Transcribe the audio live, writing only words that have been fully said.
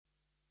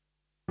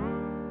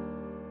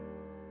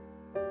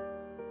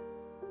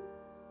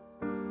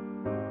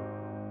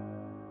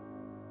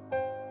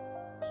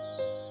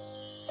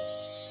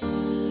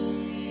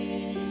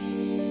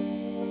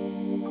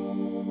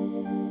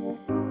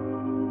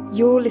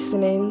You're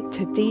listening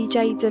to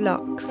DJ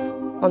Dlux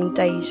on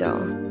Deja.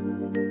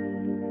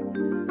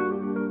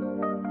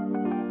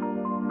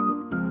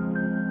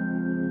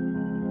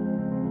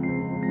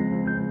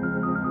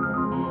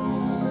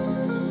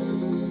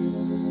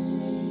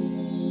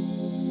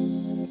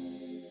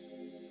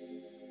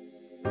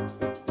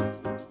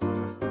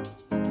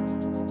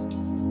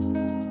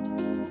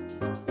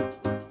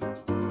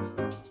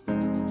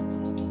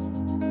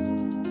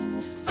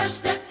 First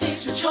step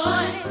is your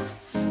choice.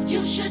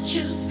 You should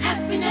choose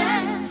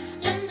happiness.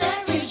 Then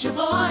there is your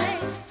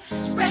voice.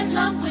 Spread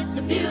love with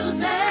the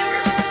music.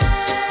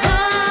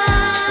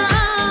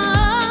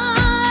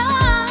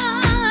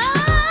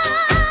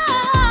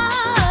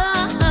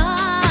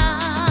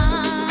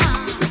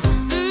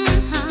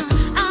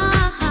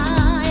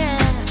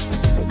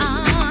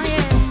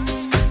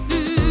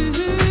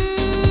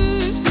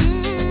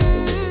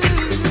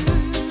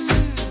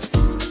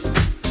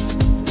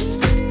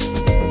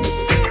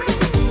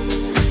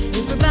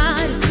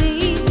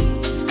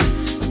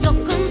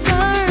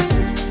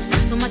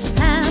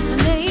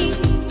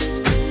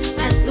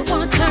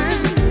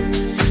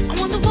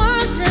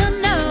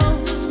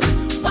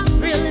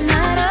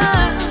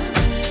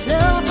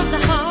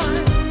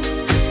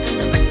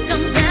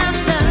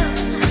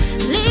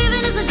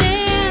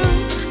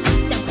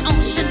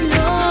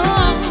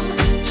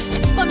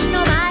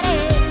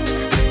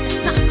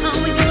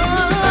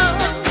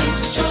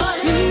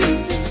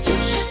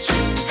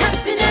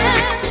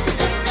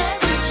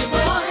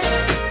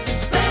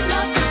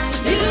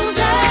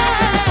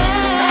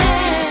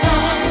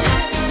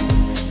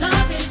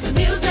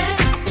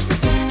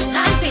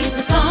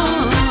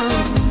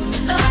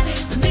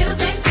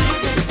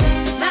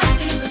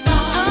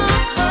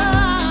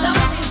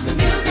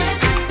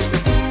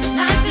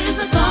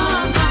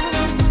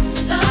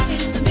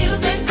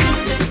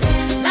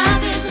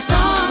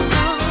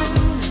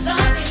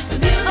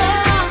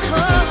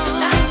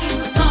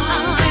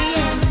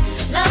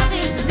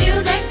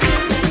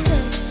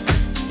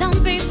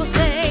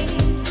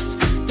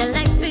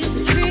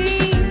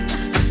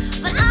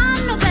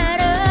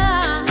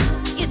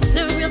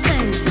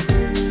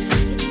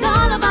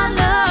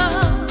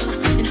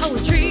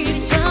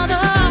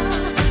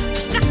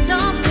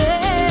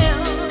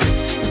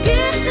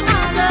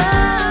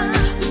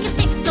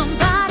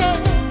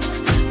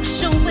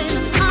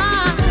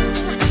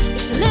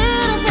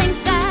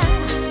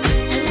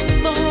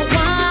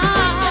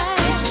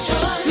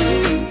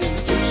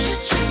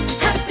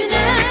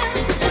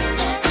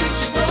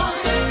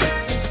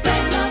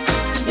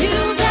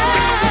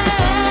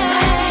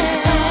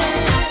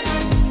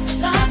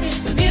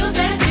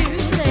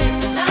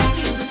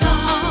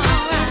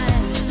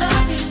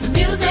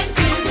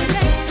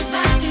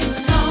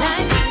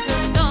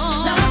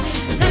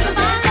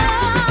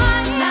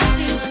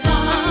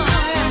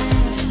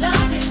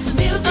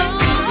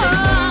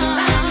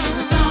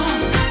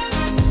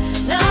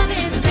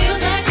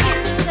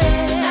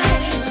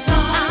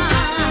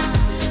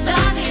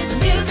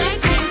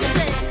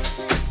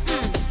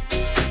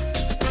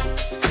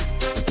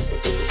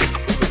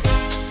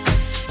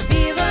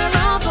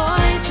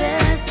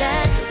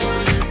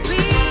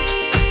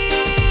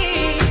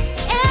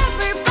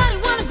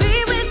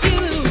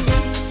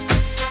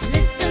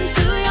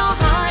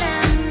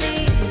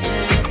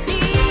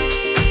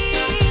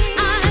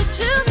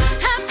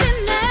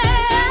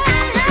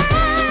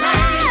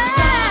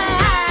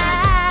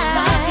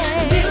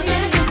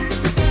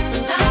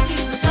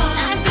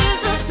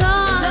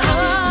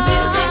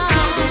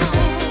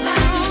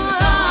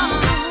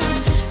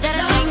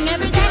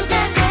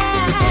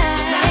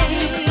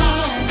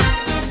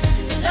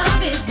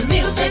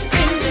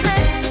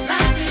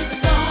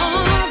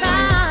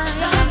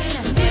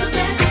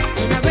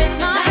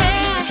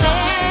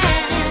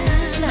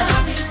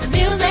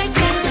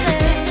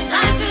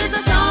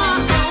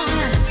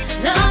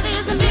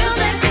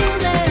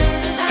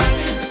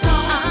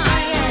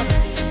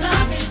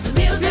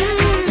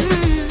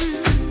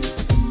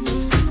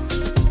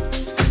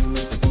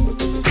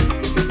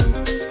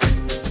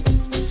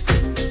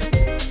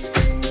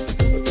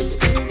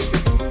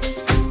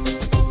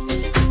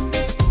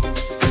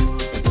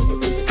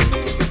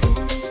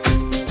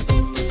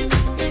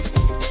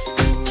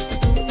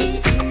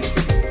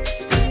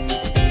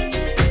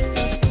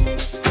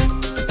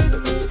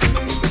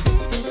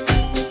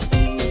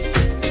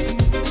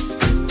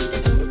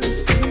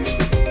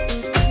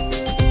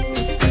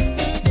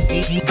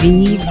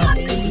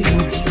 Dlux.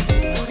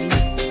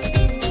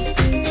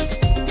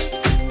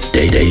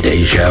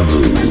 Deja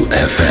Vu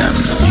FM.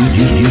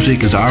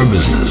 Music is our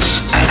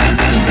business, and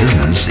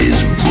business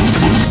is boom,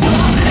 boom, boom.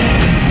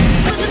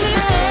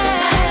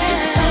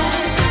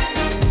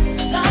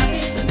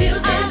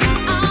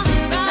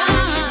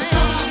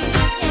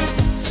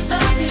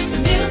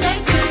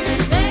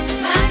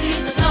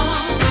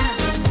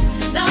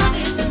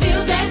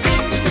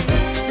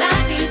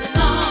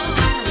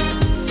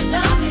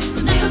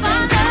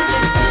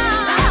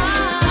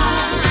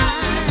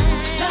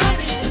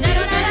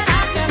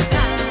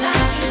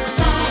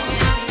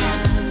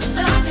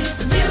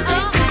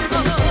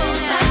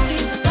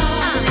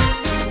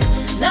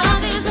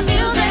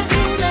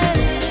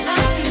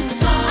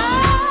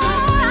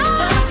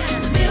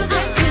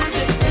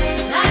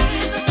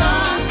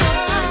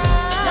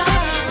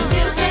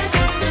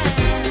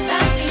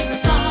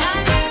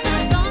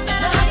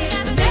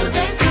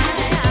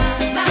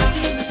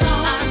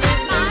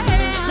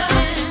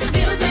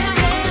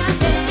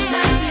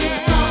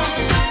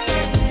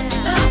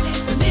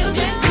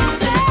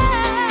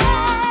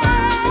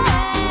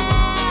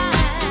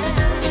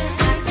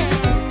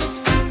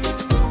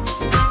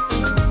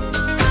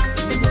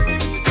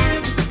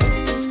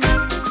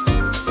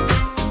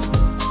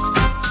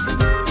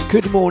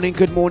 Good morning,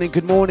 good morning,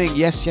 good morning.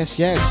 Yes, yes,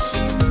 yes.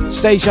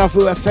 It's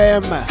Dejavufm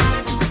FM.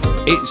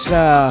 It's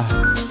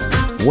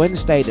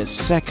Wednesday, the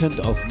 2nd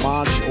of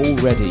March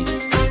already.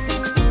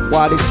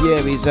 Wow, this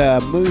year is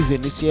moving.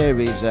 This year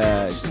is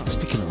it's not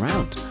sticking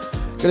around.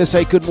 Gonna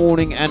say good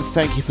morning and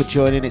thank you for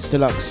joining. It's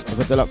Dlux of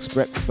a Dlux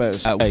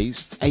breakfast.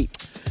 Days 8.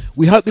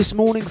 We hope this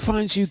morning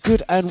finds you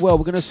good and well.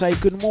 We're gonna say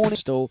good morning.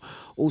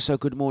 Also,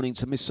 good morning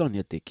to Miss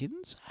Sonia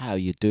Dickens. How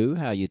you do?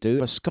 How you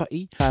do?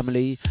 Scotty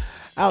family.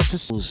 Out to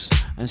Sils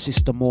and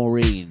Sister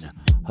Maureen.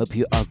 Hope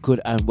you are good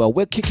and well.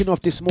 We're kicking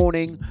off this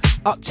morning.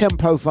 Up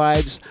tempo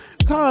vibes.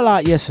 Kind of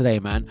like yesterday,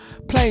 man.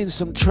 Playing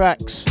some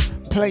tracks.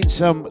 Playing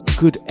some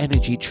good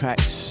energy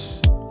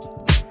tracks.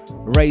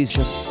 Raise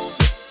your...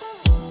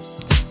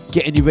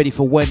 Getting you ready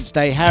for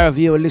Wednesday. However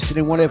you are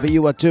listening, whatever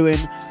you are doing.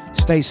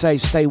 Stay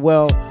safe, stay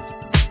well.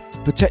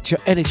 Protect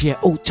your energy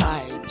at all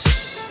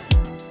times.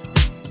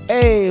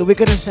 Hey, we're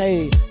going to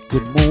say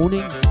good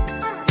morning.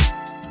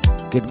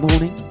 Good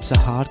morning to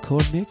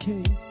Hardcore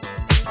Nikki.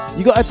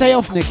 You got a day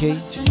off, Nikki?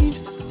 Change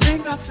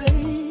things I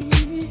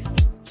say.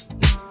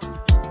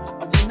 I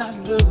will not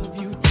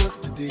love you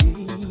just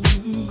today.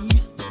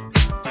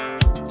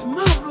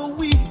 Tomorrow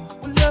we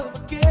will love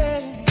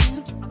again.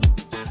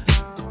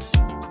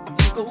 And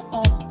we'll go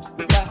on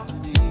without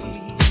an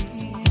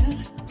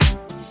end.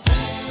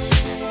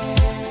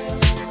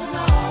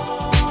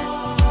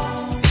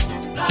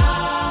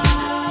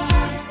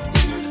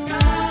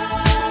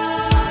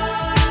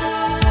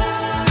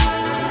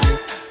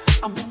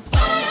 I'm on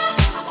fire,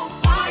 I'm on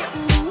fire,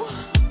 ooh.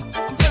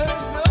 I'm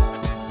burning up,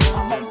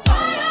 I'm on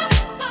fire,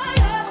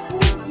 fire,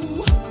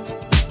 ooh.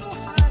 So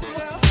hot,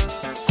 yeah.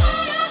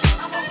 Fire,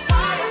 I'm on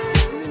fire,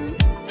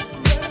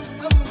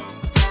 burning up.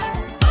 I'm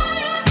on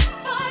fire,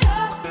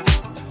 fire,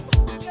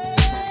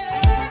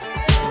 yeah.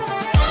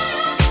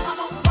 I'm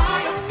on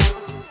fire,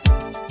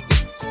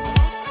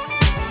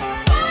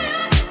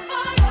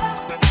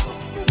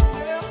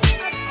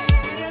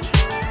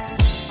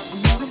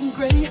 more than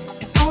gray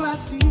is all I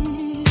see.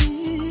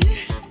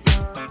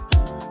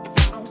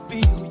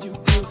 Feel you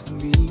close to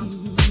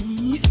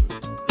me.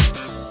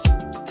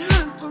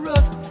 Time for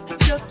us has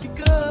just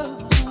begun.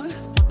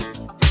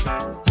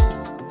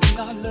 We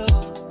are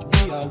love,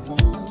 we are one.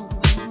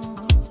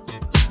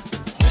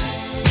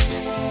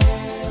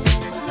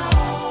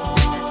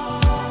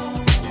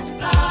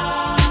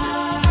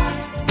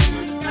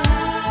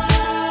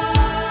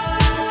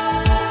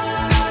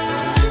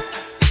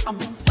 I'm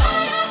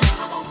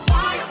on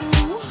fire,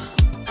 ooh.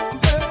 I'm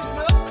burning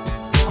up,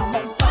 I'm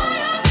on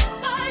fire,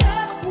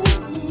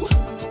 ooh.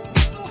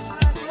 So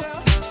hot, yeah.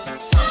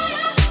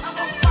 Fire, I'm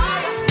on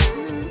fire,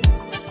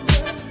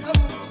 burning up,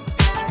 I'm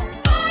on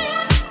fire,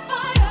 yeah.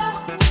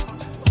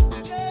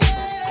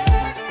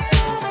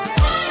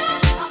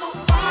 I'm on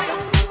fire,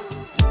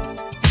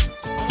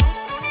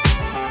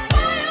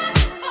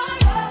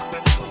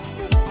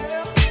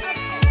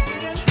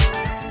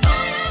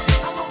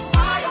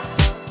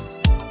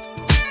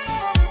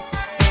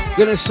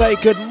 Gonna say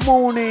good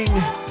morning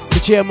to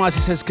GMIC.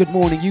 Says good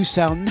morning. You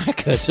sound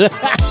knackered.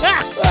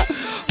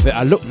 But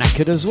I look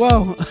knackered as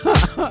well.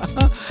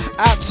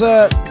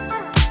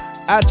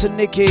 out to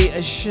Nikki.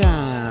 Shut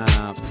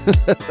up.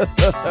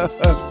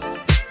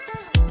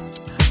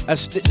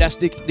 That's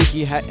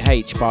Nikki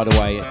H. By the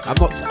way, I'm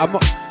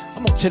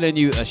not telling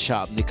you a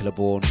shut up, Nicola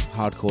Bourne.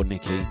 Hardcore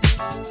Nikki.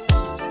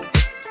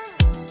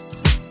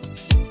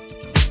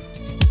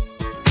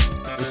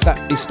 It's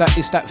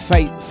that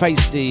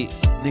feisty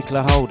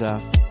Nicola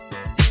Holder.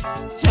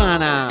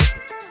 Shut up.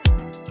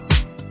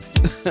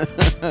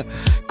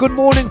 Good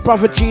morning,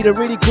 Brother Gina.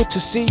 Really good to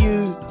see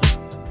you.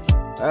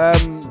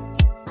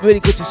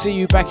 Really good to see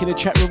you back in the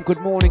chat room.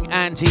 Good morning,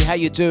 Auntie. How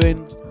you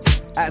doing?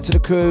 Out to the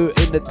crew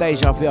in the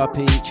Deja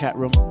VIP chat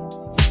room.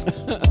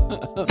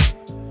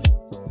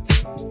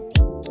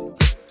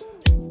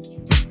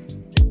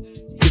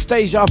 It's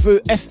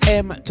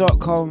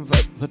dejavufm.com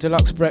for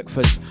Dlux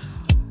breakfast.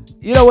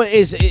 You know what it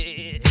is?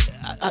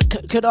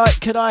 Could I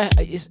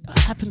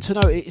happen to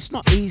know it's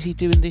not easy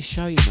doing this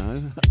show, you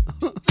know.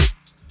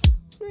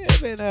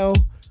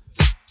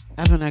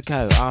 Having a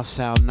go. I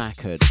sound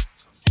knackered.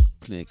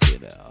 You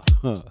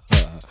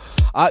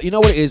know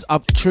what it is?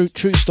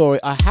 True story.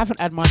 I haven't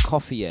had my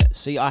coffee yet.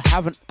 See, I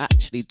haven't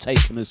actually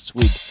taken a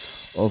swig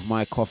of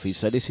my coffee.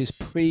 So this is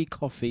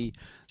pre-coffee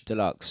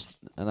Dlux,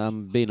 and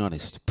I'm being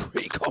honest,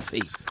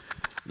 pre-coffee.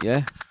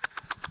 Yeah.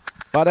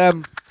 But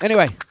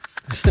anyway.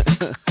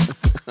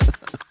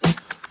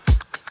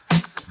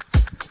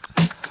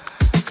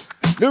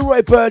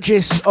 Leroy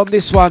Burgess on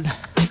this one.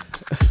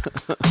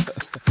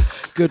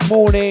 Good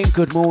morning,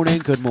 good morning,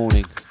 good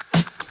morning.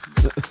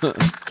 Oh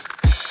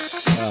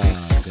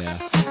dear.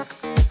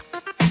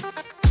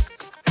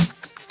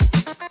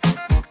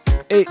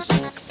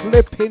 It's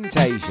flipping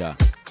Tasia.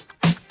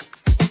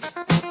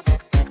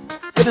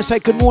 Gonna say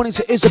good morning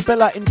to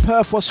Isabella in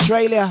Perth,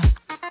 Australia.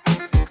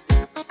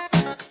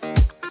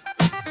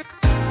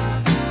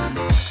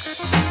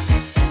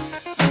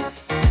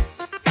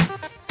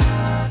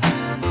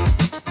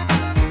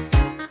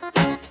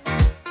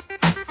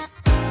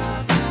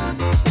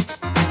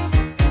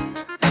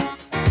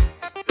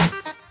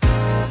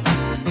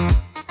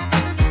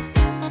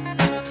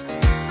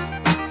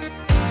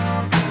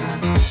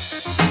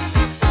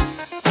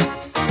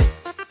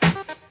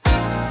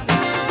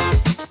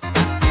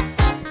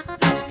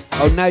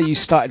 Oh, now you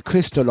started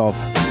Crystal off.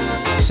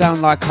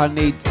 Sound like I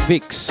need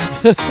Vicks.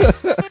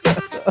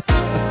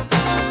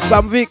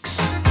 Some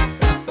Vicks.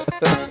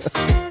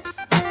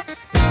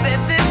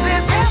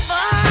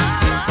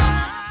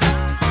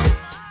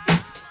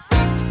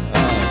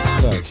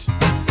 Oh, gosh.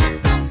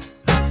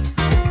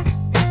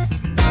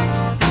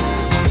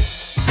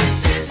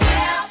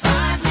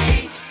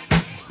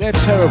 They're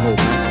terrible,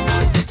 man.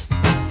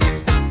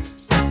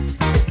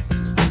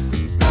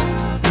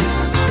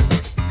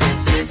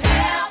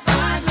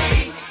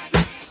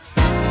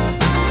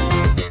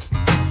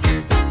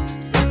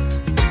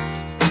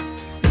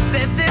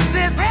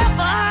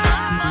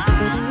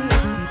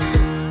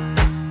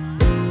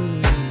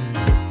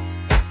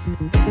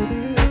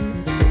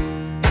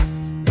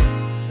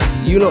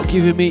 You lot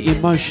giving me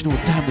emotional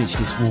damage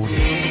this morning.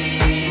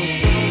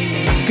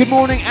 Good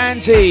morning,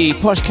 Andy.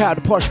 Posh Cat,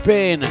 the Posh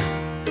Bin.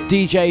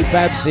 DJ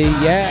Babsy,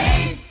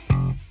 yeah.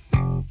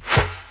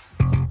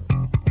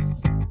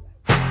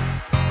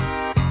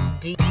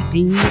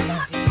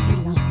 Dlux.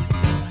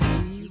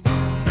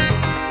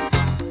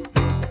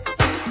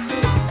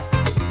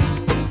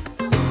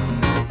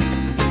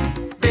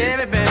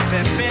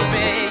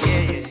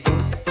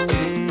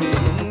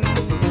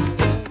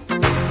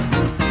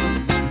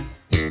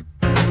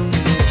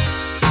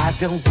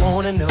 Don't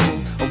wanna know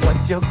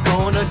what you're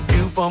gonna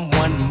do from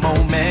one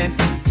moment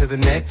to the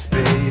next,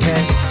 baby.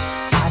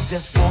 I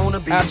just wanna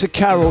be out to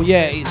Carol,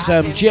 yeah, it's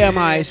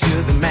GMI's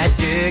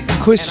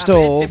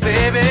Crystal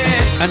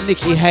and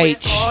Nikki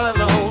H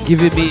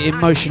giving me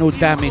emotional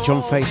damage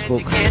on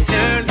Facebook.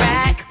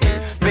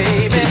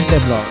 It's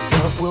them lot.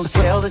 We'll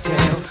tell the tale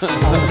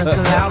on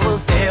the cloud we'll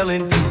sail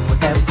into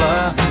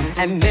forever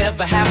and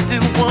never have to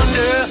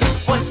wonder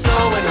what's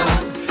going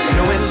on.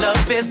 Knowing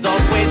love is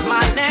always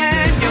mine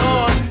and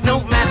yours. No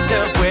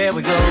matter where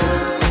we go,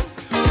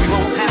 we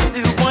won't have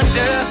to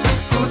wonder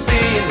who's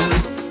seeing who.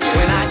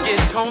 When I get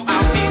home,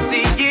 I'll be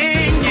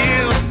seeing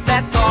you.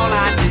 That's all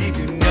I need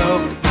to know,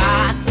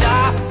 my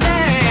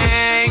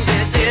darling.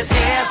 This is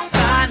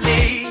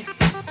heavenly.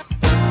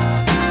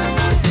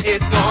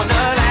 It's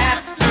gonna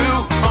last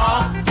through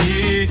all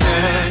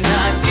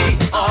eternity.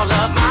 All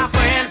of my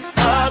friends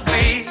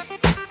agree,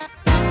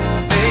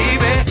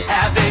 baby.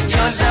 Having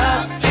your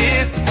love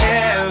is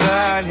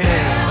heavenly.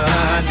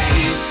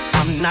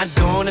 I'm not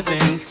gonna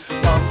think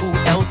of who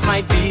else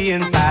might be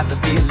inside the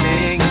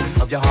feeling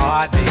of your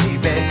heart,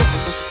 baby.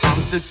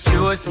 I'm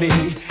secure it's me,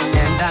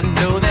 and I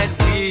know that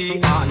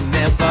we are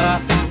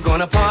never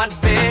gonna part,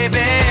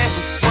 baby.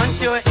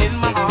 Once you're in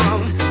my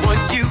arms,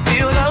 once you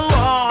feel the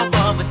warmth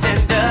of a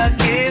tender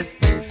kiss,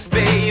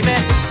 baby,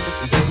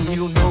 then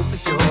you'll know for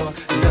sure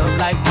love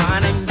like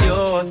mine and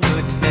yours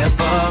could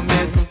never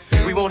miss.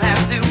 We won't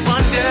have to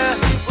wonder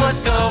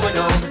what's going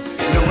on,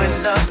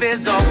 knowing love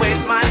is always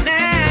mine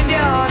and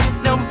yours.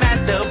 No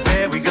matter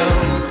where we go,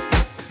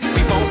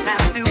 we won't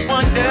have to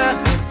wonder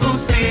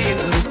who's seeing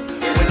who.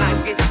 When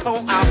I get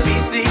home, I'll be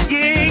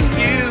seeing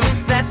you.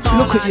 That's all.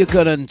 Look at your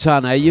gun and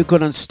done, eh? Your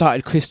gun and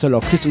started Crystal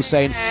off. Crystal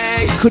saying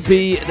it could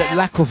be the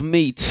lack of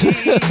meat.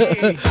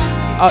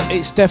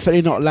 It's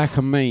definitely not lack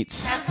of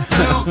meat.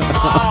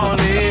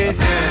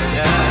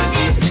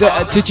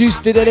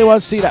 Did anyone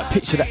see that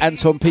picture that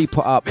Anton P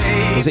put up?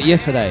 Was it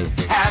yesterday?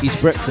 His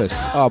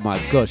breakfast. Oh my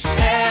gosh.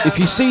 If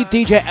you see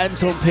DJ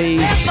Anton P,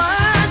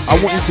 I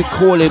want you to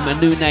call him a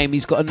new name.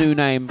 He's got a new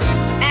name.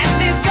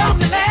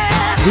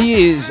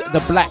 He is the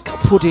Black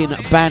Pudding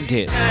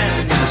Bandit,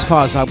 as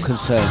far as I'm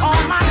concerned.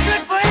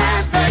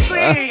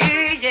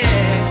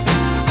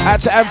 Out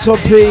to Anton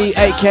P,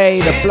 aka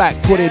the Black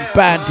Pudding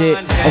Bandit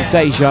of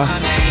Deja.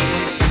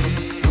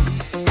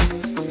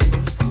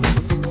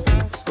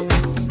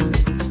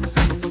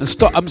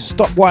 And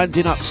stop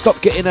winding up.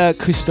 Stop getting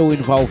Crystal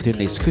involved in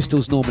this.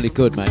 Crystal's normally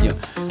good, man.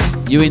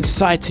 You're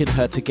inciting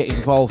her to get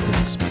involved in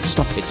this, man.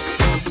 Stop it.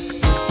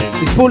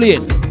 It's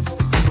bullying.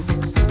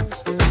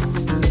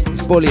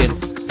 It's bullying.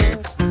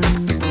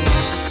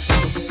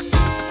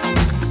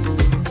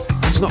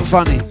 It's not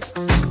funny.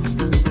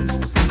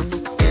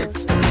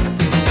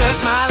 Search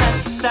my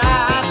life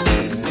stars,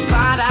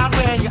 find out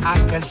where you are,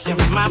 'cause you're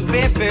my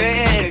baby.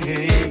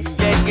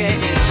 Yeah, yeah,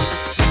 yeah.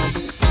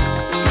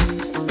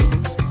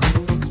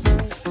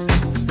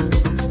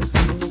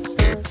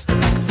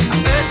 I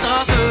searched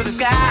all through the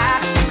sky,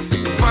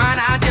 find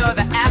out you're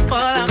the apple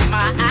of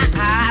my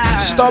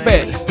eye. Stop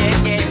it. Yeah,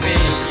 yeah, baby.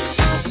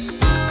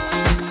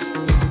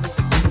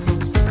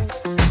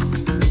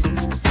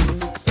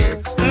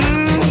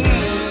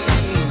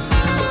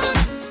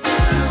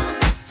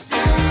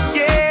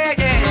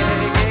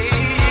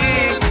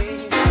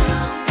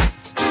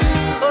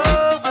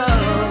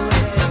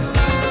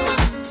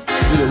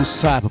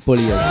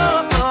 Cyberbulliers.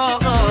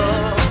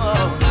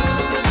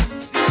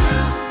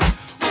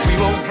 We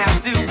won't have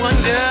to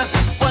wonder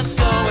what's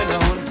going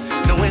on,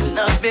 knowing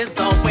love is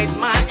always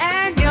mine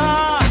and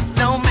yours.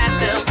 No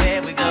matter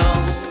where we go,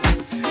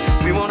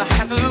 we won't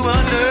have to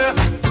wonder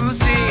who's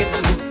seeing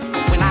who.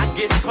 When I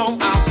get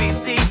home, I'll be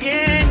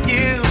seeing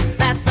you.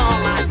 That's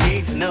all I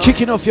need to know.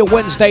 Kicking off your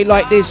Wednesday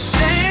like this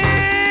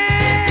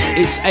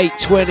It's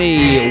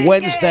 8:20,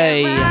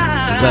 Wednesday,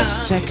 the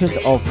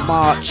 2nd of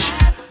March.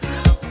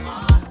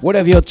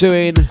 Whatever you're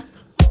doing,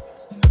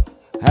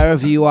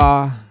 however you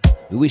are,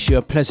 we wish you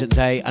a pleasant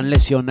day,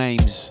 unless your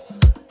name's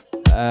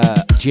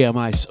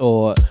GMIce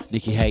or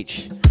Nikki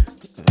H.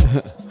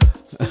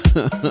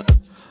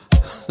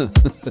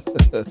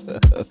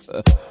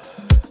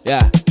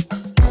 Yeah.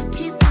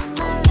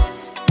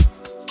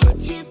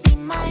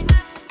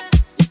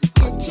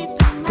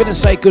 Gonna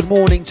say good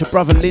morning to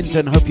brother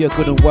Lyndon. Hope you're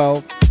good and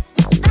well.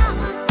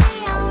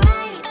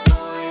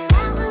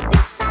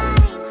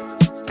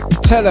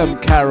 Tell him,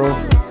 Carol.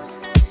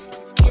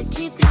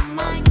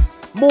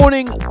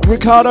 Morning,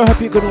 Ricardo. Hope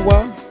you're good and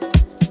well.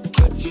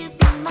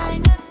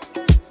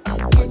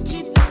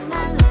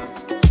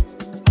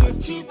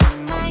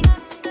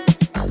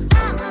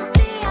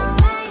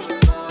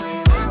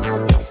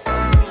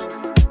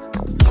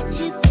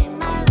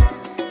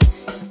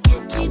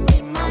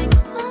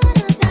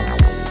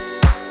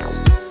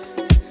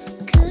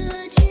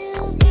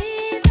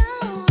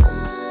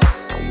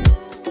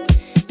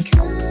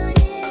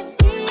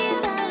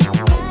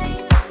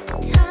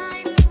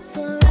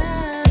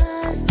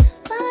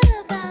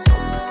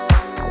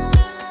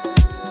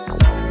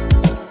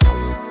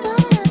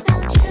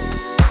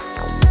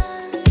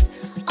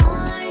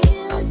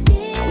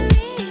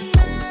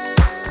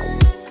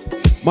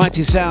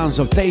 Mighty sounds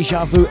of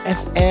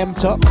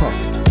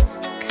dejavufm.com.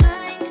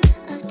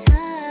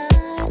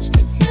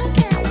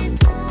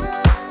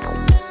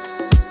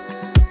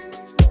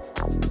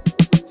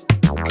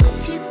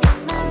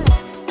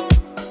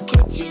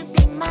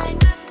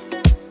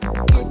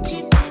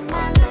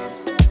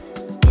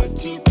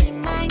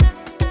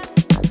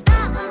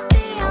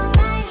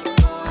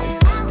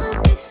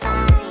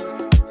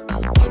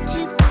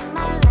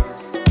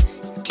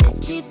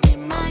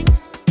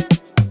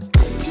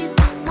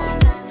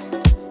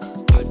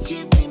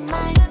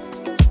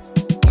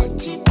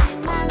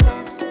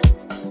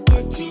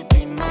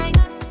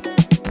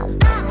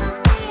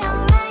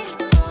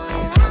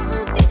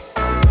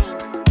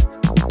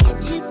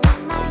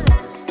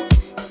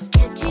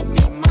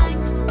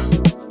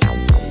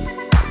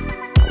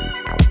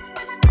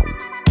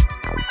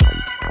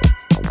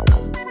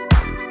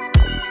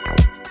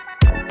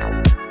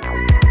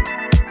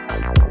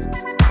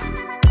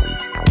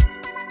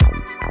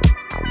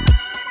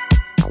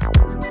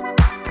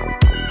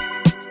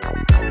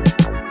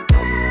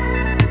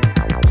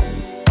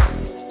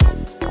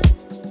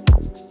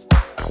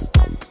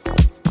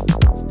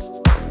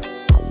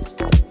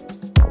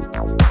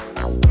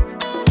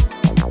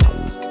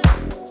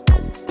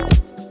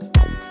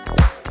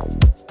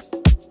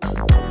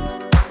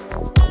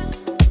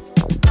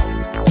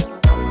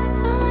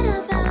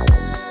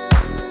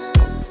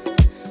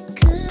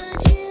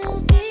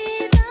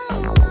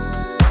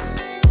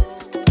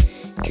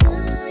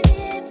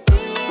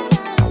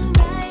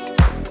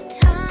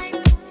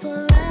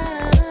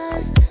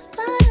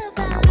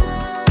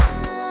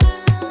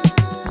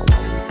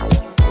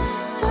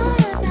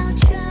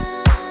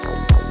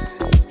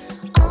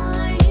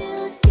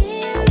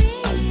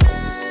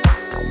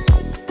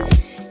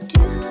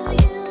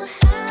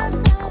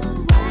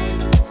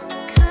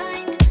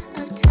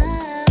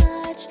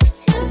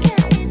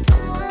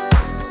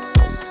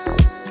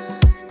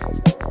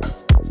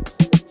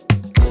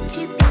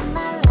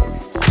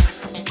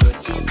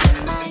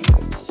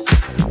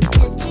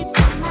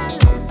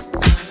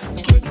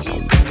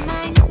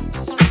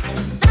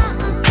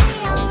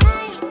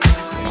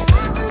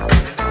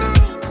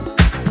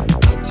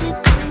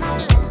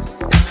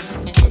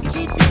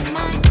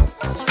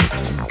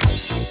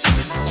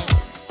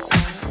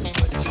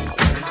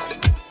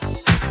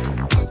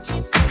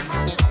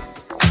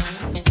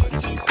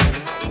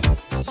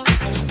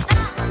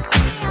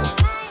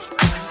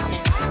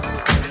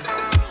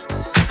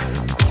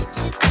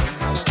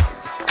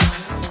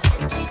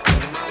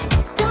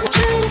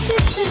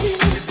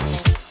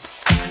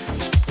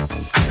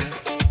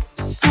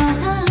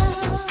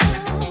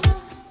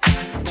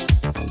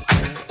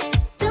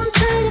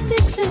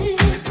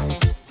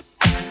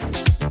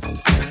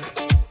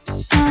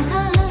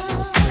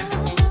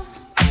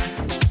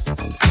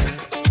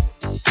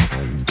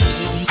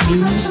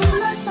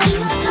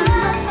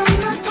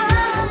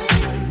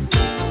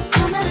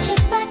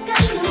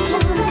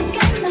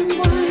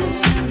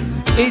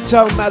 It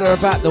don't matter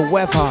about the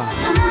weather.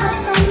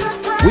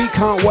 We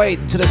can't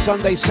wait to the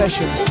Sunday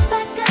session.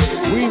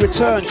 We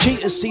return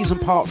Cheaters Season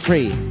Part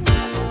 3.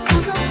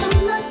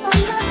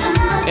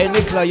 Hey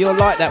Nicola, you'll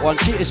like that one.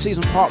 Cheaters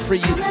Season Part 3.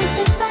 You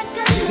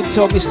can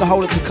tell Mr.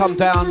 Holder to come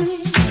down.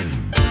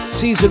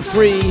 Season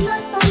 3.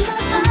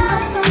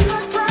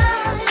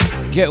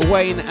 Get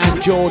Wayne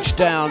and George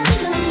down.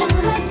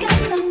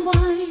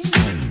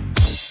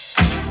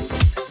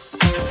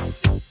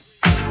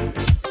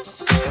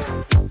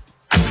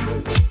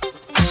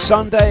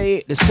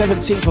 Sunday, the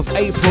 17th of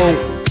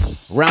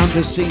April,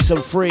 Rounders Season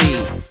 3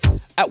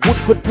 at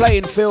Woodford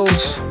Playing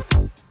Fields.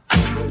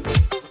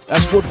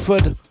 That's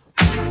Woodford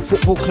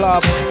Football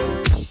Club,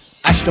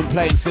 Ashton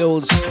Playing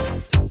Fields,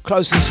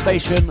 closest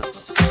station,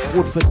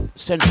 Woodford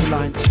Central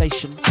Line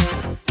Station.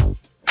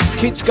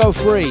 Kids go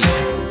free.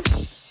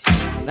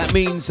 That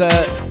means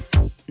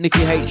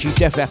Nikki H, you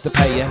definitely have to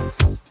pay, yeah?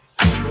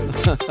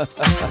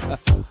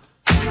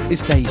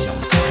 It's Deja.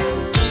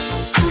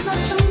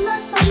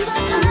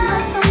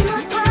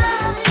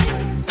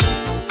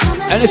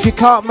 And if you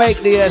can't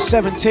make the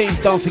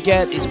 17th, don't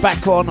forget it's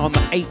back on the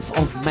 8th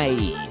of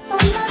May.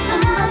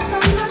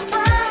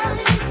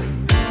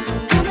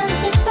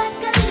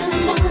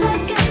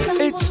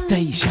 It's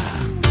Deja.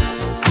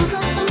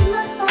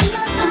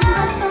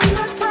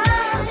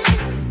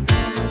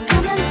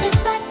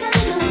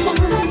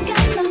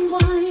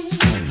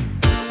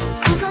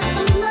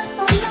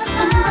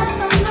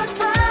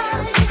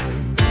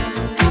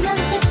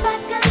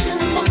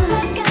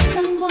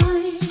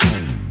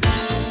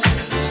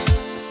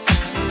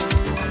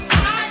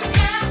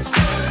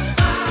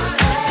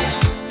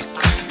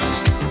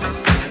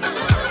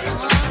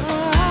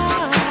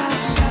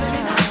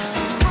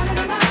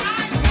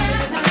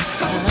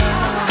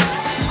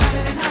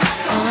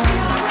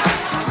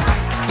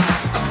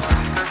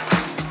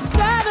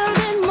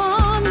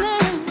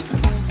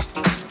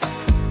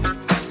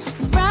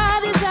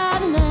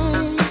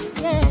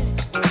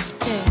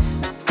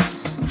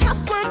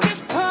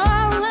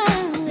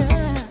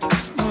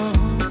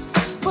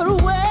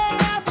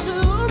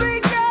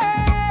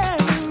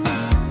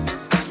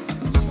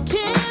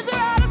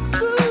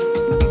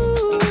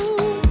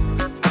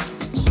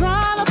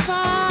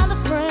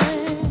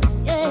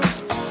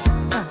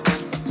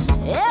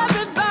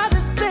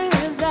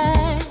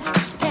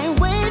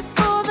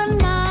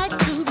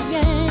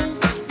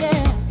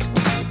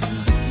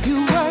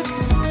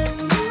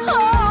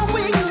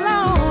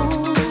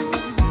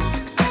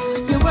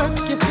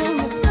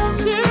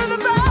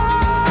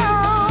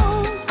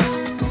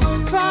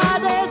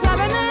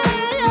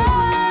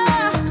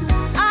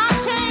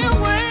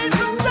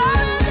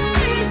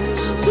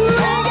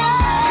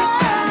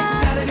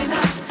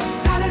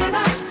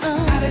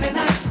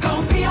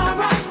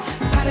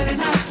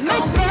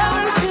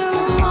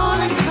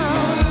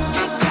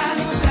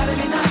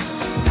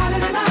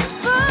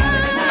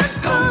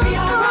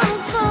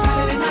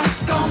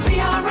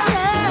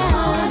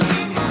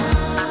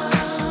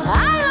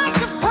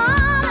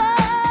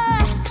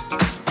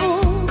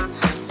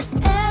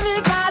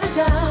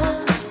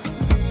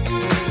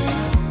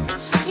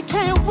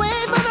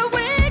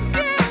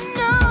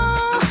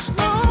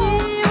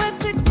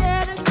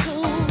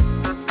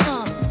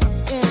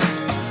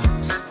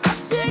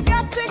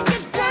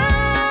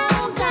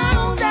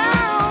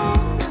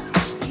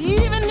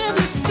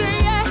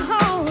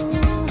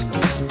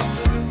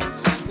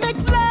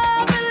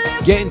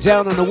 Getting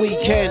down on the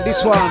weekend,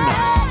 this one,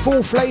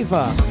 full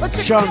flavour,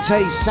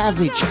 Shantae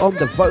Savage on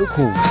the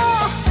vocals.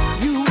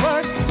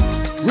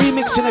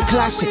 Remixing a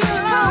classic.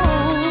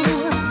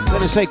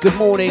 Gonna say good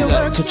morning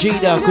to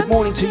Gina, good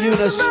morning to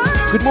Eunice,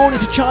 good morning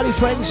to Charlie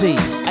Frenzy.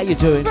 How you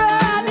doing? There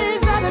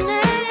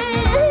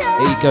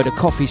you go, the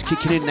coffee's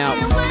kicking in now.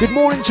 Good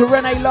morning to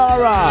Renee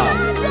Lara.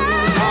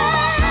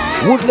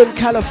 Woodland,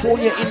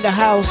 California in the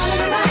house.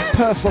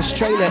 Perth,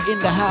 Australia in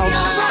the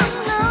house.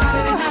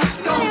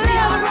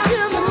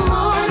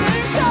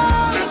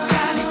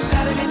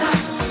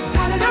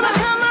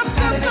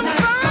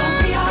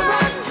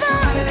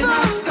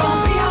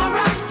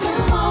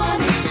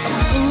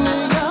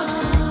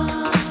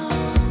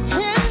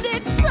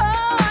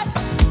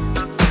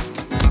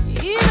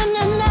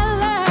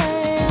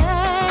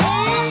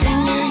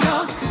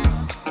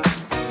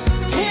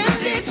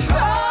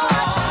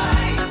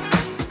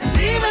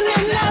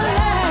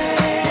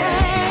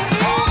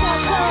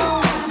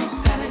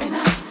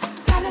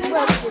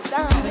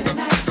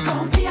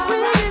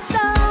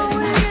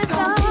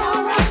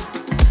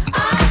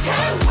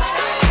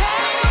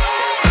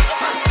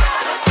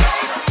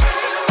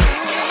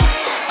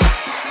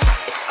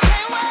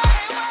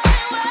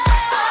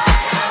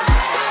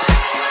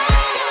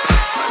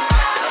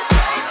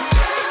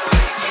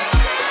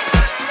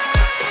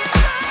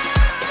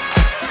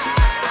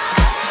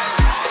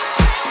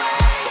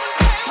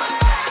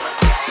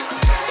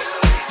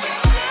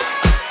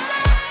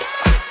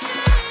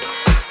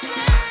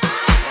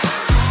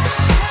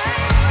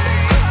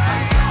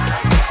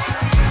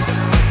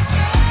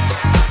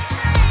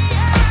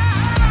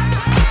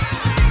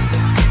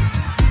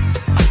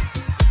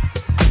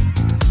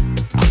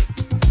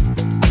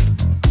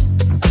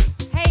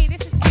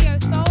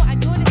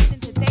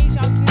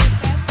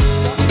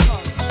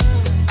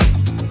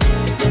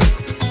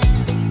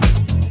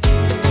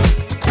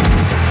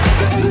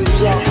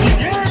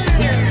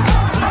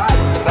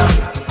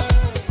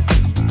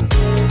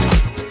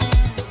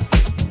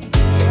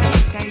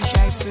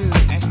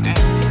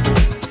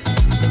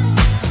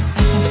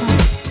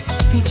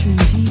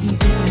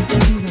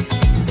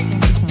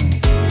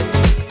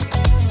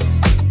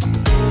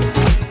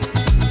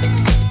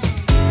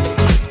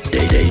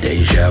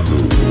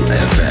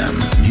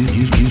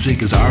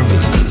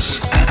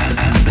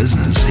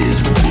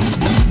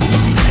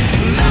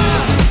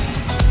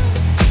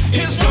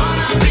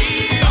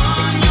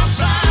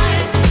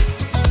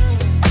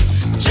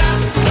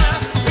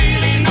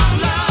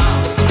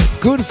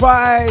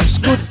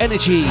 vibes, good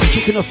energy,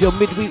 kicking off your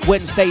midweek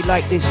Wednesday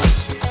like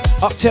this.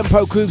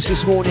 Up-tempo grooves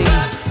this morning,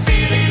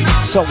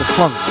 soul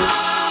funk.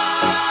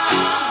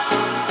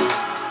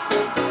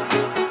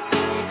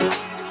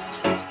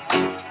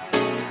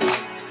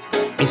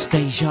 It's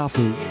Deja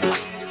Vu.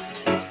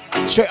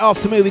 Straight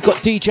after me, we got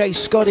DJ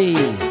Scotty.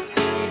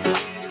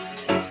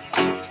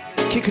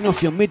 Kicking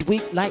off your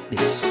midweek like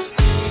this.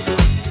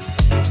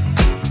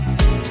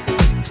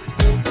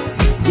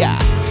 Yeah.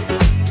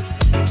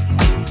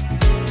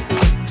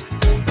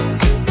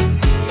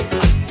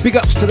 Big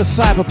ups to the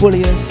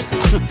cyberbulliers.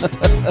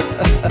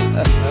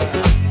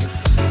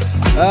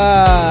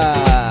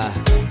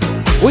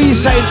 What are you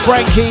saying,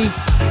 Frankie?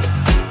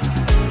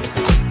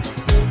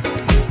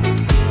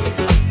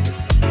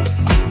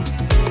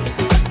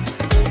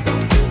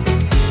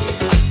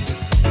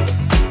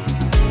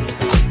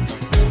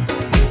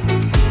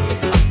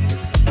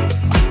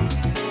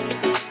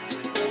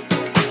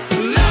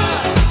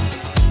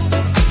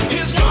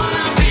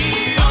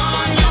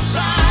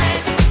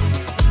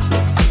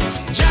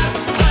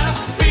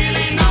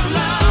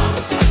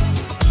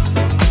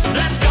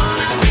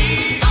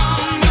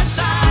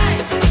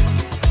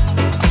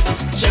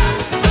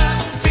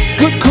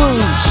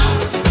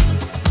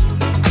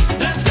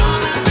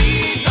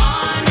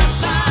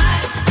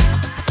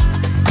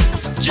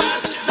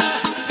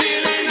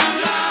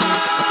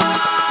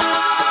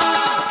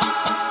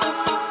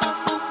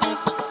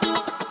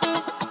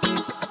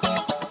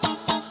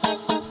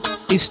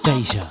 It's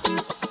Deja.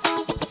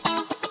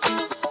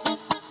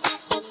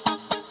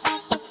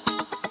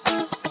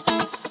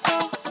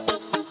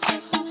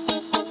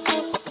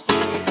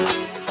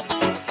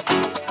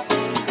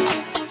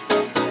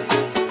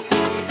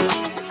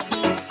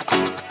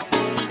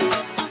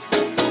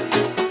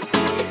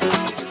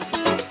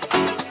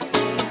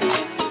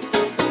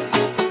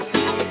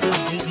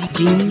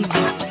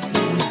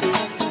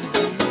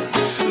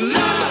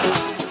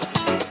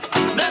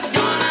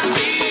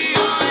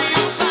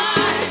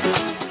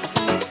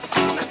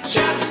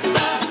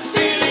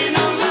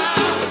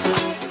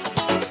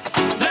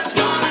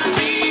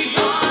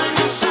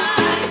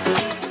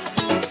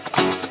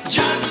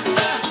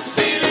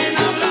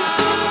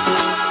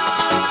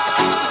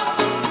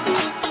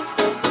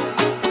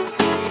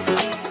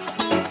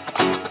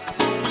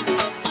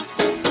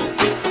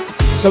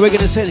 So we're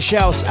going to send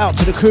shouts out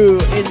to the crew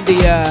in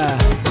the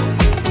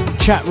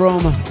chat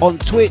room on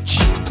Twitch,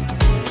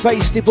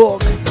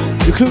 Facebook,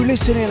 the crew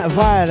listening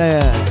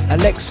via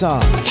Alexa,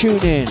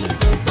 TuneIn,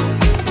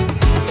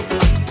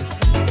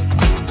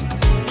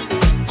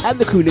 and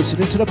the crew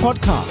listening to the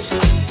podcast.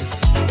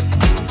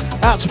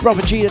 Out to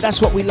Brother Gina,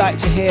 that's what we like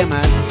to hear,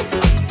 man.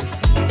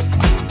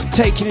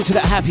 Taking you to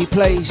that happy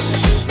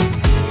place.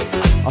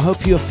 I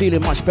hope you're feeling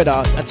much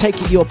better. I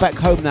take it you're back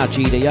home now,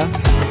 Gina, yeah?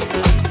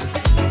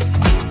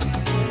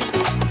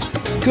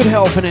 Good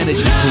health and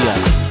energy to you.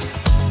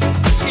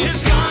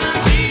 It's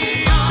gonna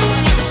be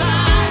on your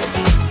side.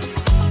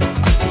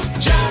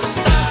 Just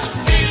the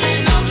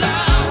feeling of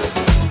love.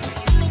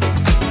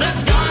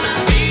 That's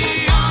gonna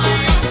be on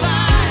your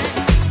side.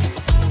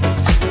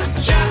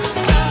 Just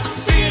the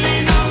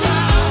feeling of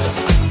love.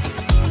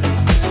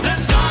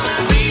 That's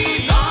gonna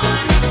be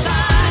on your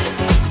side.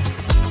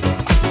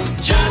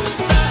 Just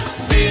the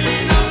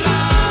feeling of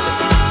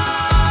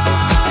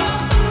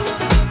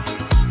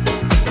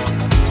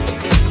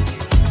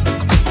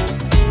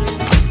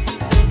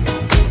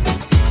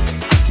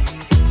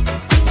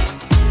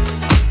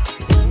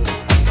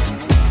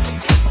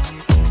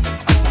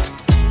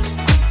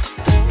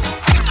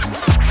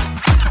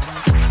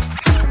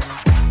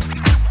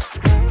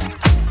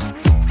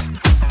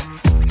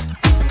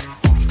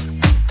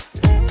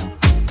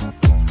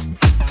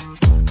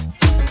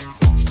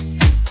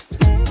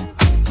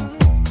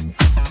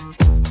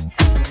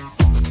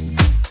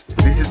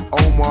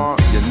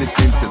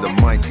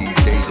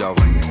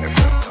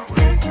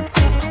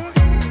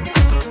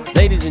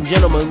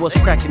what's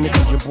cracking? This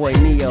is your boy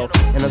Neo,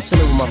 and I'm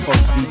chilling with my folks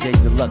DJ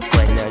Dlux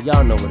right now.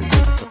 Y'all know what it is.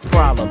 It's the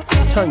problem.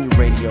 Turn your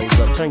radios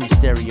up, turn your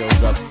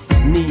stereos up.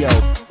 It's Neo,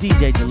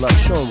 DJ Dlux,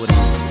 show 'em what it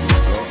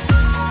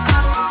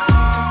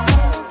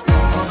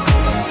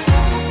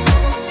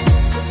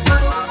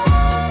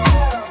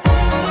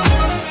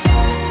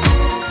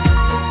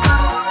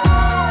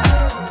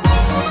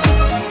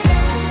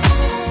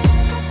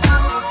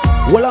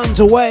is. Well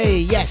underway,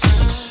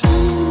 yes.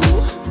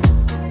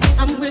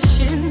 I'm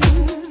wishing.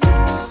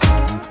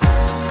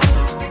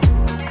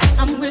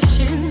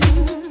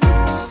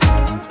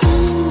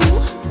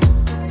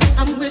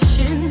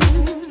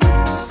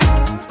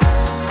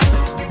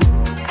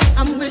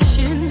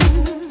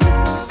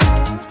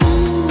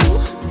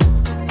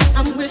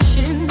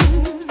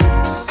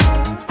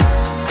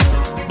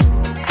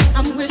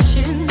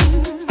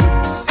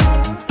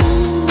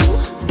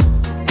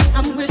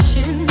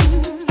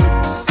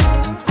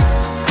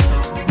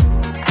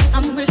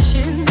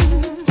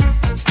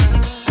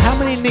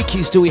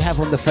 Do we have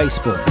on the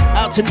Facebook?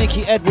 Out to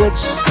Nikki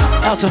Edwards,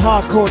 out to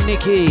Hardcore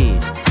Nikki,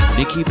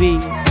 Nikki B,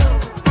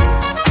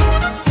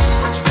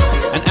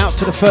 and out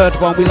to the third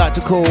one we like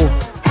to call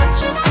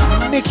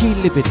Nikki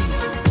Liberty.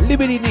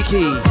 Liberty Nikki.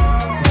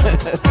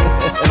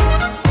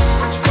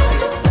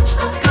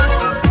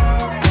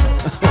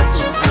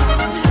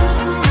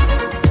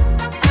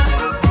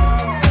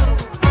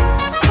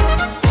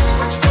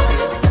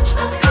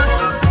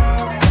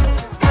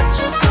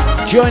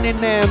 Joining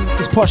them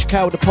is Posh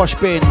Cow, the Posh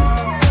Bin,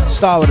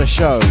 star of the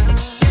show.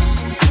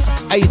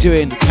 How you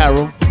doing,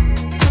 Carol?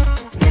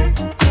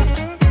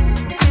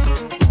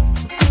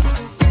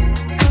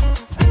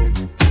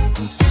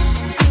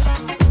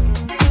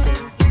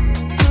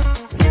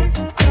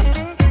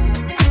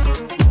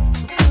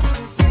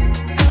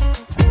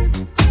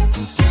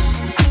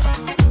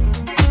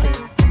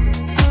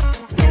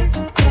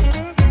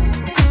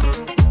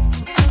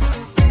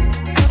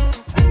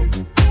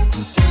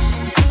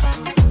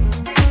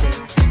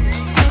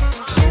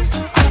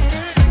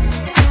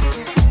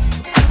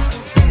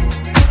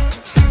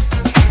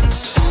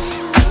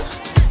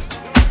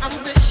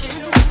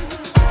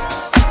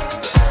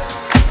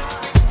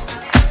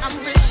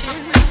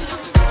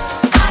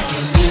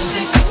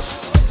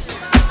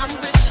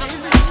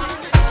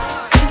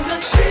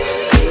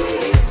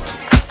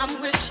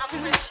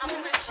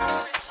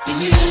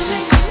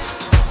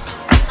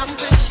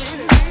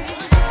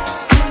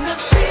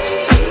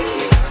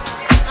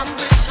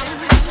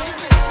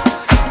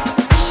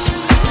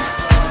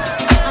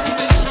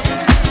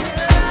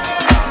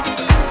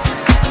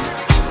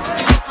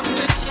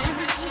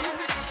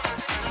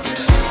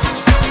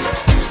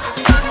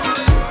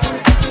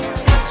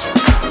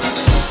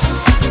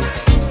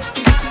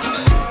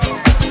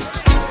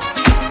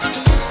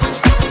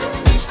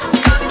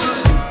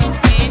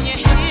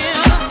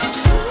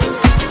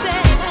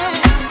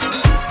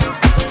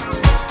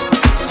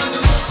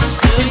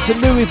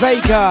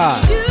 Vega,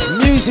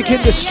 music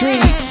in the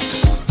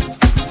streets.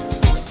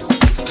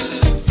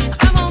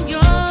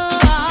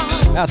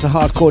 That's a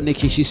hardcore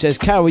Nikki. She says,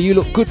 Carol, you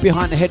look good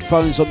behind the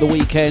headphones on the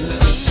weekend.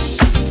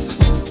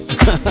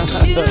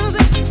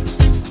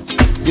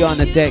 Behind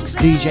the decks,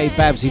 DJ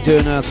Babsy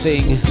doing her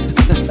thing.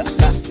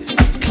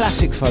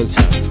 Classic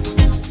photo.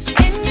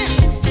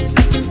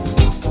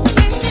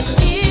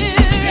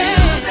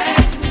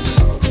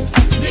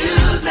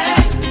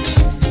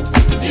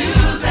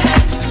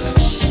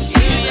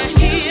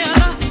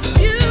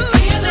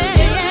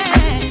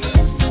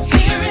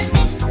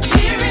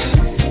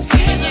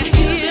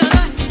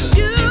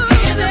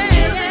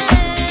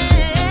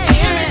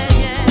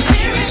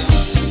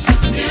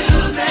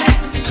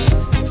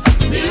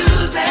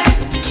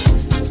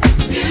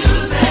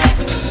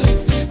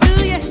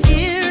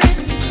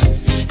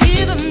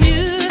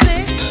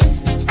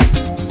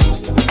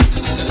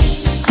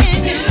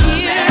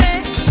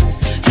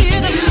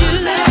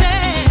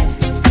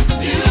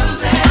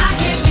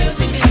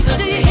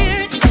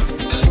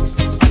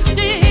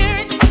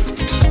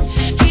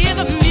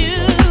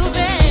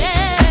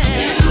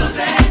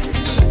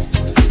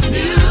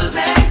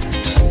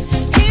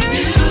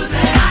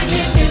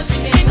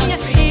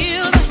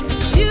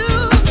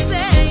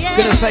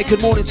 Say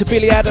good morning to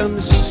Billy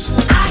Adams.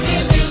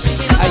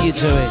 How you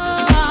doing?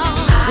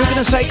 We're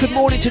gonna say good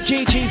morning to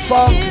GG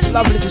Funk.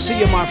 Lovely to see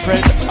you, my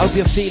friend. Hope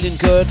you're feeling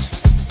good.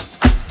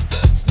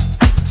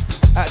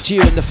 Out to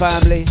you and the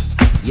family.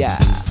 Yeah.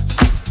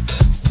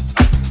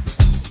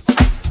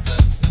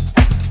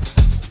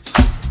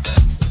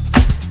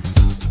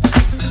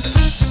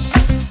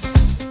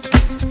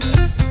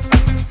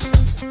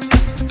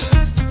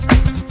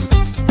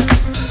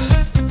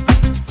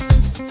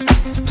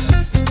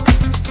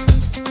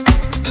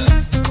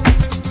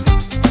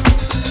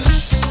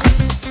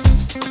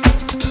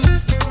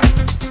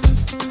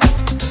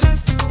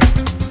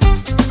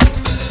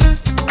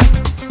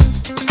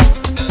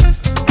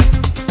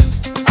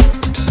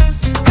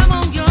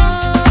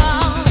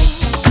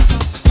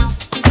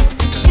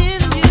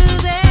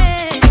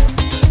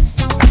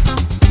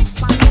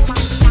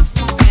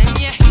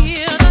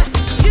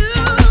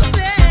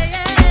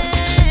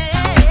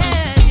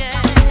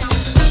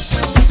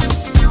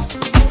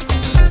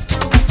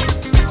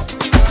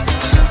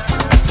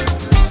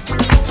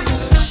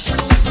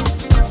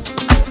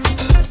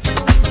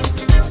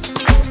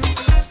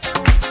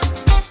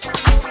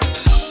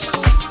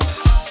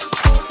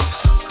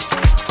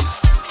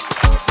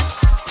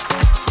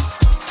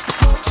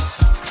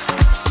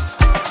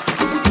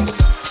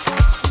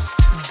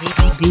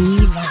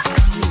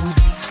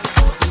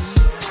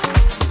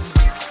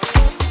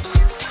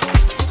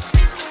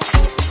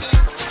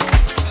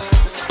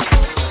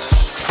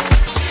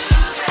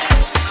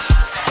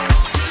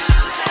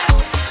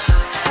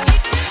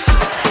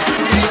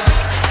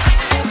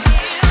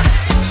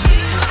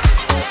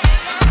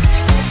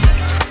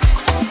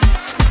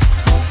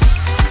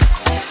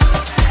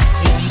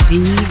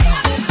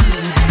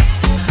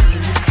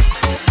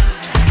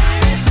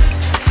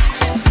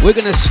 We're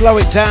going to slow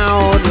it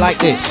down like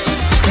this.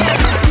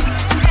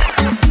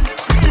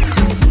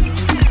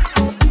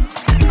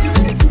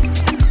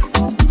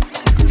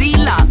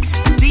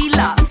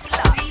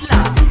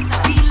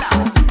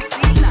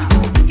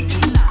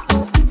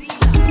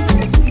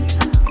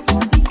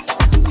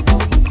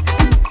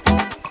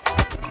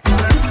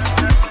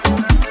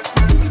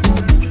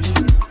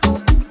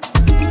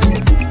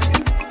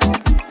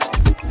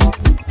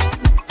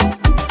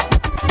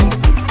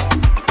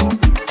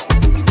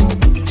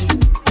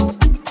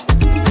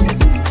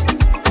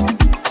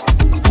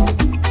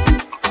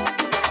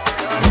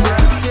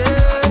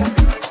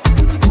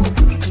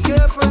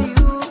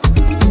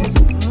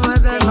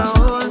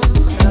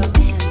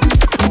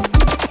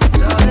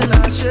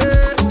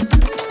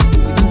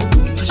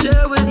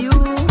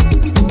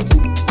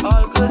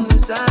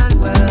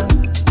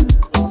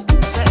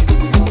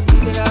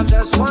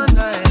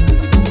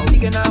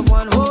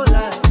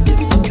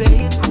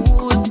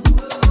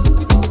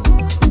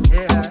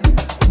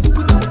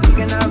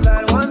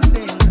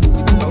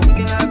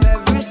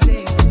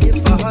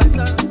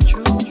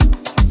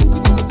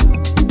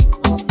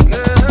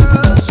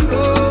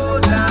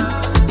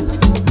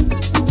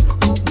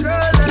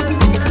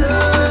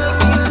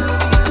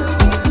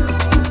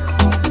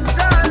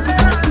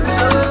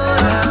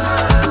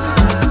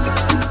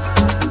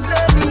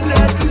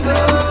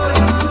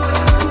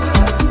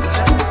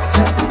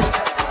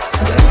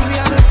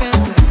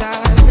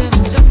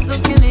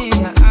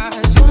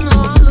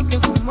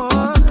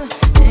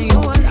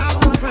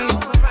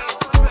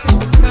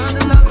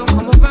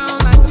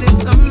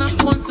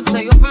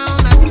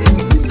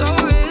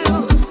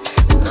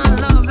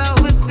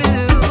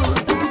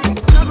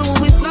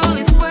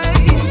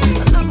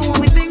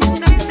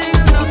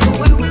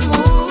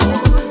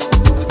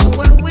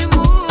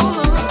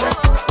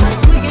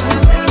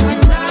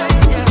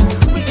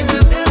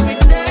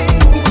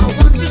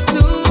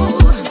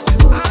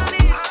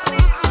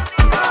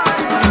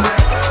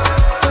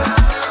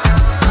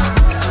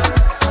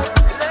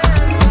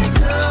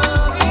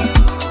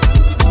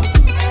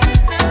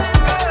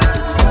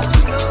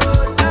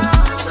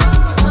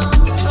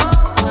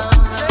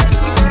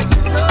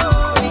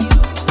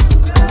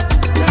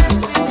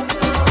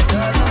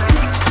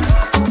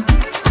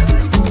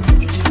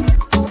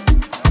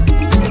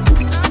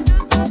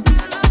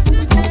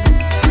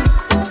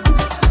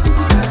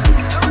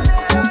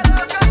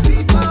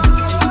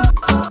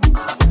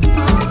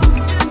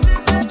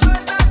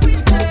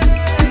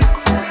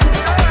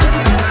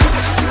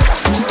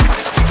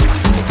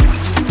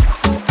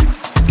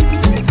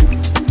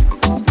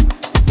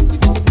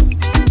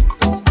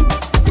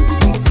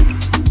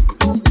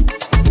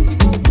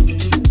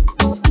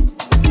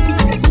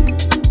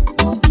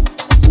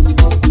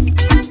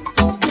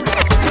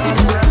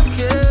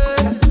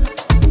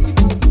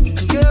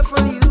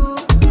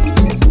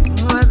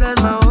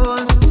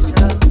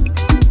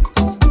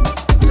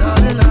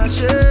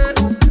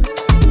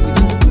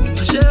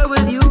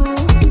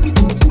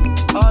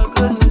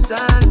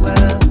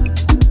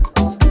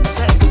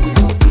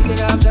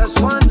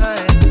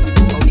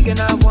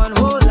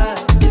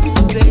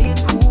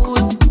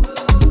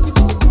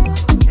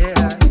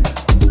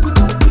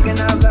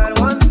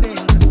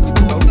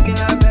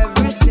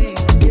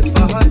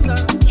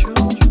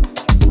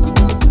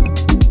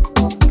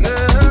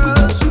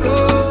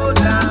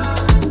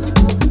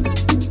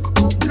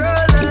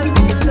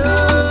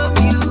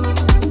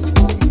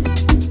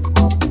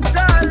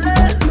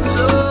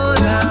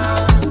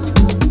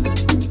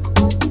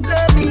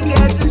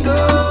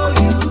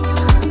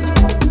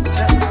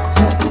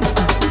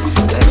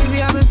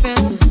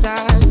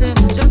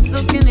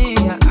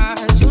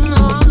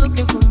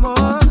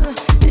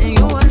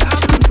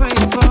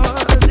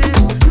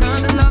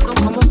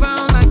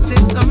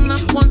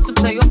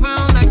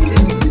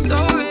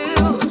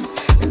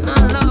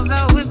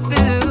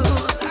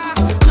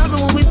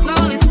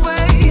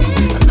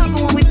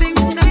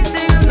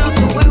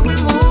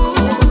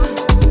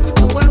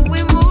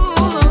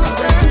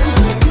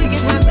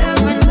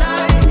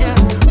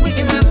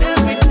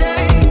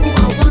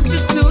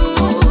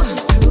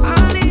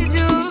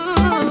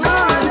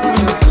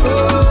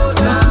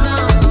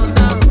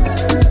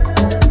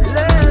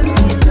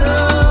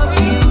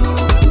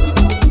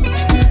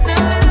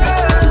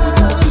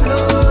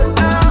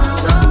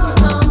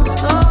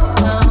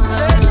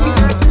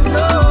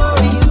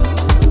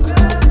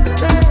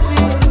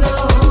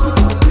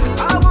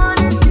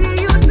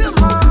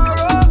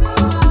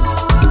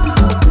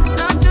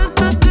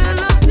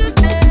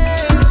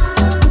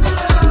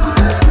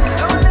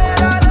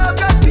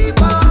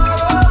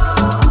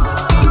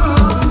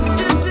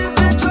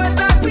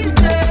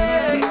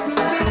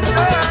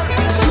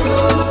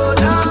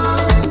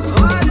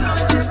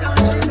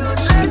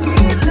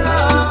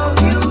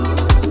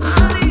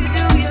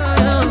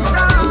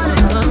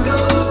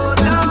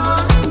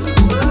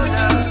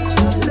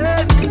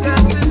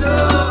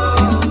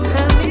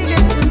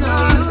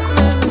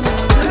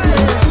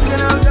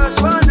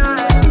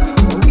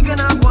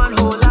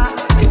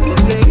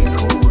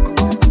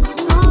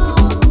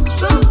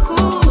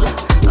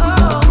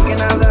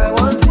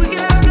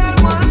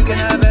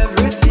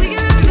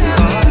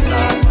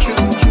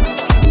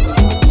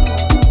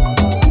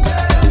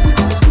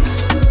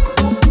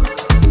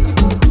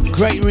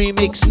 Great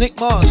remix, Nick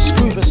Moss,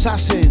 Groove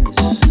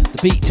Assassins. The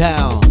beat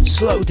down,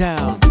 slow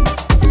down.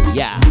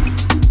 Yeah.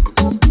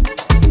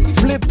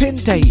 Flippin'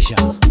 Deja.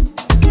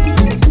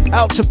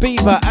 Out to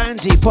Beaver,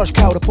 Andy, Posh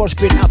Cow, the Posh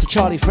Bin. Out to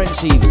Charlie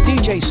Frenzy,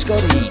 DJ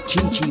Scotty,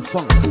 Gigi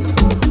Funk.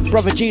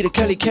 Brother G, the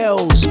Kelly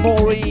Kells,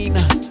 Maureen.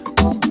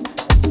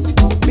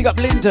 Big up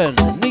Lyndon,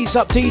 knees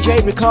up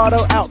DJ Ricardo.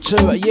 Out to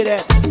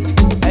Yidet,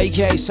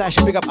 aka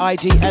Sasha. Big up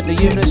ID and the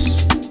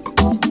Eunice.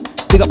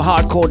 Big up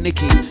Hardcore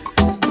Nikki.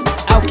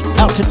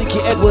 Out to Nikki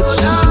Edwards.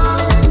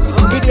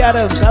 Billy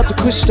Adams. Out to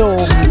Crystal.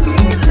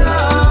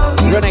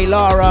 Renee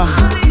Lara.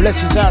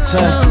 Blessings out to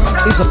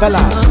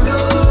Isabella.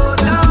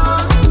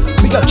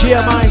 Big up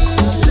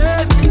GMIce.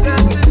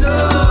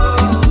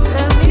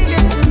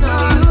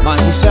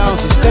 Mighty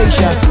Sounds is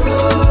Deja.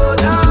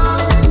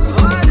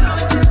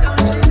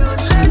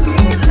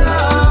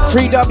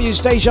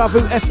 3Ws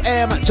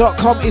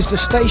dejavufm.com is the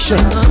station.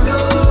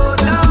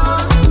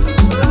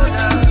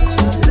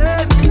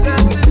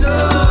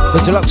 The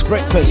Dlux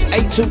Breakfast,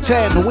 8 till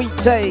 10,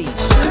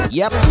 weekdays.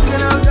 Yep.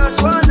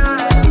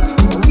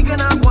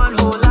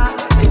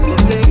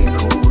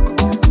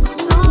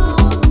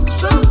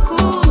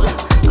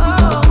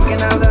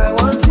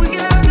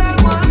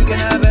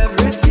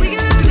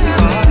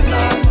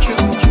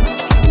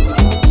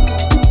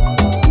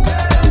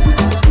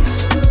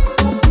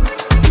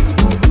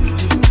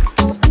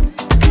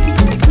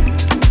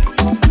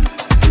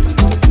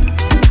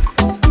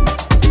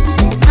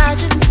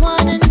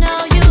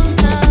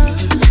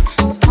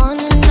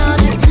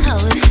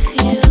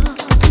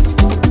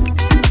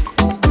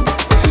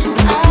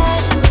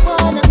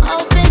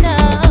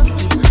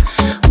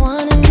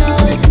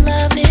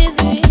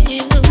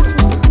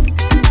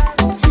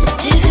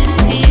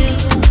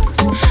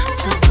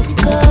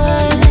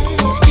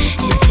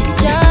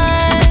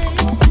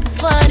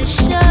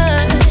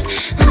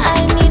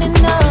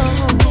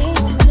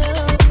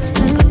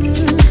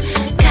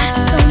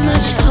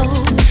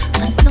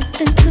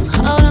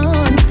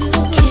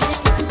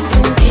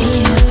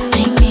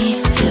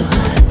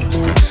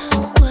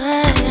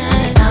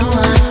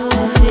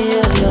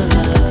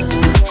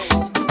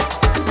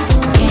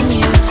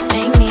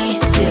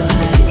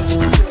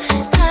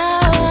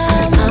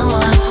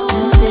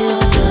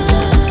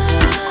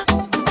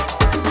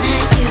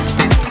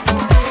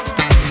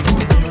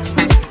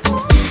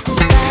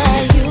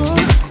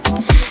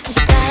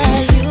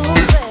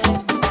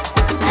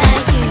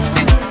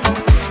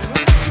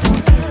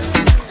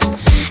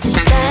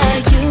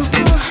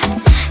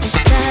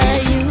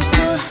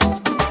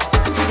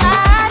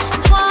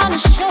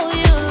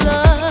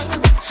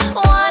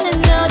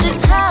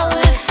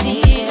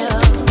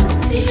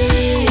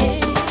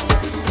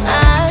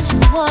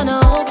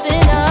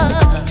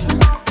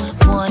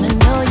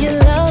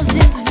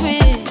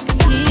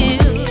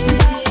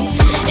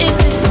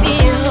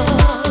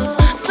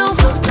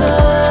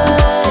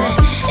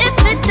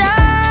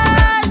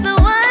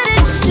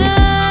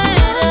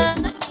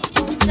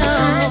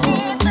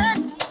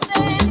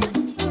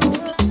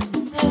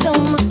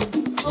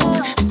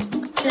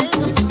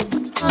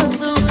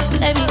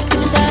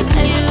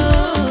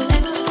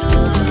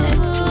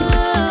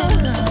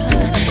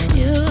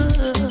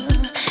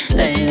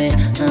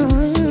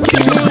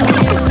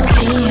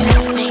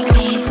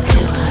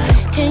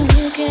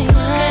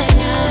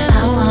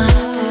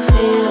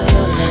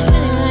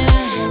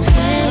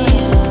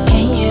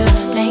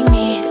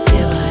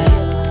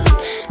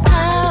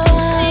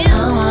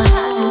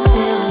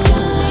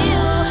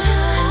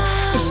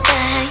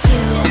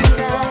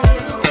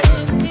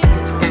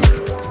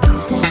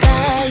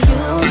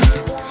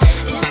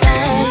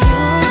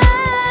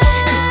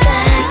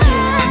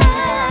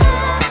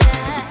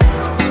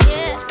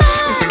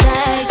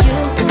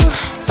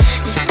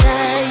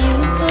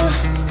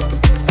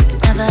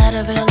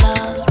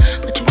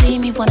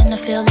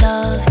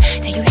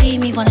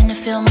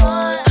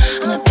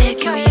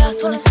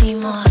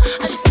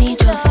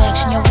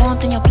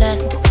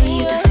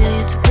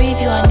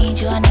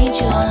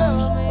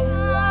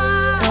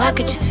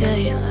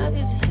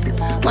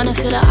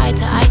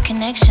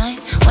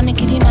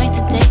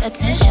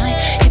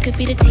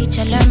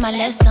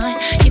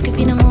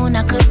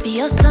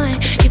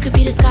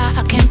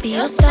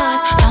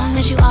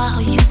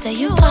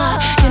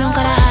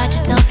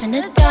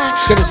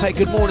 Gonna say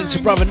good morning to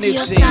brother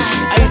Nipsey.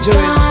 How you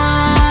doing?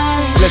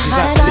 Blessings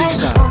out to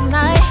Lisa.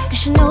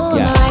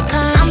 Yeah.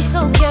 I'm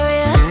so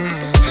curious.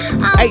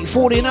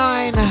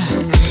 8:49.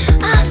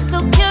 I'm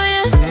so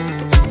curious.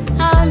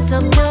 I'm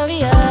so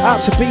curious.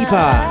 Out to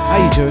Bieber. How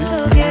you doing?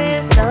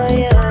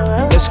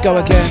 Let's go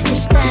again.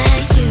 Is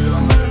that you?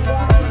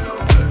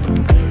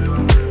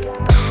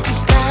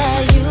 Is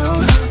that you?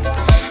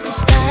 Is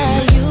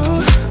that you?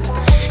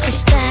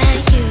 Is that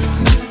you?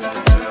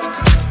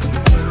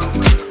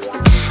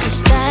 Is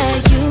that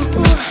you?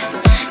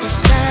 Is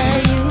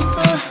that you?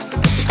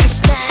 Is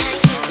that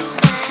you?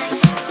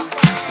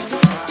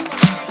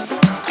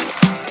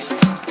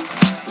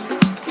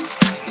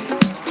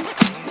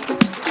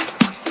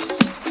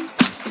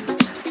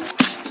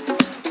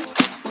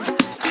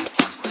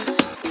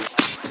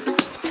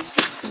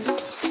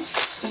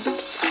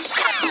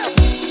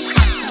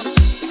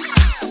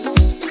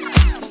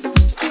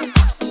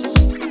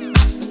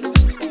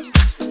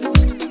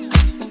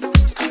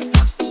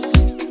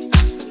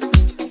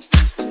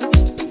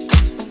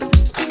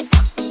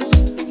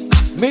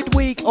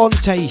 Midweek on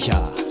Deja.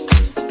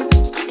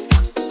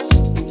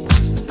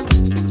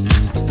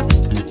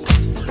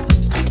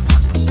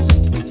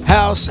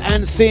 House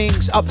and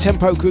things,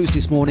 up-tempo cruise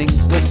this morning.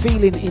 We're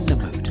feeling in the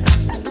mood.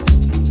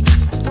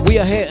 We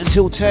are here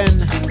until 10.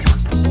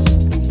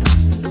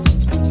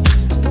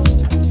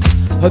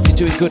 Hope you're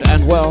doing good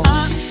and well.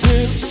 I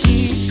will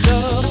keep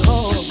the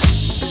call.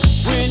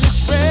 When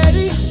it's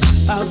ready,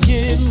 I'll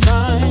give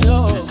my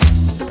all.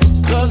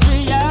 'Cause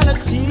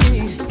reality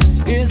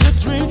is a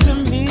dream to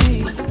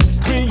me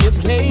when you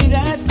play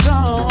that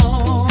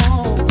song.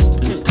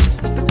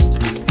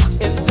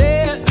 If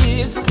there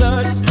is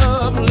such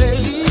a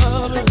place,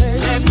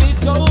 let me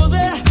go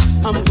there.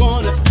 I'm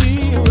gonna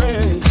be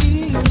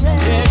ready.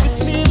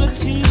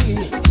 Negativity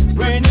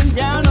raining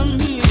down on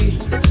me,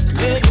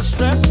 make it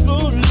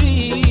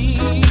stressfully.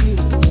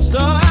 So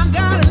I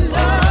gotta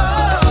know.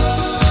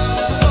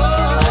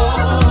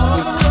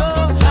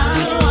 How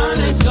do I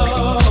let go?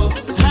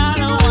 How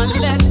do I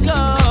let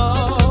go?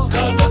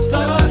 'Cause the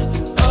thought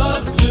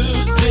of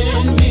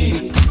losing me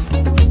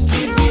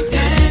keeps me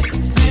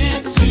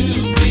dancing to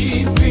be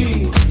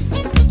free.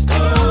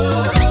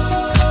 Oh,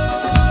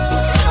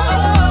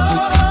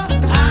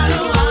 how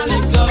do I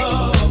let go?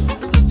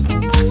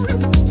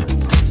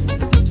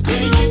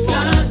 When you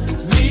got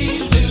me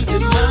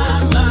losing my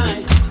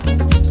mind,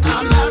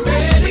 I'm not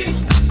ready,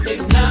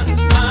 it's not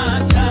my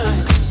time.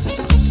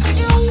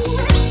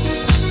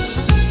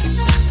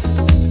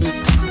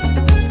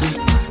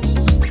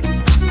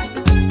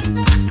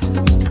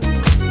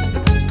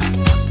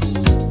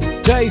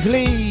 Dave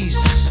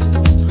Lees.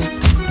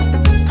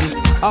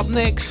 Up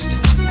next.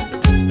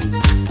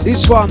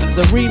 This one,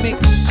 the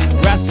remix,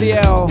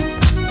 Raphael.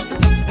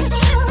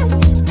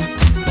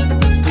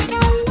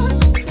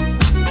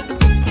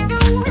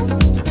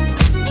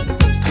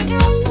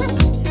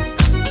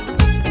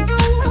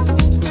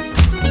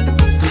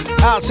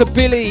 Out to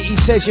Billy, he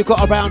says you've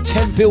got around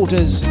 10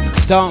 builders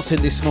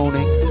dancing this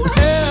morning.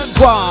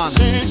 Go on,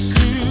 Since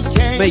you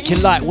came,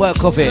 making light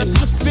work of it.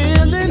 it's a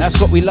feeling That's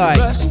what we like.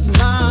 rushed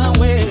my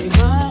way.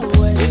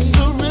 It's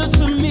surreal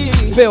to me.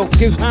 Bill,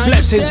 give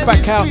blessings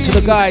back out to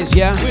the guys,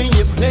 yeah? When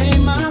you play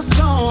my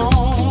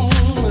song,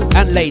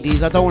 And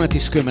ladies, I don't want to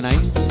discriminate.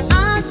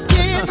 I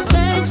give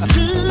thanks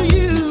to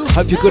you.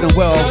 Hope you're good and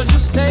well. 'Cause you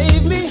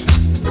saved me,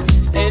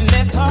 and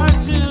that's hard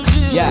to do.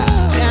 Yeah.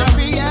 Now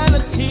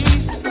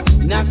reality's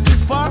not too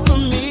far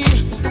from me.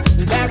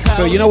 That's how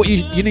Bill, you know what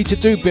you need to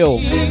do, Bill?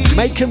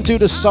 Make them do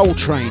the Soul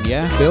Train,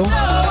 yeah, Bill?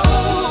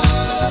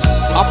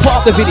 I'll put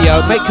up the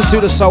video, make them do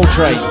the Soul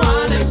Train.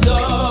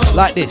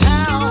 Like this.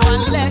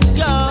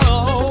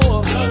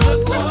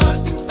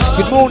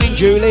 Good morning,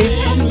 Julie.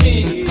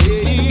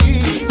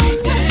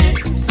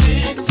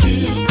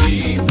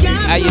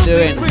 How you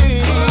doing?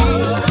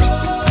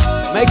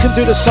 Make them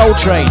do the Soul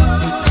Train.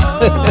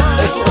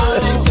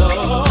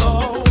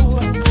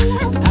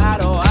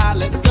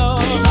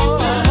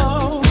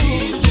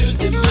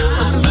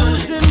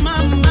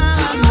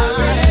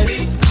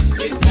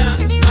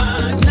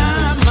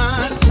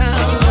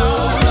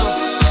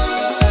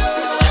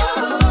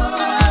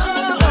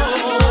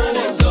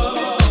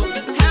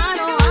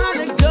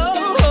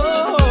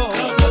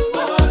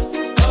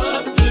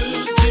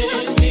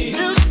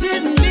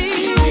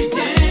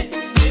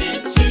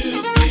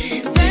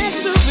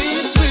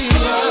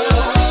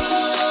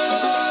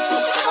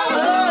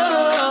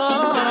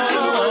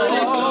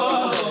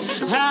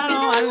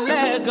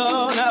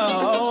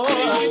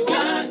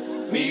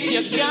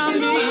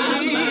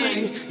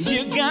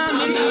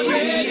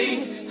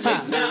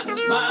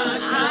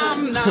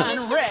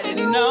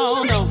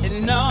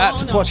 Out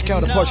to Posh Cow,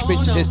 the Posh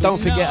Bitch says, don't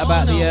forget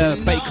about the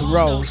bacon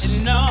rolls.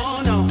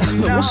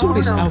 What's all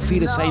this Alfie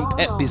the same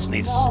pet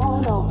business?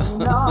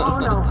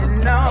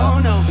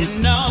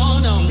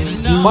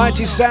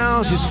 Mighty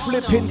Sounds is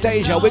flipping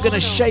Deja. We're going to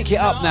shake it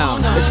up now.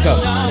 Let's go.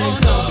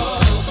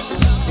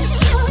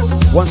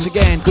 Once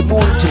again, good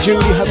morning to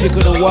Julie. Hope you're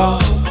good and well.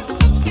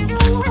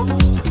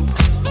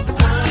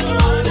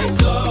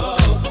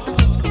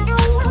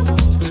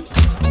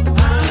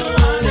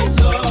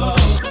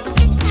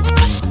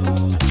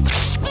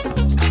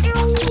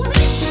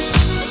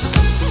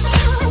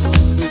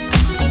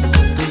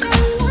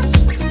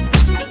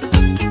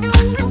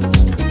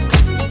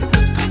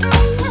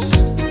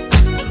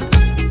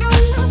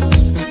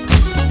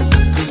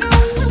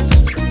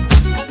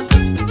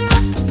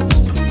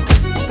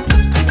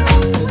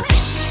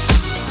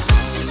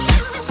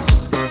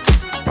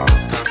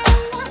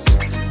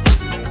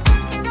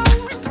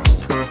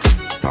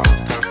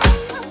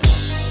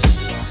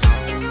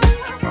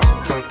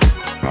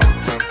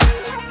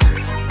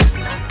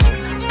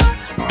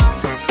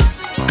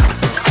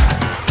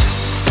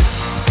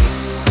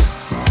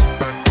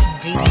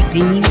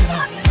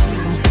 Dlux.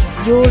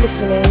 You're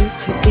listening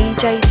to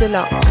DJ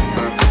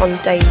Dlux on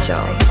Deja.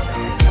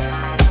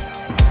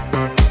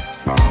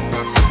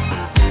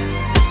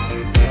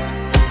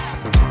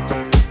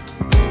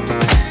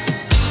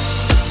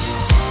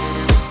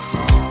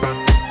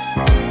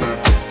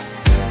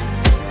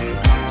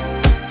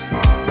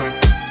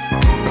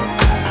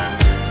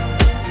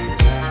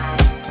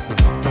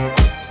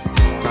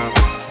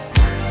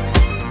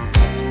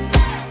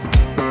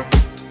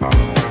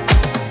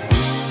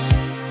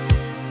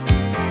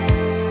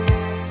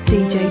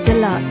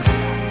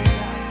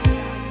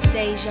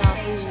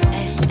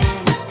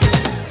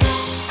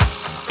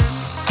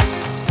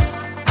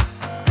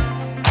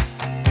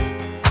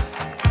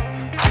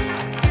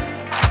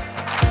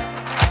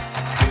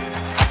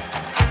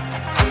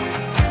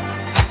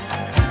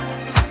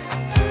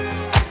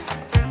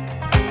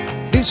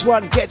 This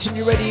one getting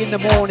you ready in the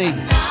morning.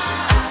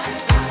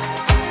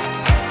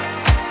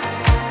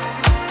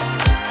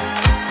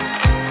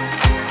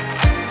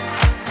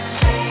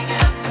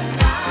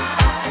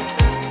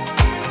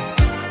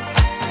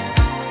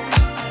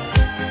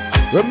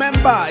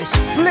 Remember, it's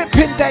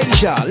flipping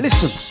Deja.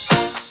 Listen.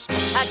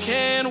 I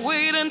can't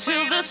wait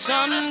until the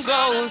sun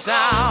goes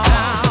down.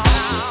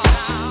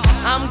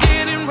 I'm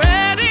getting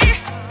ready.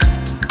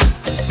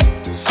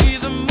 See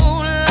the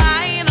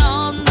moonlight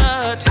on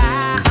the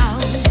town.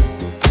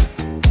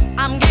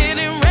 I'm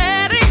getting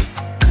ready.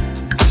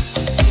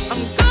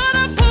 I'm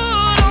gonna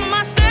put on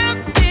my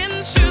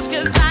stepping shoes,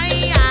 'cause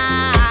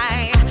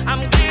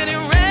I'm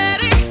getting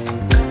ready.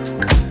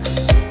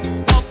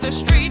 Walk the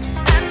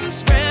streets and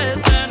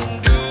spread the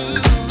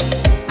news.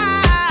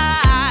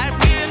 I'm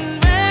getting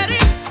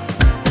ready.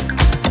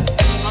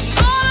 I'm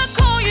gonna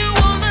call you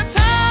on the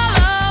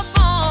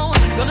telephone.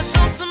 Gonna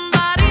tell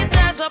somebody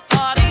there's a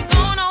party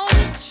going on.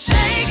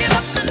 Shake it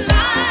up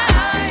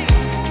tonight.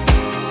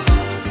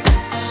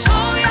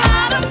 Show you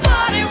how to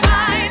party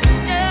right,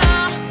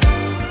 yeah.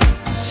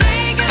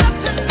 Shake it up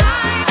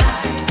tonight.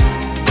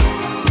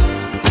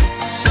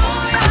 Show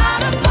you how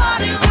to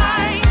party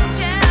right,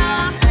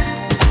 yeah.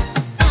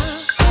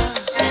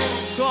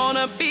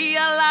 Gonna be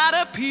a lot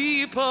of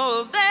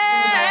people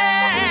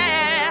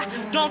there.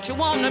 Don't you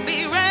wanna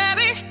be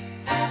ready?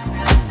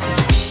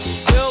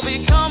 They'll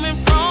be coming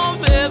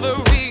from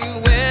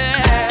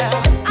everywhere.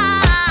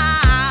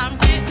 I'm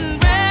getting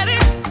ready.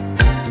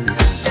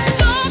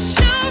 Don't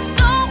you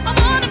know I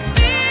wanna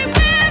be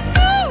with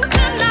you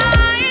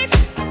tonight?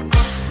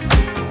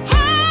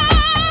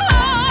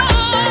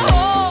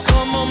 Oh,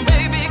 come on,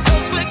 baby,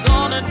 'cause we're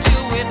gonna do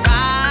it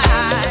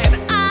right.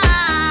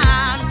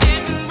 I'm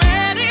getting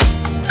ready.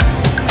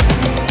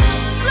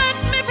 Let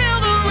me feel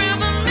the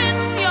rhythm in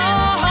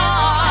your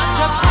heart.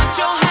 Just put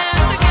your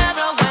hands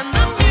together when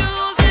the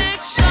music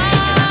starts.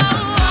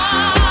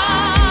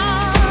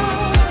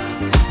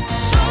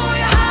 Show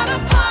you how to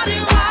party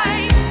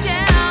right,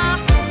 yeah.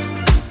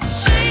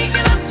 Shake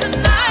it up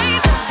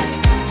tonight.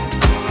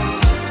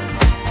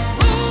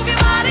 Move your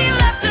body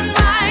left and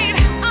right.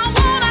 I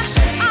wanna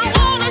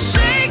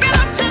shake it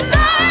up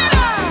tonight.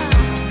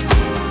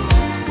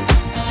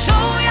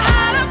 Show you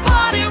how to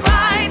party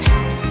right.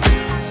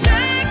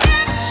 Shake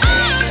it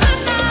up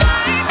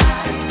tonight.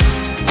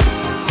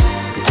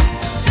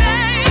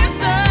 Dance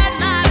the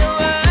night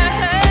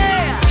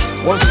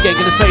away. Once again,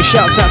 gonna say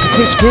shouts out to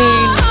Chris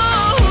Green,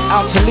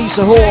 out to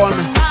Lisa Horn.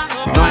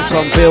 Nice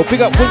one, Bill.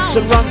 Big up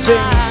Winston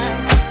Runtings.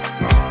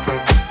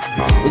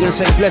 We're gonna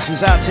say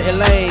blessings out to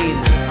Elaine.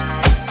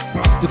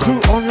 The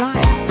crew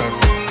online.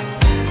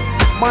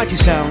 Mighty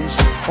sounds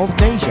of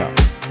Deja.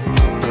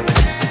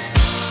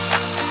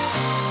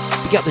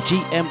 Big up the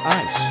GM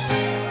Ice.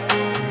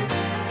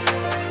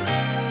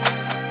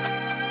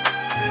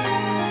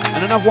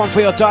 And another one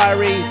for your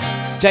diary.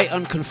 Date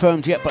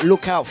unconfirmed yet, but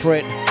look out for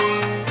it.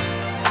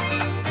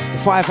 The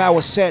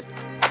 5-hour set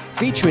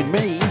featuring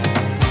me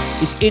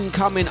is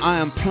incoming. I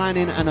am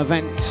planning an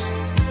event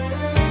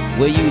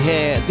where you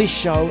hear this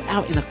show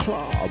out in a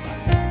club.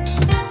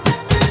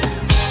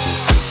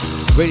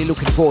 Really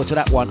looking forward to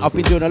that one. I've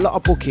been doing a lot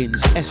of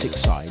bookings, Essex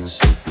sides.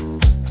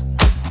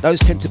 Those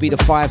tend to be the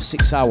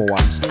 5-6 hour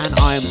ones, and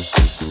I'm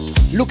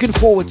looking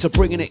forward to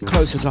bringing it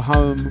closer to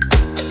home.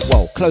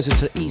 Well, closer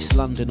to East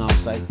London, I'll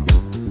say.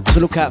 So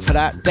look out for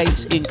that.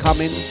 Dates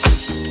incoming,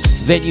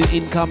 venue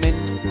incoming.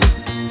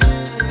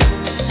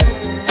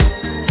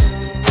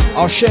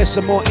 I'll share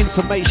some more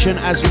information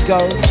as we go,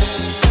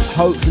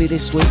 hopefully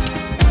this week.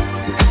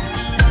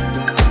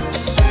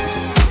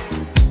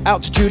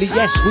 Out to Julie,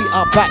 yes, we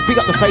are back. Big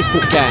up the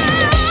Facebook gang.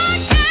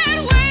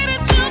 Can't wait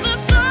until the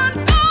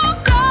sun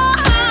goes down.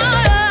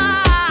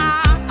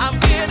 I'm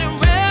getting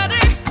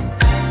ready.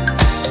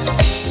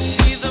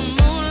 See the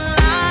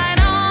moonlight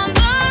on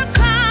the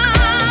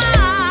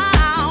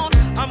town.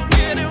 I'm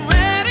getting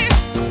ready.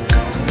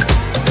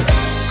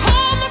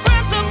 Call my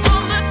friends up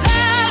on the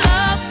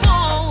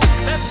telephone.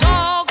 Let's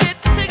all get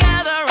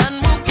together and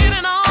we'll get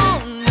it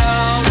on.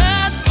 Now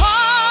let's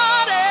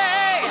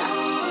party.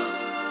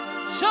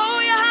 Show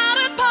you how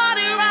to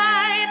party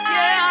right,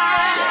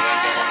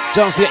 yeah.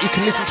 Don't forget you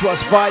can listen to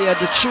us via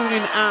the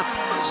TuneIn app.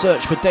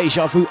 Search for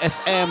Deja Vu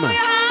FM.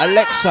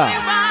 Alexa,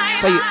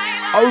 say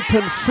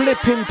open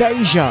flipping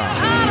Deja.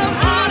 How to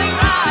party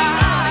right.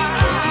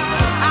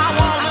 I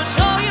wanna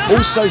show you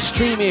Also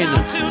streaming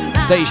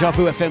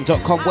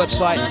dejavufm.com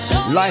website,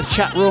 live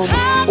chat room.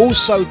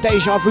 Also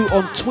Deja Vu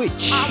on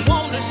Twitch. I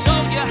wanna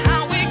show you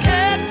how we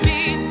can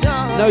be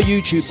done. No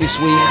YouTube this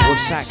week, we've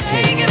sacked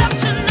Take it. it up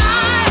tonight.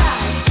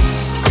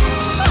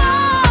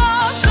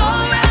 Oh,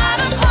 show you how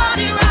to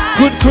party right.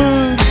 Good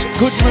grooves,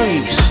 good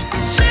moves.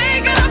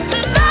 Shake it up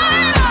tonight.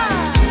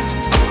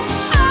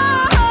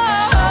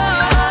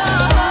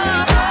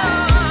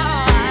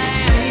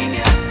 Shake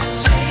it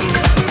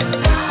up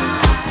tonight.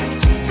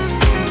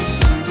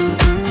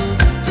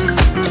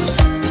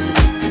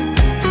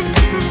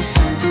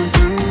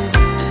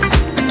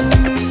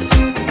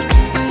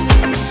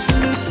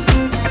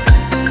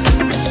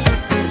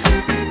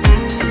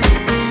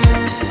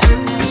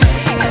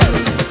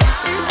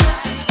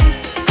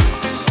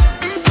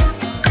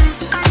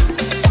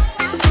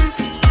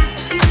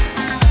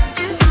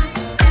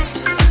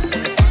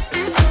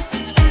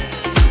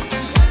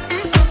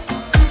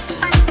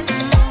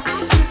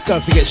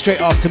 Don't forget,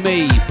 straight after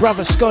me,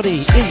 brother Scotty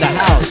in the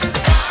house.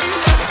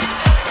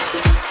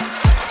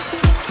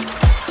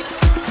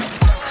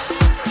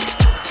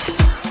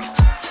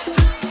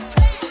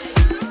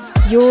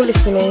 You're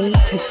listening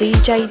to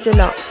DJ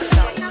Dlux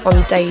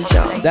on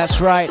Deja.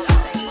 That's right.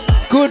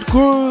 Good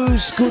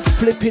grooves, good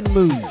flipping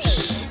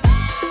moves.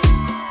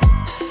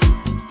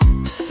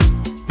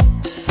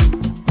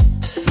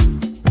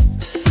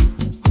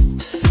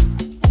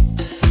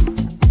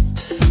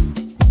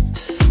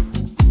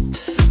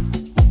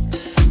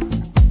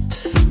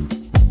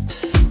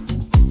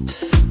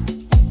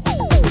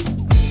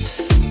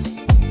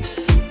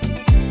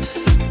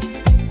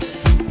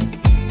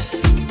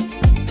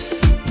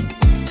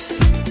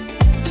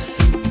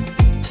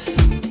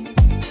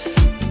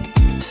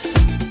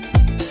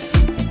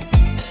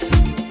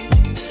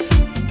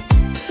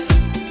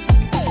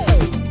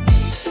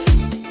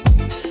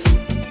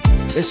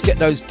 Let's get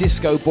those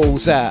disco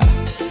balls out.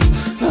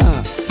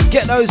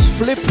 Get those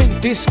flipping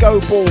disco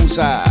balls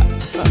out.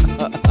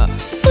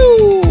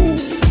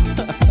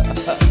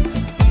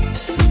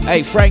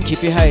 Hey, Frankie,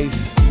 behave.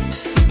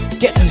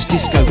 Get those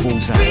disco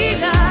balls out.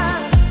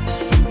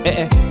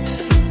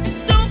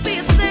 Don't be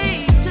a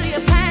slave to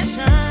your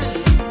passion.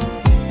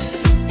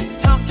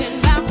 Talking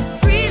about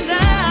free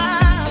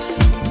love.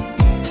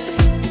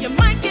 You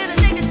might get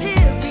a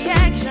negative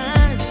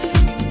reaction.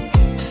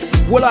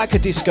 We're like a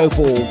disco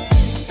ball.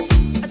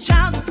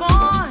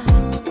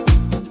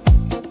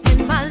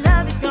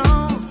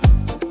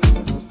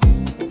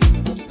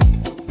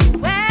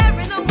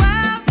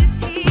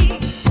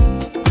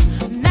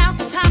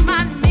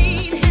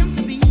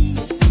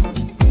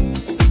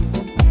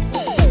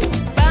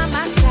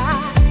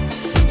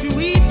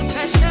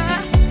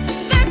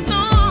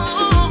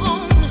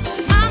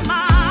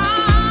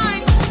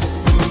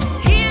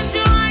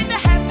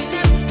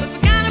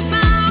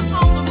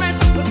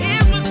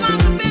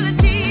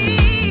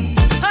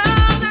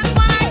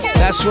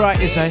 That's right,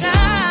 is it?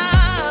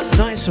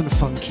 Nice and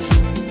funky.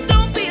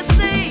 Don't be a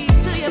slave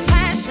to your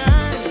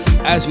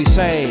passion. As we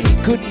say,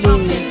 good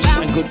moves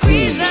and good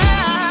grooves.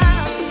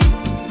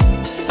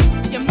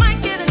 You might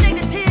get a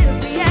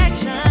negative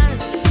reaction.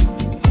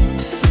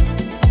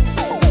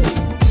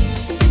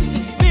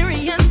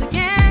 Experience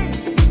again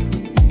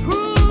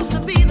proves to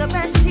be the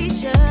best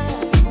teacher.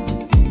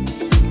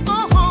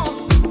 Oh,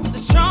 the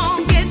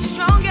strong get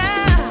stronger.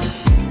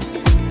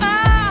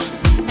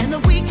 And the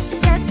weak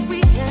get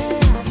weaker.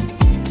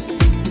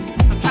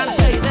 I'm trying to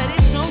tell you that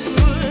it's no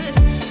good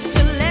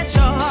to let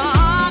your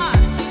heart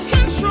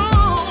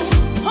control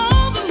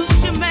all the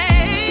moves you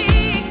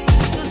make.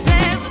 'Cause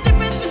there's a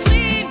difference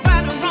between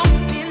right and wrong,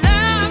 being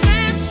loved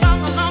and strong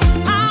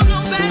alone. I'll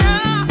know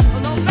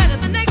better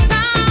the next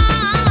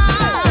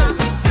time.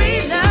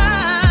 Free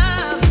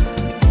love.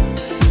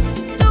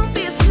 Don't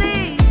be a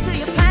slave to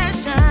your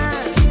passion.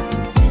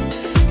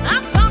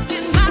 I'm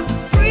talking about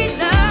free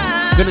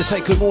love. Gonna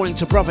say good morning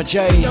to brother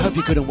Jay. Hope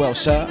you're good and well,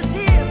 sir.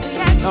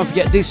 Don't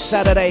forget this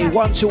Saturday,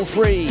 1 till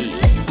 3.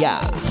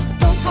 Yeah.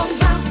 Don't go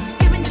round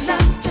giving your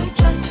love to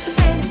just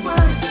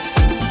anyone.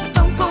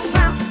 Don't go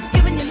round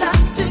giving your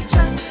love to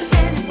just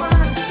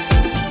anyone.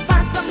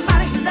 Find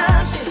somebody who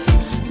loves you,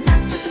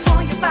 not just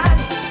for your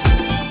body.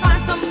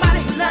 Find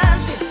somebody who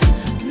loves you,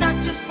 not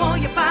just for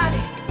your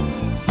body.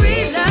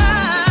 Free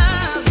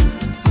love.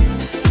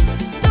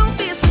 Don't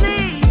be a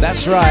slave.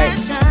 That's to your right.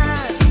 passion.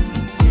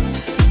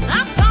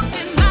 I'm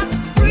talking about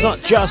free Not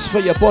just for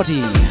your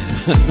body.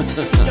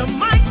 You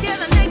might get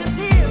a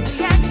negative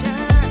reaction.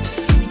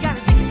 You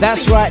gotta take it.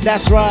 That's right,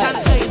 that's right.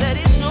 Gotta tell you that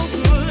it's no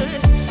good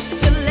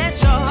to let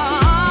your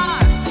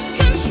heart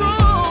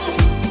control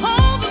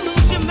all the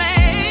moves you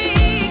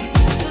make.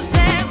 'Cause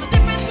there's a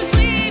difference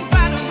between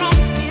right and wrong,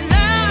 being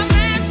loved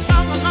and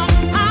strong alone.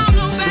 I'll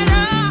know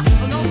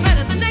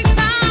better the next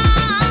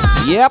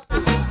time. Yep.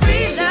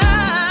 Free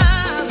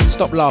love.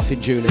 Stop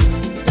laughing, Julie.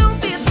 Don't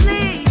be a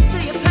slave to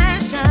your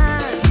passion.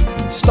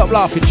 Stop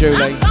laughing,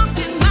 Julie. I'm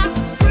talking about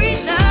free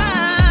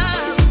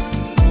love.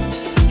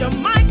 You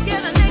might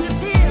get a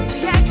negative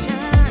reaction.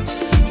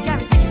 You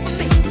gotta take it from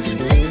me.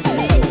 Listen to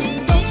me.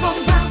 Don't go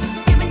round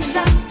giving your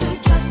love to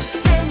just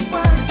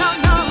anyone. No,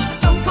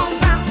 don't go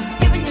round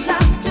giving your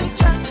love to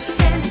just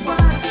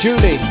anyone.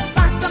 Julie,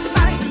 Find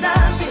somebody who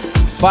loves you.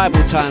 Bible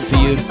not time just for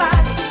you. your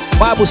body.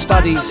 Bible Find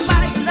studies.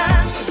 somebody who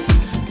loves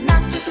you,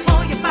 not just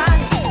for your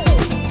body.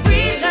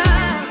 Free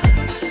love.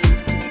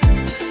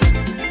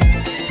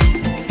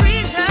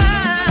 Free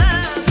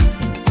love.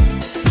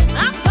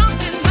 I'm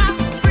talking about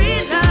free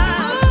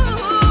love.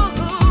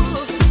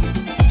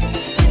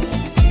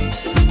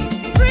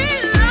 Free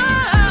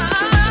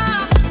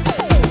love.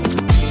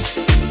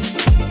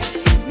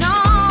 No.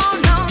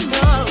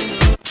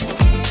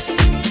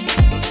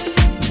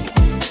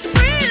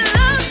 Free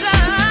love,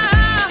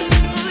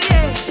 oh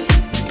yeah.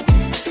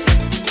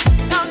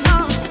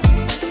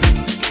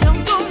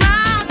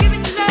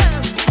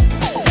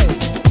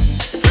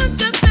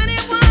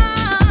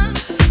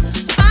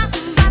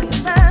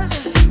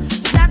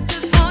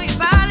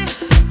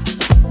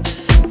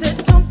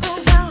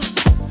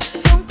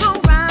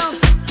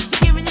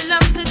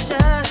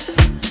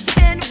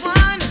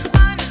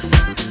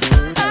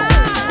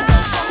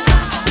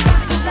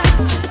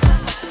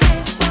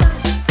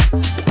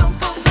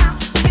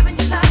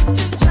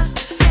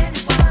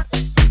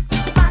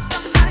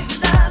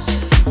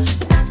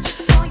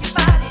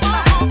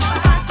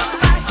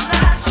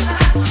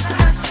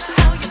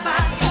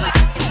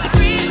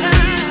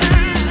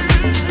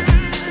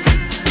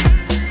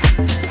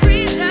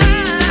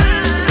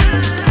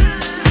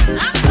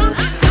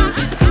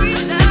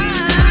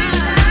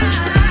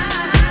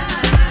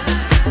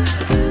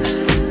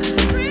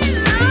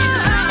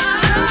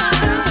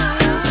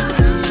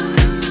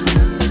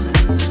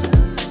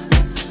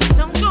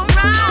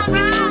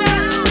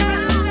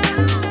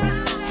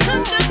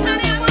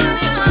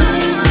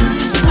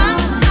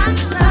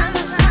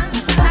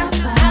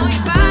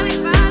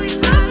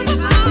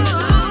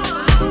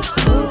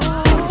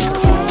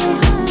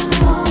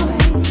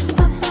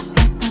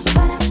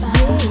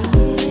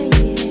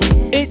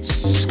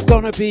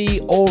 gonna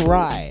be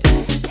alright.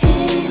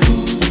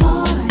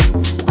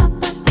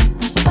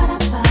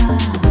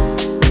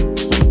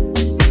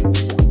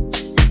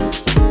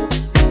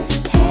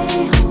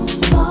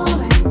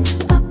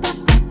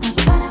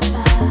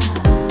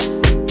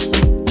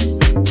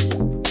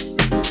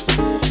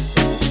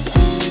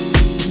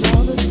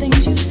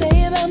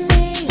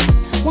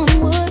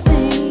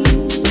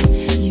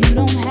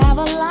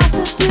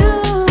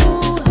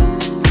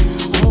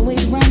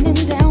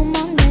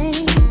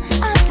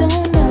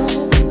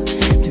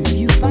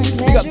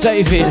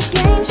 David.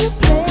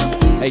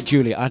 Hey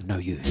Julie, I know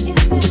you.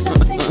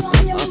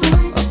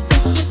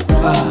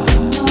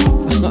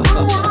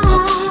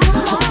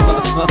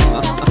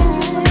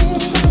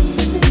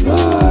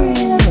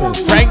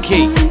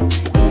 Frankie.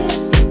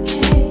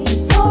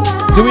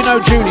 Do we know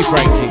Julie,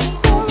 Frankie?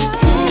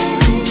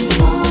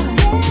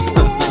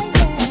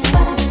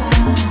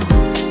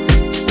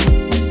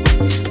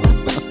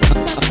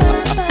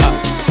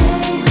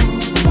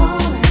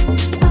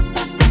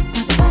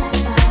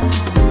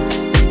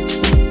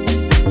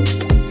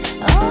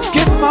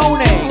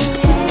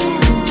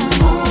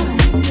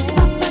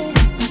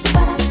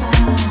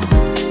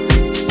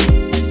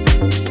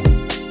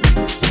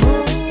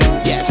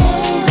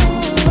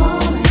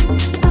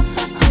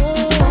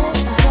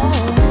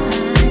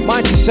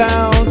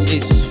 Sounds,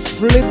 it's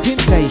flipping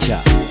deja.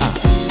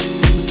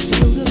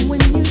 Feel good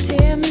when you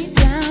tear me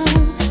down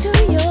to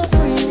your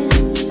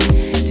friends.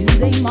 Do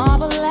they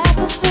marvel at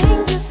the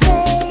things you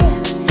say?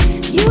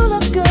 You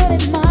look good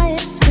at my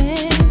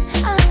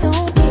expense. I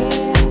don't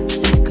care,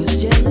 'cause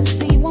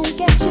jealousy won't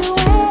get you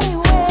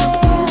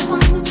anywhere.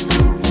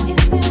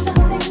 Is there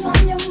nothing on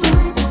your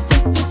mind?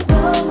 What's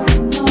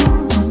going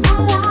on in my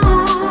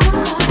life?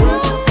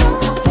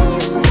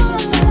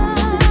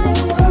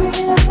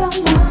 Worried about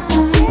mine.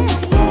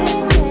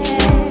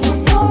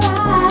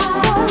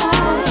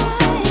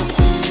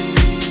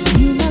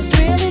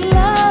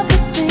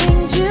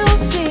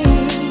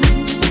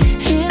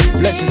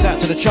 Blessings out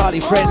to the Charlie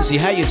Frenzy,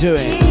 how you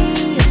doing?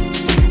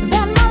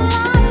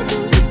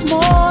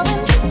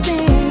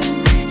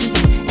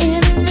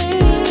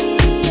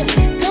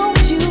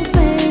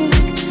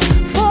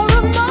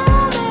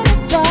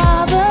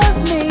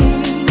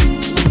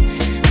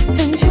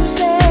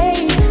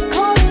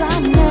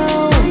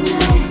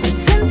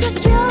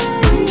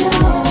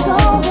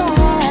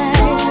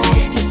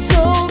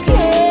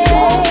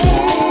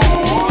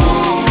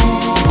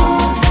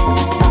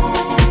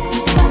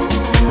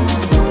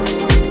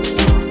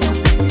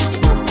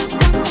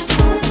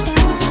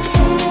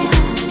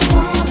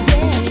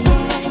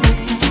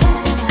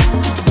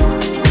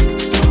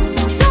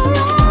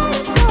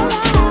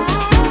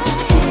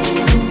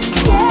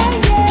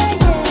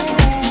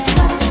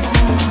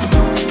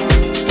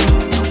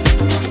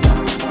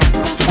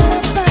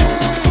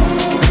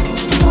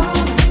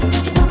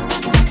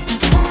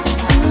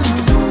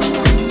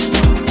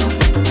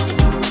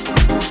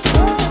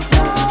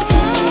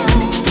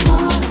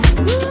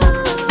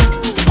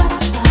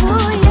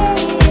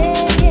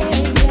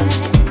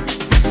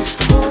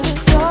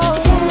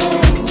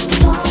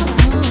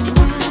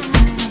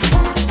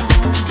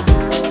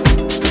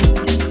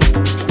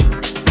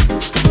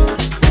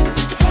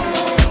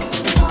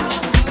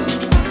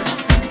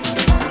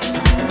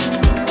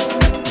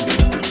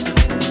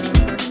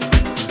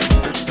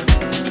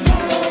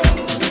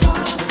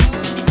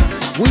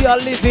 We are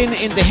living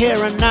in the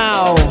here and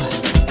now.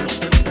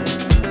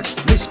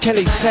 Miss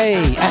Kelly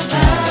say at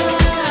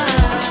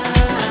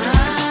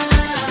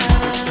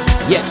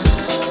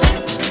yes.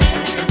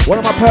 One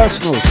of my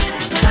personals.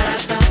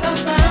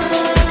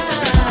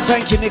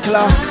 Thank you,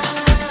 Nicola.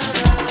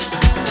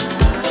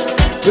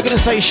 We're gonna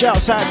say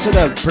shouts out to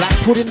the Black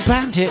Pudding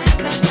Bandit.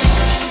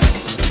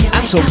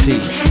 Anton P.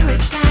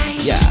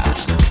 Yeah.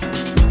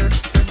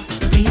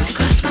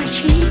 Across my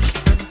cheek,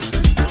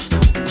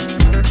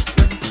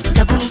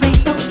 double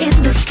rainbow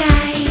in the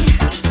sky,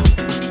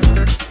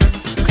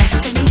 grass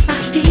beneath my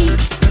feet.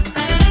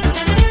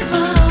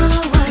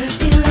 Oh, what a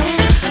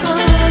feeling!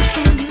 Oh,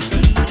 can you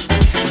see?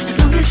 As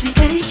long as we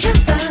got each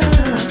other,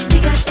 we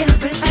got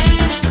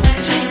everything.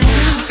 'Cause right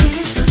now, I'm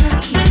feeling so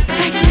lucky.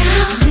 Right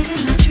now, I'm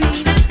living my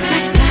dreams.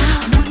 Right now,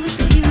 I'm one with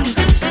the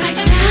universe. Right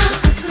now,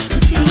 I'm supposed to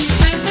be.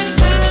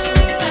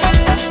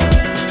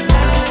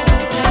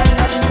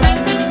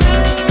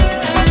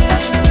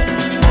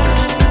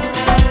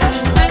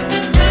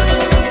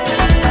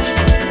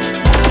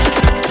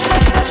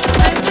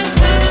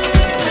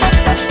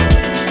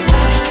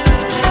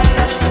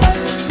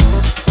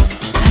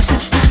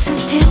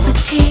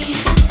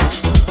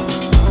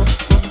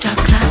 Dark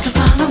clouds are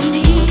follow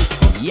me.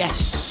 Yes.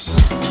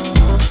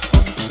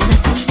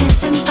 Nothing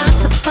is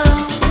impossible.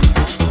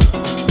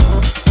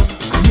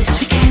 On this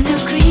we can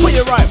agree. Put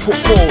your right foot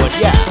forward,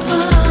 yeah.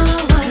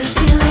 Oh, what a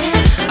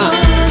feeling. Oh,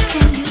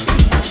 can you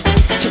see?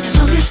 As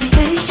long as we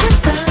got each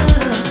other,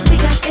 we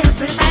got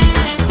everything.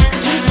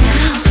 'Cause right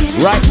now, I'm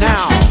feeling Right so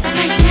now. lucky.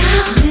 Right now,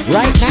 I'm living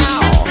Right my now.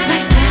 dreams.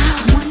 Right now,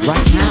 I'm one with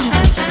Right the now.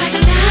 universe. Right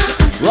now,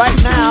 I'm supposed Right to now. be. 'Cause right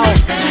now, I'm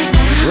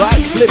Right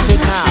feeling so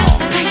flipping lucky. now.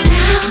 Right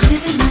now, I'm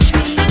living my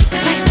dreams.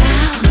 Right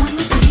now, I'm one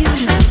with the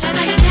universe.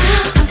 Right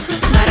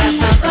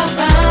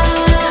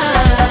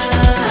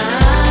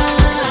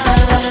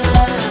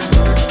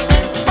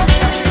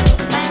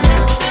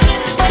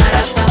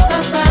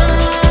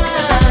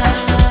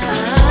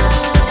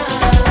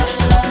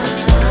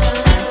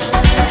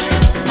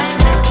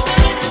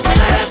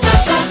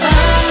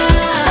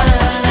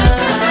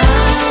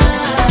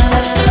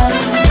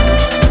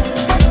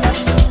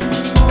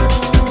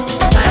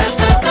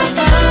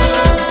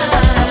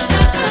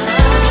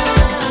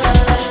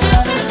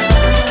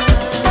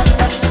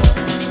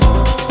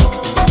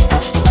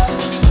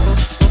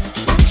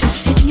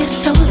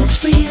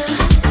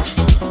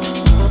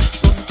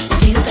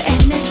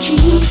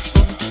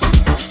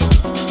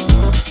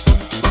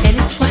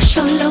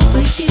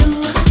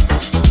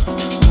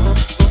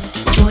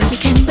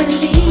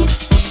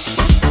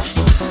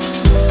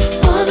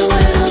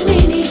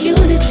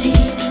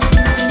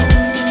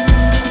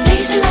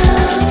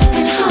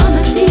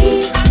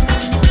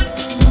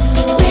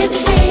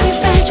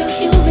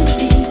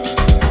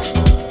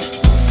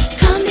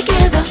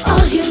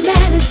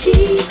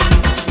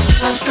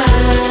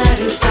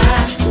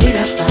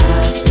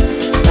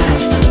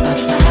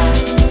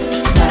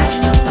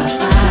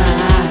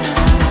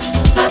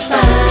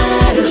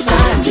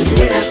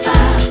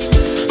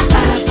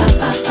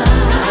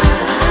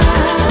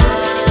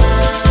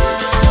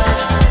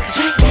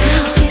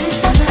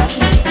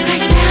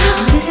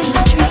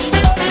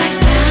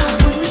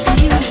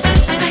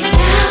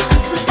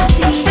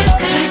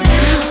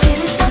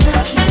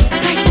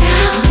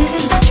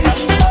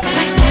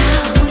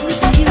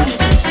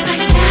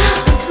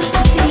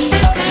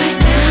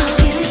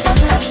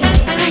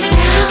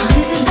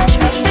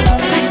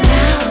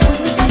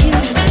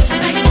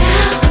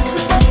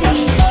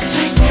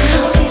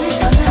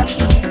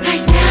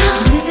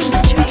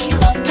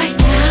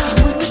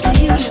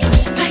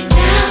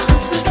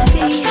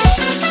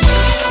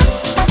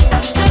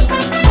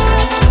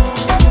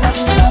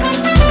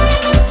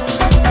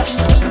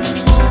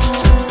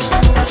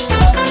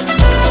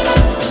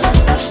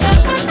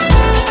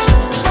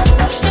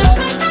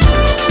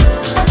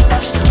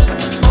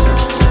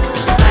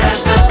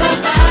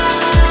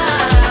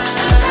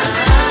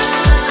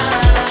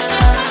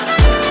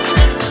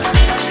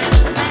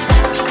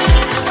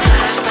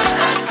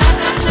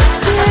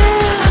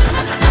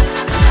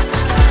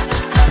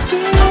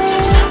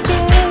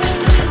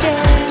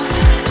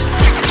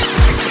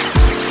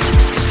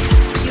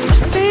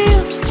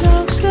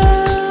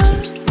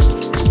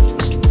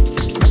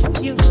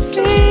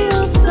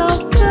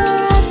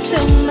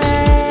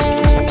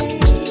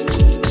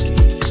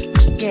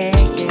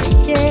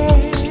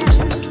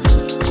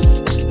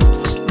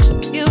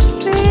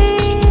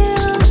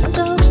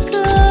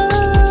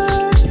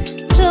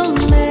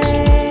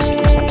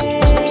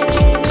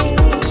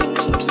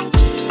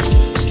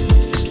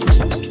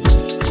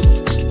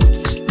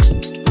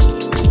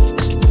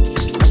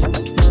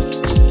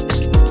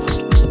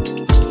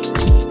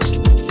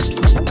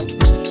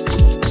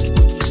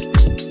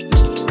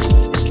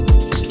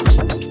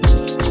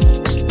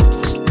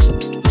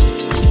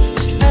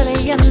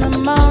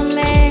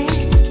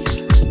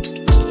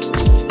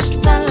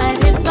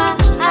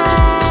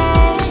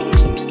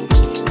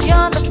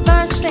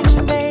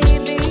something,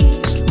 baby,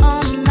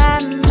 on my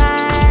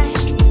mind.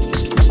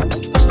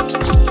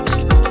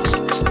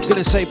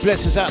 Gonna say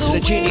blessings out to the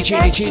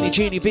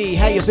Genie B.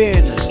 How you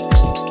been?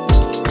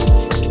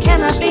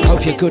 Can I be?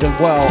 Hope you're good and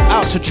well.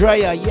 Out to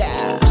Drea,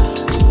 yeah.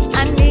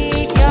 I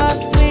need your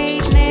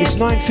sweetness. It's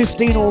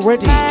 9:15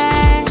 already.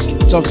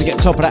 Don't forget,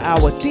 top of the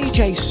hour,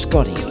 DJ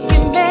Scotty. Give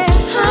me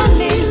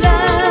honey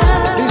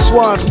love. This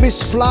one,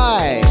 Miss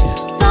Fly.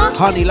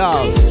 Honey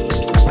love.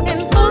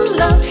 And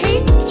full of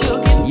heat.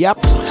 You give me Yep.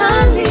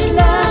 honey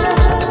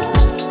love.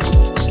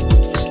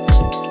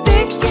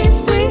 Sticky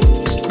sweet.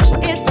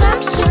 It's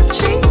such a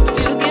treat.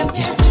 You give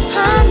me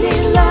honey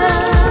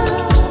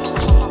love.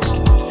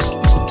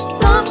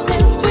 Soft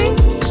and sweet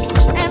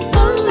and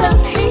full of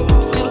heat.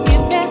 You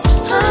give me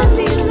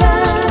honey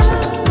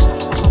love.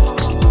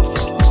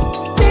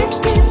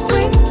 Sticky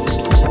sweet.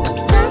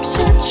 Such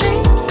a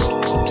treat.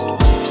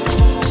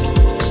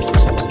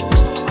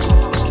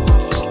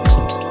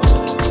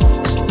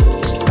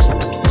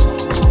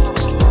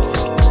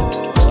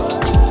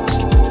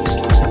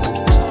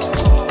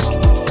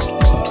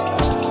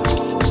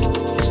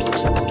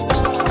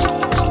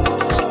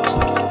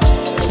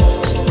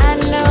 I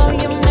know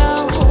you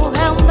know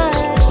how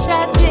much I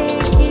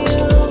dig you.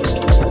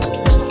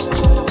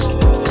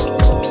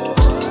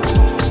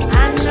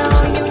 I know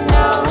you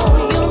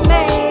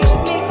make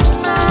me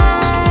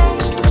smile.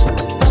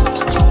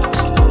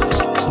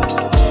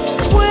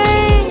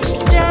 Way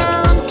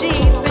down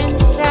deep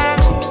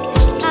inside,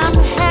 I'm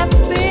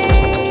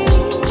happy.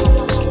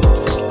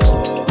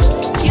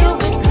 You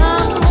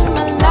become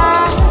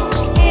alive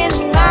in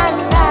my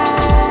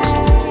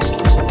life.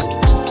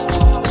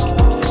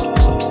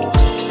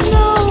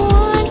 No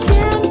one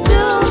can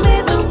do me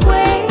the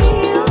way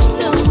you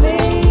do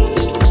me.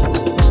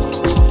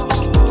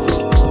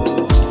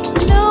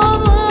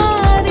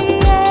 Nobody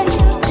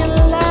else can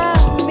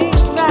love me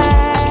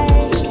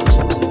right.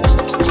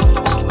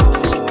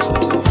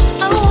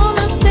 I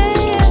wanna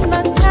spend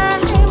my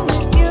time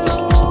with you,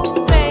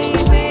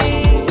 baby.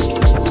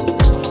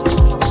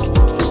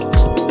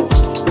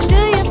 Do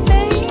you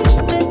think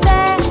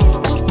that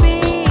would be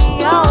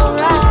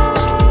alright?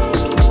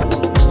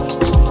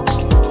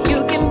 You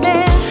give me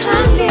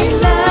honey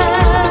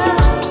love,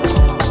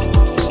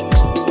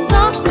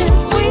 soft and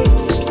sweet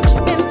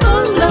and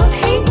full of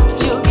heat.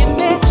 You give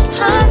me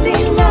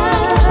honey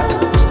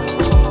love,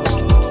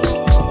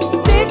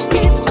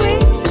 sticky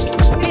sweet.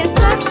 It's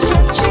such a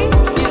treat.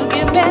 You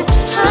give me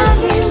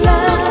honey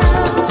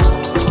love,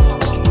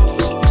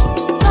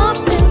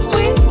 soft and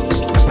sweet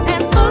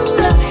and full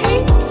of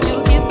heat. You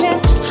give me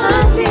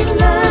honey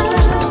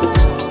love,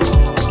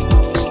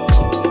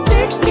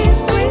 sticky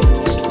sweet.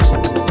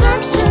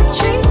 Such a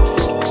treat.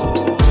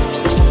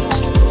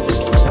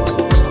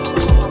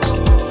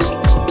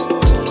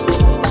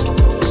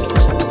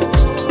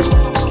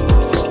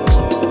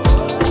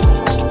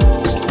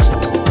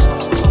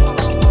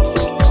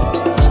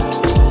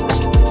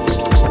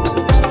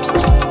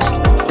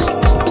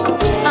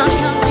 I'm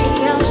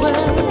counting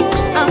hours,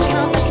 I'm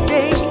counting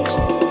days,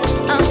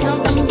 I'm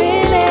counting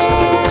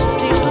minutes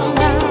to come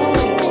out.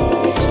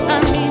 I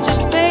need you,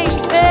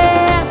 baby,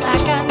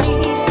 like I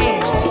need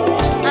air.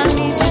 I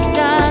need you,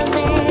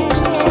 darling,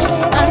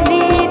 I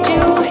need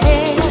you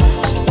here.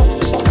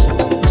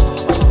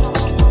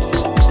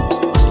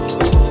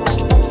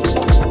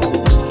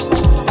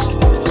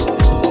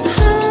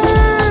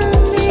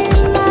 Honey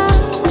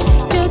love,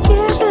 you're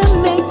giving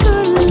me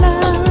good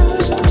love.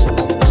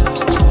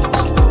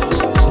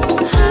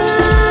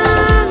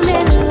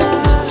 Honey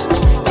love,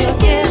 you're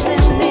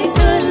giving me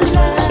good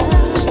love.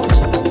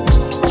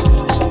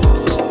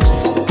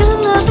 Good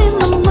love in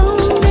the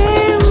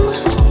morning,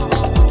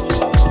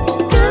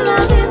 good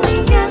love in the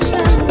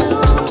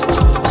afternoon,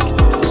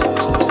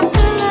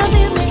 good love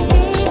in the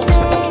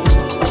evening.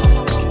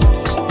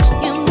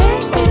 You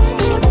make me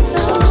feel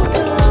so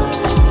good.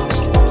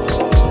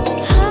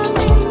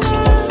 Honey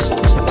love,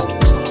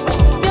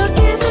 you're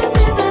giving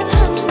me that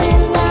honey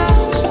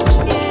love,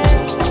 yeah.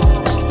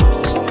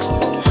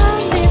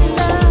 Honey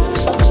love,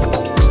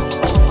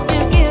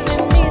 you're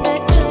giving me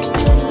that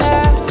good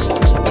love,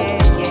 yeah,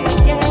 yeah,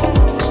 yeah.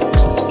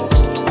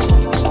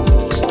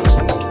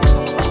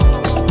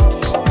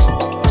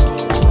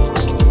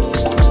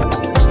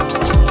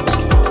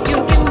 You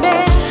give me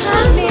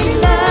honey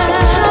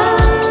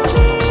love,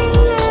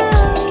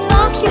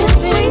 soft and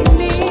sweet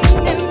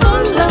and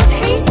full of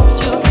heat.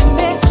 You give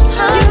me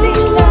honey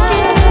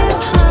love,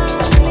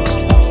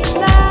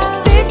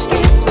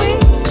 sticky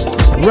sweet.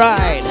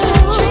 Right.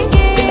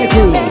 In the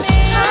groove.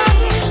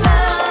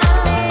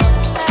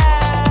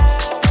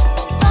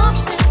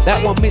 That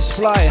one, Miss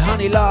Fly,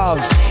 Honey Love.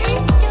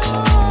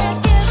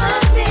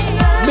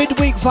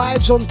 Midweek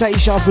vibes on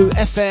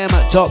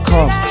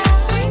dejavufm.com.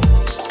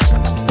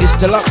 It's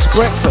Dlux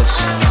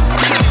Breakfast.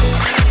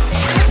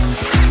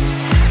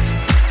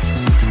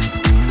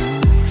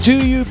 Do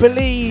you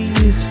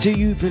believe? Do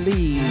you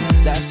believe?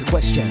 That's the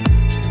question.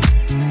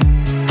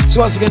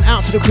 So once again,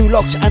 out to the crew,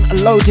 locked and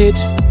loaded.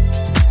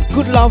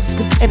 Good love,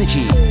 good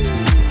energy.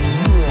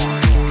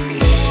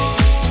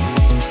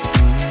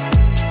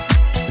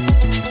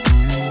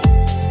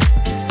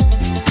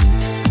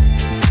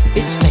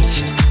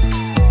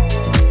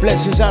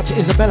 Blessings out to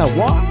Isabella.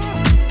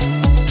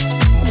 What?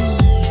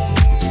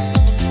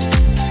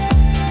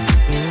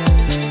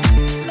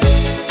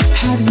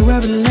 Have you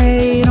ever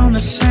laid on the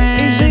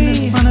sand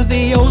Easy. in front of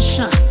the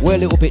ocean We're a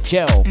little bit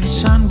gel. in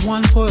San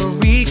Juan, Puerto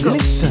Rico?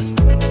 Listen.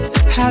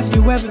 Have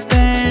you ever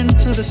been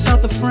to the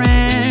south of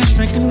France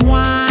drinking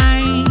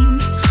wine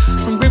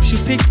from grapes you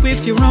picked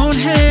with your own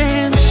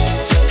hands?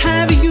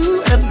 Have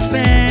you ever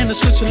been to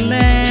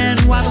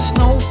Switzerland while the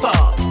snow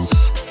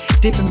falls,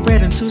 dipping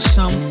bread into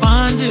some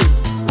fondue?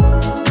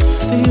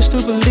 Do you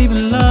still believe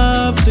in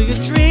love? Do you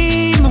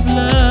dream of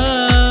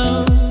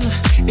love?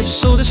 If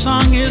so, this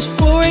song is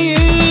for you.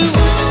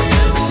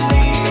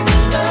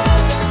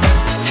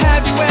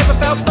 Have you ever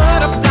felt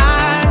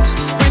butterflies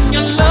when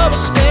your lover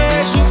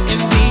stares you in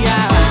the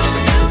eye?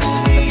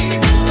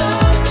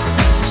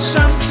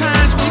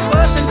 Sometimes we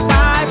fuss and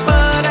fight,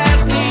 but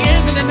at the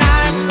end of the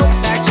night we go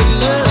back to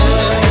love.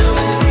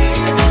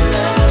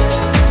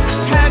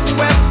 Have you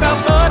ever felt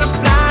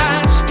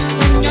butterflies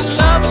when your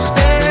lover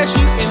stares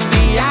you in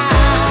the eye?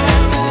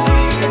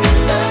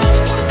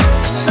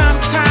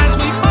 Sometimes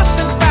we fuss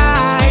and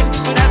fight,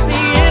 but at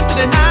the end of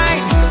the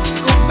night we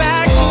go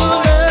back to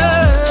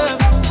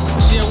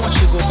love. See, I want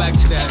you to go back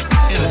to that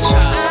inner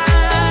child.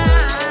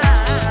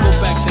 Go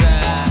back to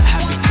that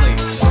happy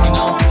place, you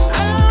know?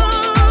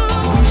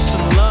 We used to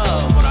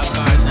love what I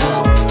got now,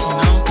 you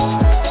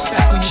know?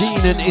 Back when you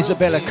Jean and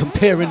Isabella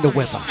comparing the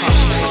weather.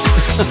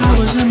 I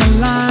was in the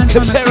line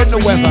Comparing the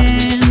weather.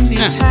 the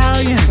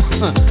Italian.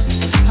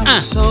 I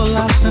was so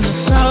lost in the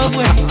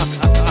subway.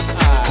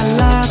 I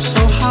laughed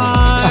so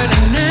hard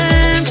in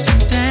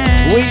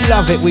Amsterdam. We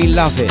love it, we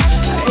love it.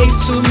 I ate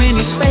too many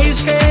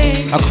space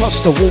cakes.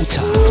 Across the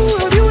water.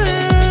 Have you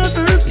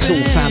ever It's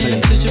all family.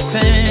 been to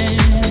Japan?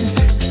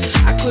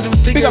 I couldn't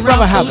figure up,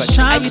 brother out those Havoc.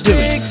 How you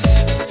doing?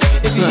 chopsticks.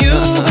 If you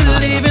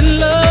believe in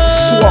love,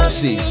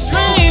 Swapsies.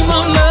 dream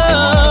of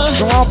love,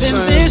 Swapsies.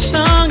 then this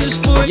song is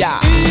for Yeah.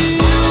 you.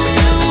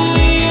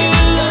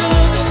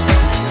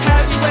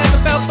 Have you ever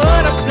felt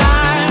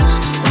butterflies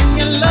when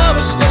your lover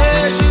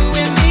stares you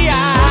in the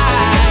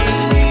eye?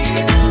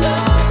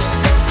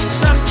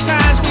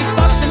 Sometimes we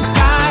fuss and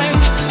fight,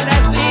 but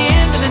at the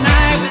end of the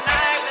night,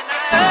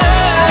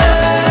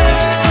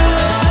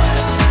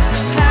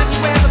 have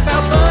you ever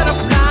felt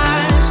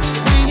butterflies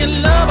when your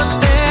lover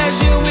stares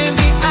you in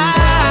the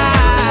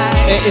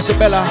eye? Hey,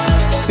 Isabella,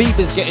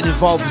 Bieber's getting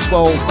involved as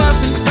well.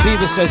 Fuss and fight,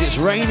 Bieber says it's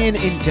raining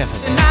in Devon.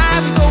 and I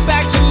go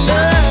back to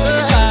love.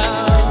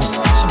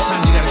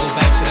 Sometimes you gotta go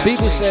back to that Bieber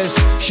place. says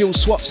she'll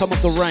swap some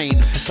of the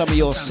rain for some of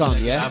your sun,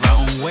 We yeah? have our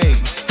own way.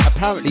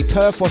 Apparently,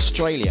 Perth,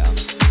 Australia,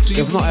 Do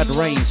you they've not had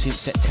really- rain since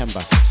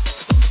September.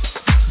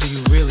 Do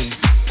you really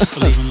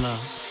believe in love?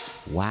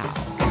 Wow.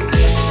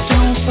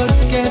 Don't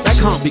forget. That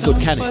can't be good,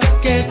 can it? Don't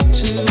forget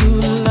to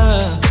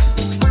love.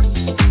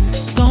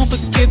 Don't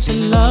forget to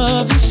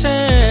love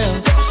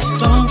yourself.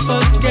 Don't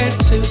forget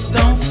to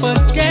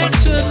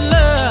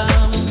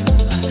love.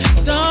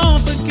 Don't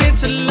forget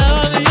to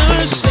love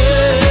yourself.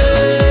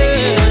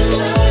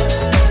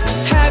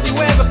 Have you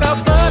ever felt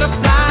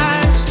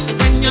butterflies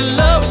when your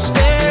love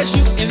stares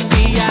you in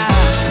the eye?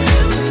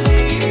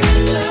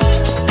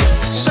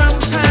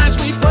 Sometimes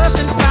we fuss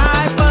and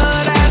fight,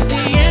 but at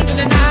the end of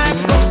the night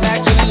we go back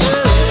to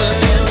love.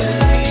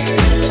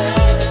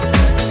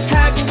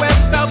 Have you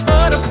ever felt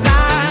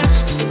butterflies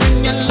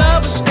when your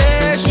lover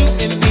stares you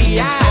in the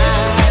eye?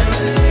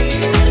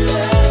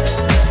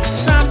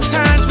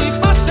 Sometimes we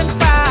fuss and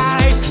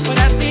fight, but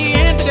at the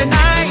end of the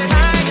night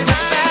we go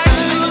back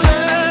to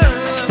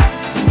love.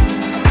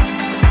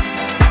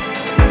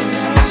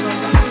 Yes, I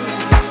do. I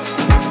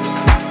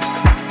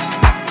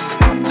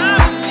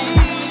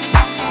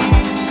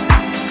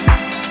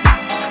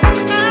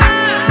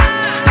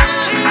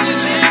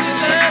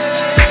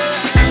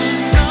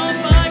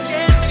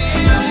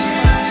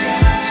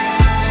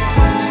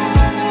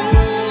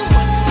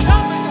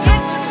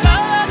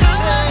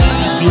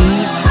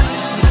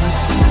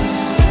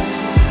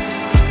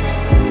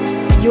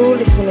You're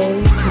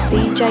listening to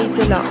DJ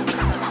Dlux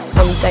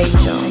on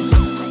Deja.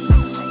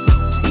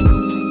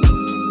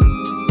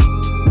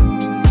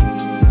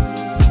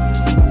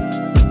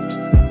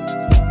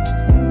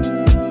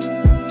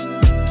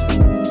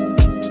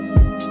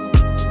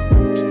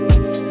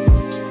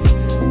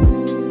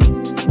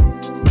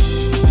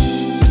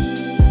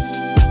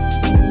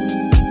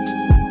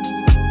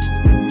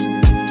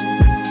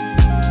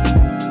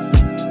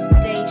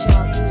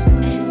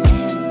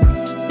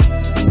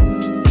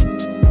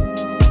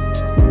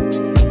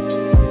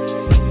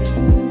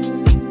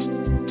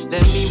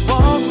 Let me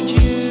walk with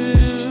you.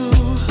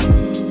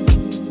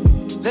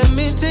 Let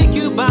me take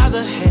you by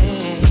the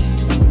hand.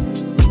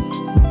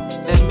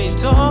 Let me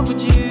talk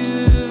with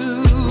you,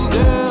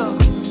 girl.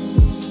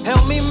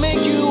 Help me make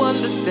you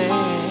understand.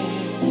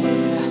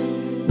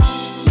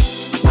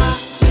 I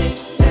think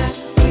that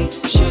we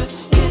should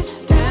get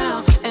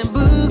down and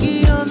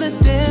boogie on the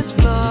dance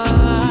floor.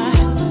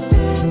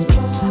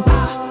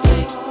 I'll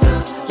take the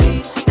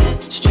lead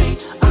and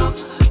straight up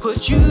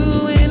put you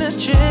in a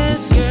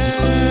trance, girl.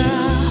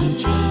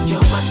 You're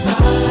my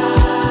starlight.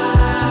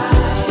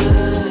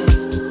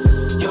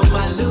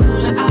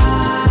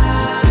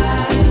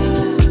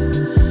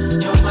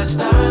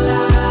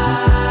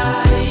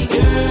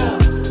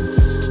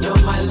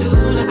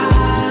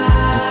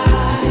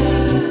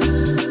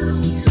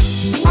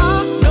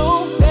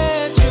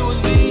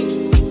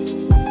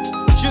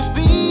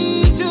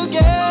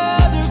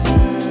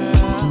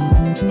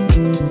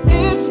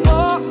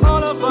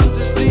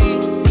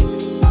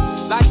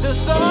 like the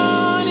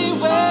sunny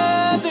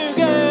weather,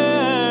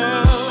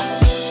 girl.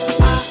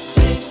 I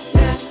think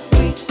that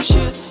we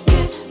should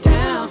get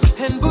down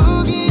and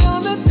boogie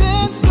on the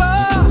dance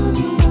floor.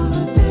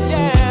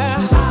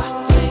 Yeah,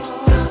 I'll take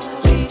the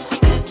lead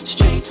and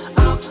straight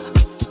up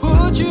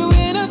put you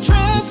in a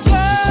trance,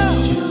 girl.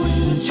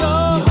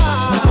 You're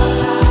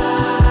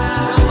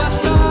my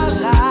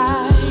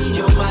starlight,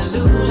 you're my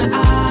lunar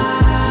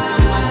eye,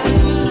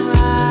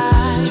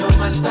 you're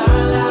my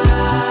starlight,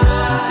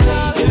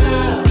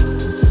 girl.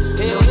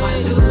 You're my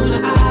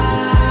lunar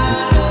eyes,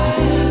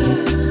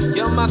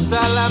 you're my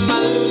starlight, my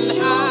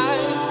lunar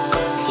eyes,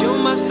 you're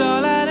my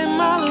starlight and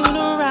my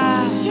lunar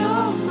eyes,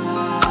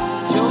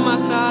 you're my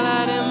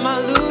starlight and my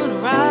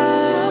lunar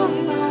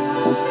eyes,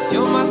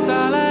 you're my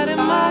starlight and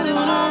my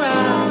lunar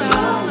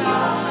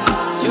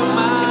eyes, you're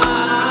my.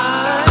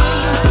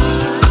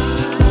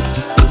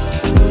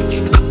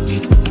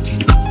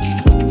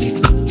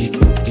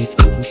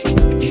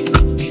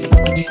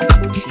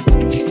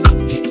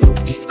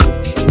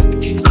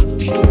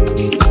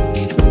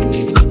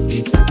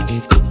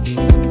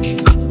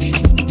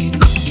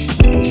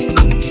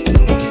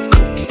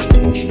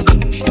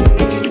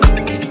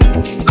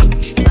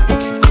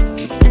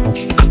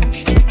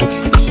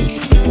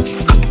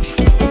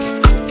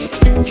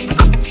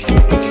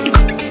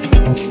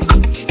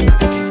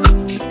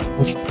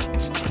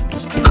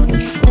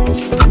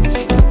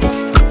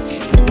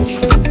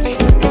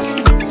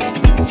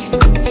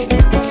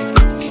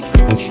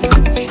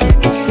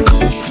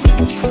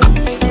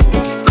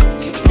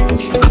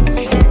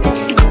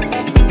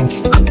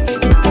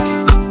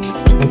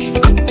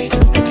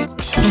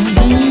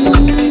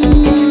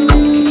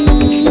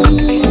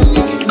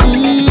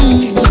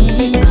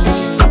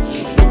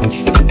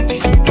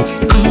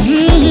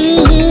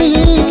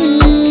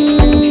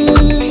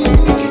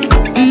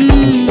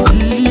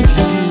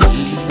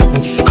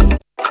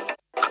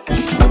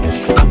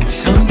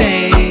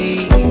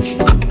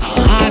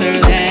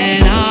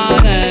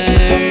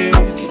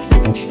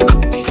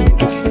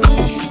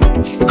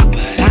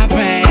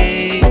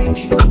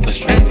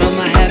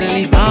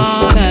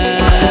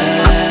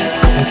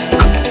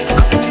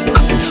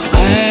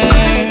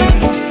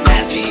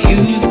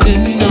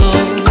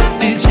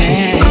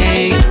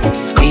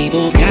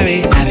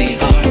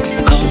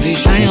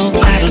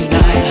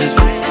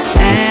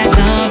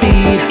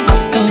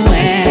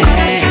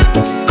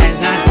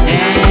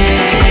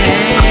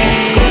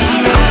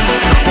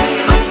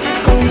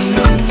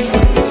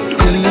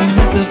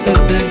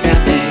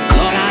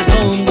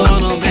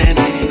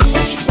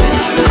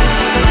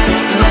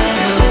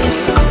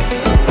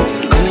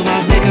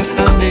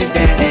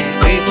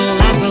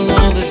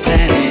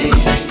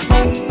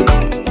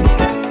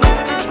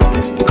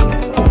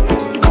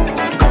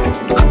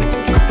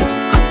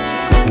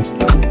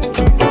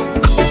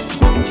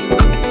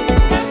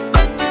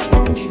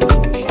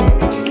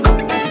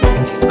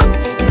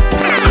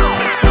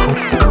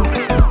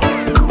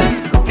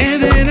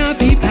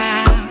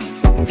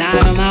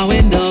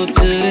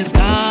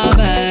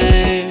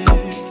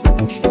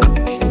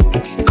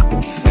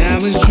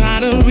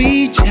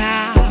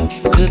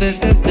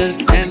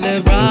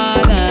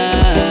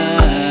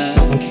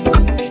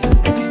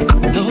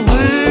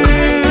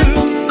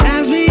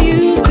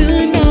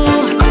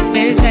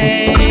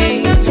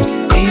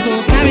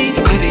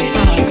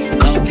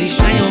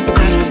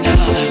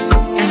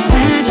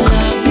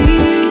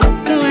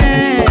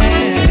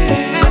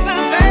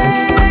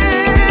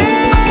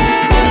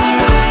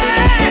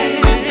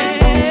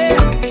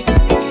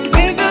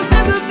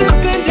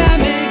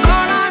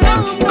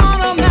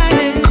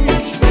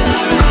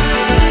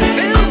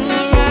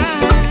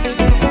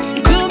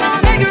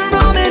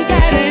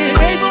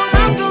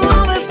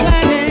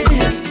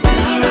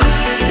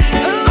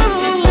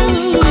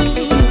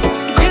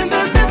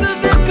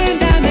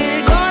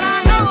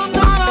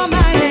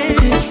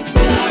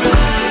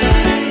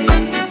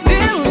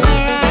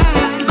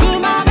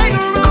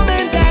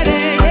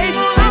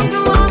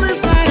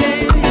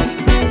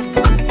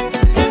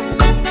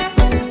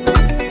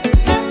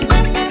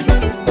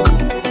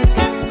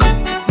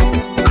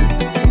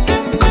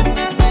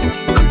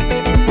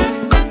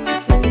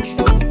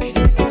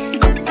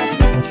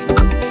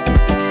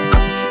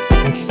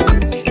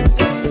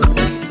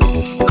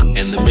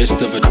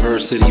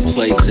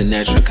 plagues and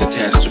natural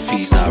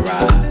catastrophes I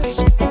rise.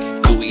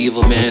 Through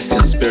evil man's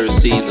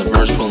conspiracies and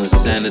virtual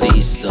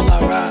insanity, still I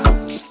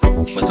rise.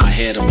 With my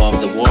head above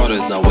the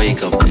waters, I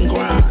wake up and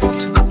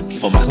grind.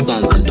 For my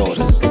sons and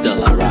daughters,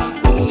 still I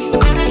rise.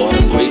 Lord,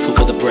 I'm grateful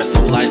for the breath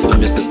of life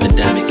amidst this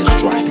pandemic and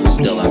strife,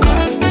 still I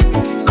rise.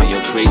 May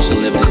your creation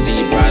live to see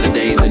brighter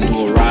days and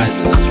new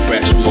horizons,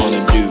 fresh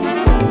morning dew,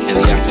 and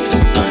the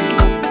African sun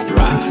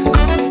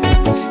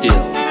rise.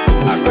 Still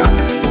I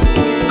rise.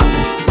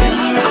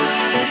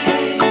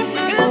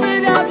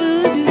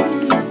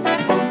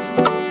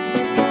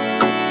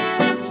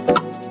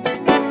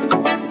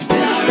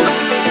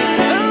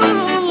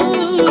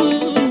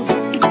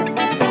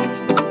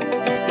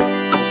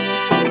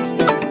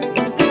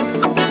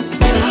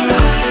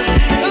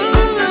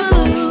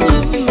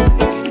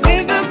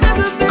 In the midst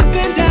of this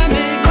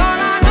pandemic, Lord,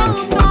 I know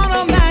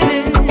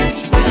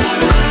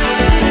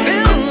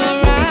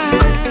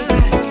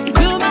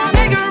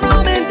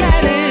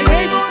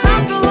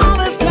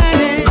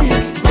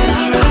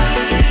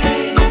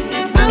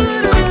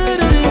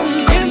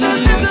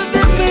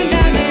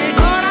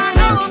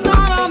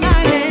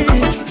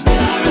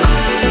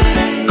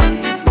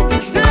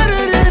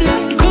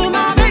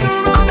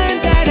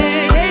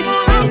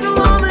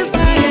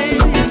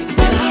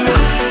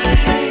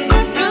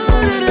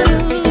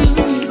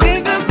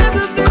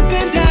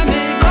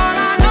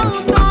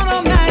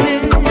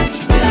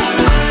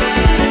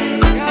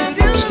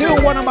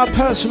my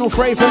personal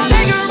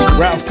favourites.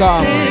 Ralph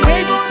Garm,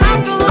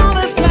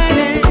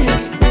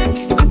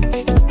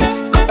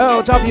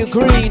 Earl W.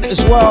 Green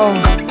as well.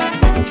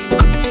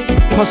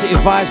 Positive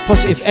vibes,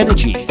 positive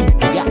energy.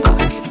 Yeah.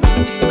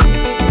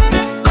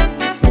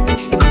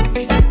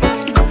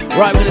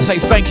 Right, we're going to say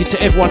thank you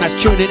to everyone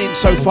that's tuning in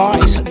so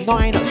far. It's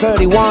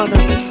 9:31.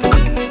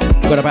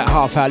 We've got about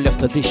half hour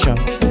left of this show.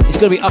 It's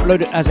going to be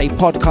uploaded as a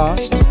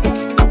podcast.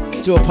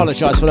 I do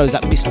apologise for those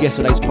that missed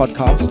yesterday's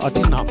podcast. I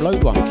didn't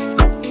upload one.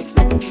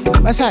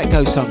 That's how it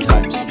goes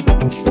sometimes.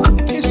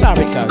 It's how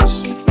it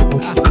goes.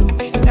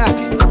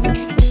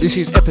 This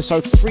is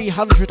episode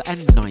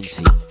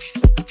 390.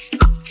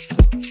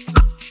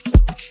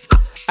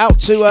 Out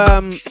to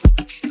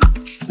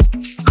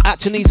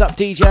Knees Up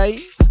DJ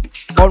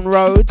on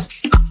road.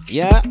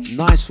 Yeah,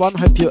 nice one.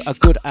 Hope you are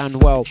good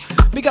and well.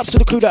 Big ups to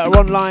the crew that are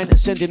online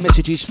sending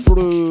messages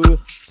through.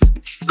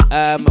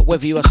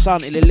 Whether you are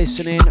silently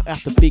listening, I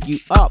have to big you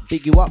up,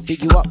 big you up,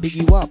 big you up, big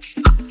you up.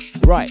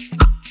 Right,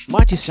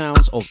 mighty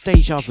sounds of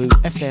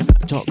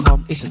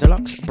dejavufm.com. It's a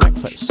deluxe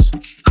breakfast.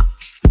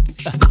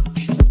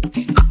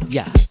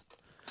 Yeah,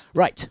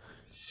 right.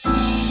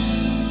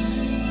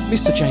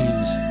 Mr.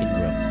 James Ingram.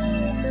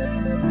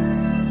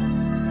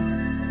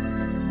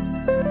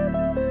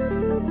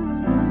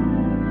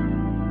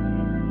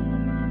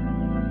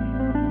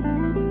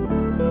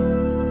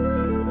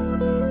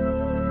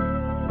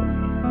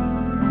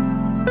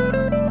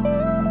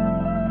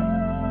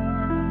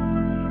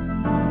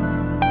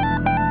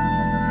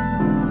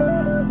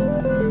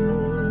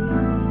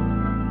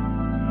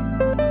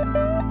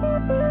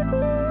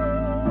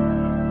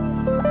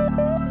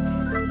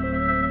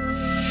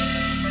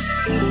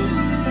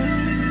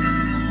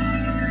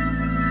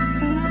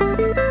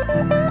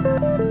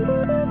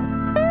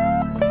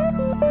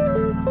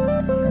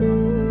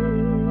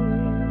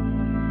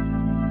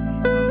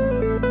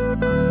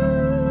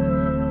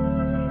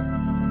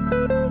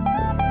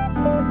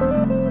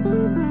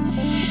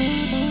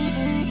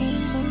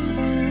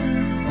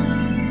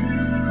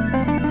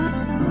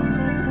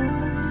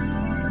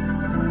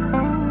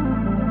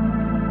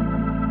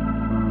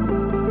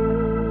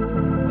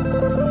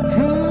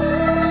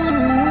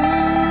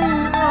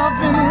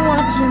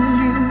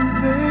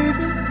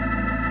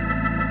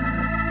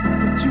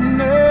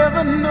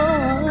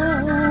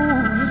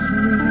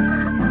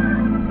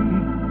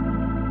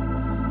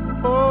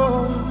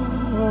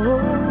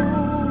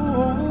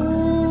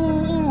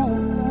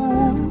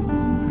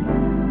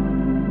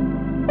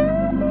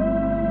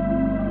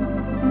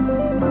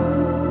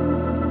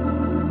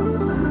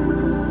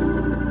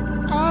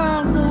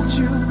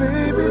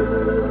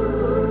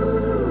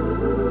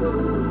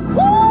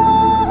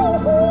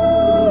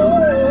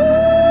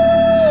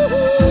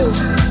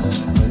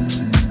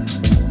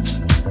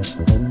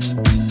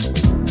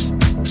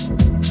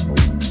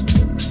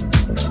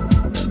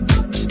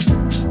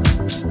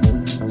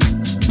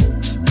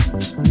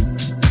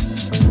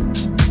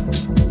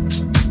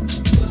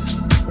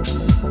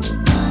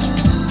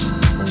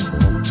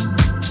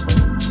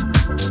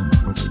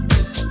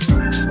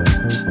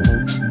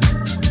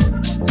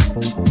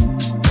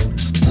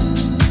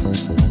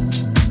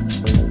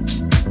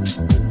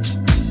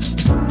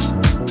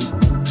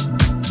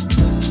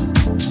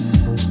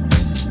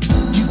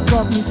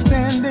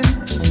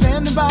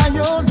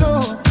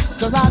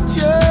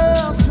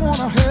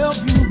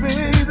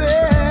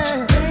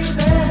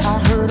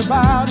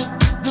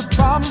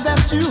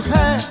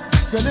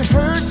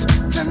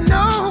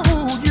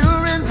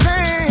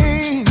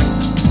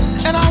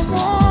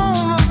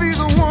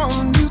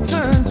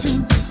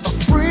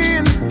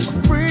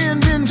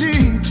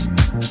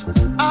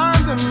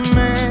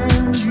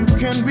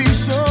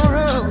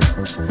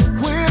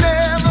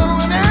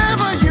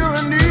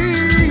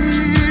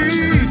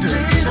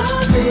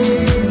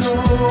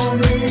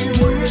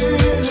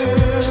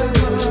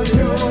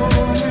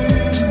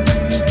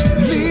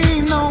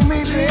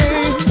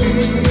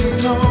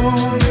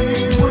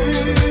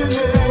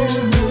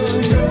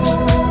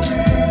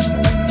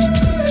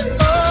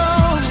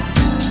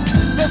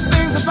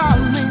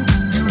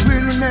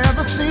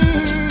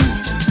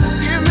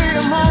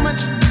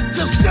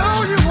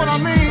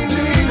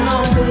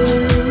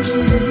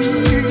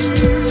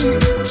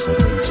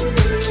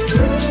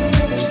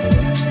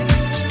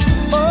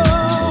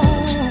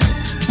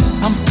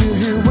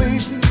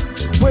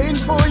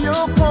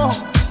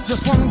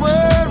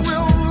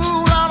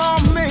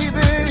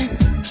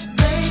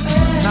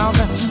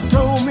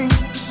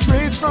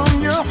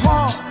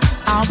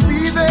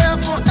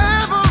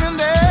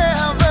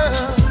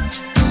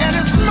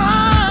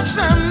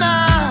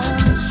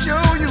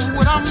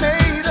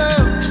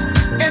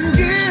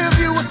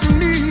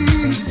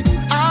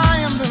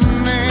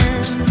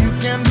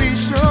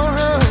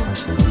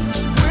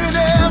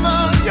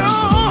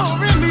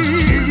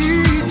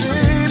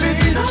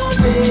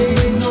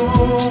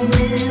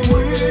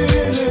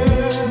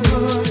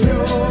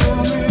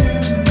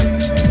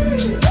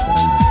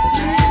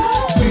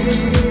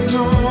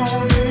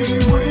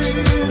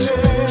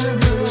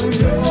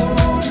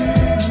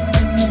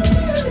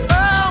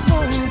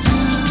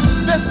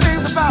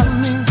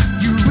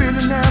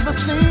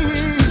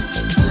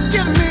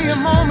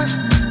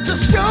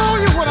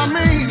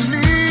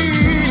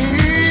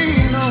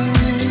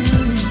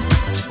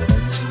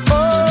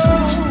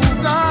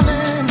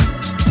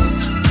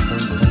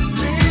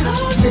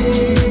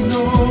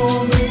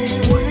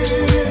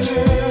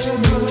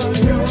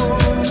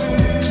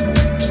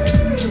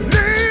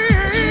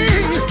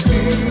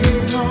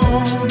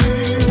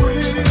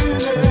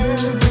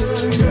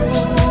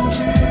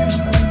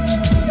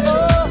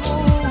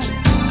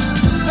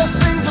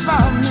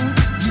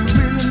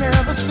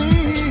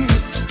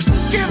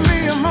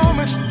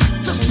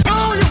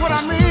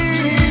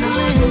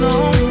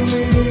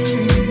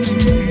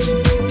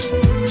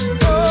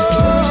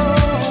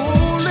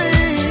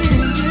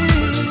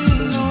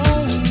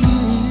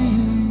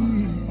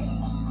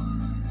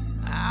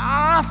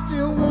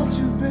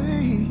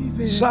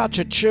 Such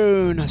a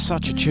tune,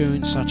 such a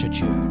tune, such a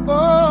tune.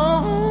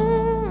 Oh,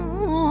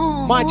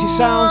 Mighty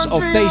sounds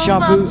of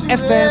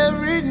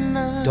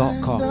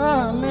dejavufm.com.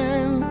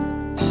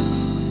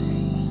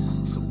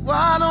 So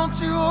why don't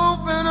you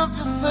open up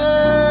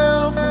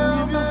yourself and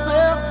give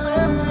yourself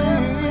to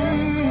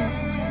me?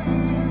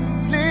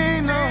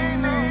 Lean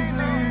on me,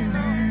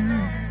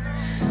 baby.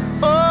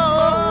 Oh,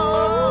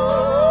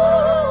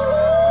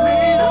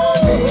 lean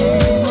on me.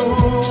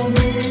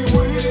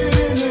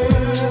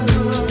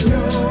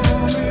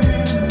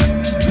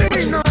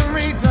 Lean on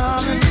me,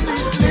 darling.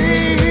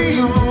 Lean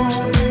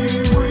on me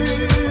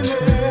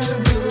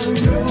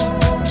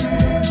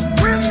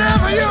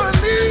whenever you're in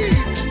need.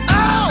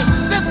 Oh,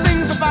 there's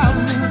things about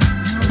me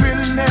you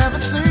really never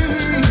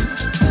see.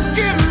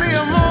 Give me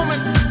a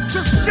moment to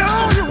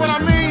show you what I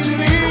mean.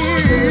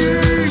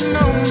 Lean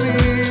on me.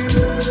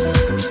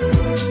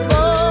 Oh,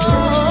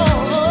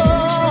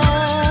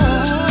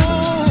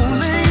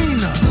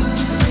 lean on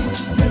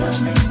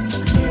me.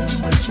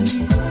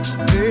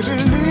 Baby,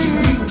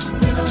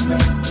 lean on me.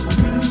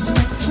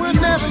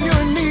 Whenever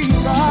you're in need,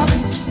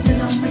 darling.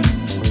 Lean on me.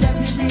 Let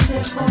me be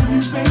there for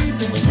you,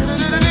 baby. Lean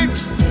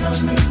on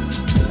me.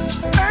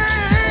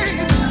 Hey,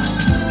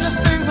 there's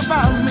things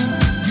about me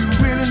you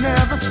really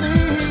never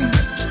see.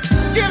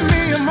 Give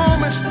me a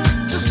moment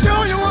to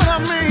show you what I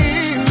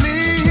mean.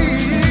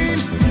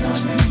 Lean on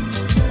me.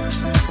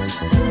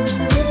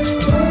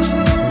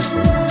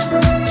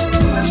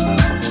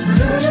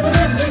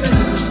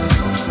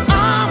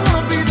 I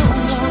wanna be the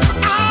one.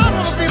 I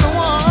wanna be the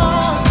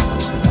one.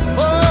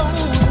 Oh,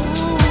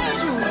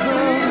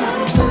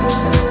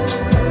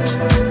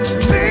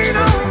 lean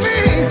on me.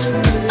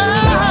 Oh,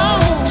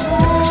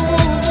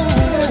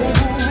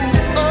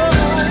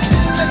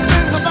 there's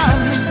things about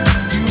me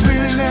you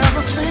really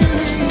never see.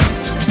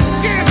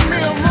 Give me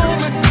a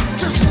moment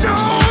to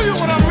show you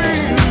what I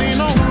mean. Lean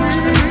on me.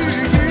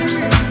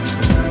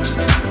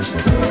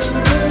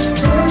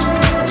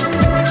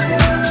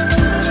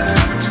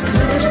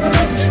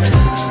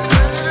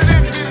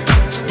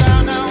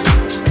 Down, down,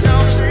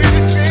 down,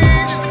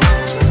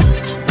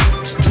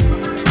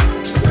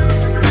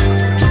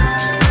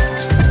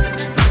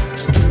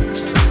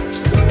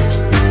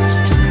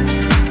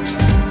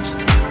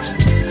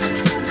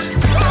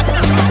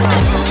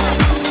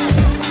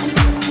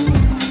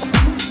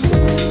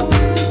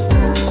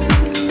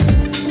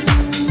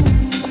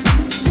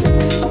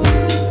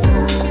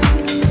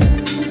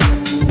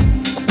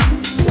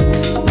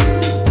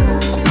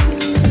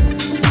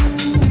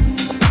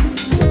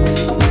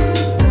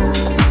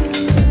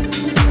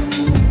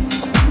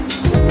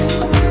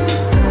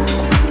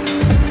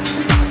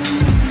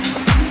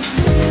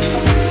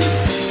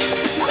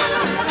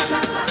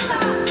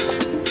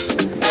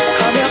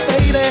 come here,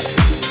 baby.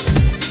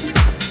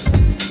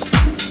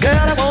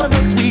 Girl, I wanna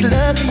make sweet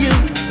love to you,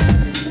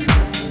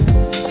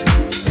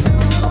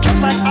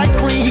 just like ice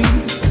cream.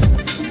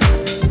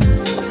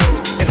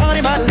 And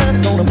honey, my love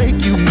is gonna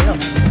make you melt,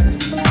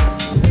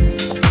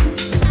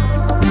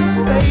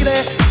 baby.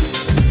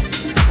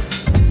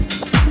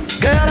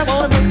 Girl, I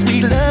wanna make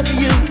sweet love to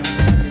you,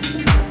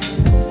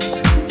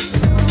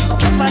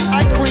 just like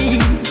ice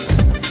cream.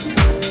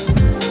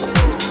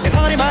 And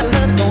honey, my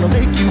love is gonna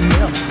make you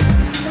melt.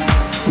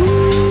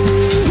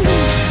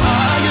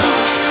 Are you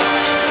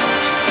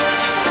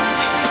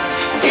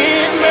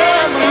in the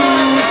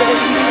mood,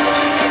 baby?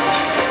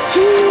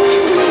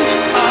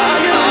 Are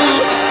you?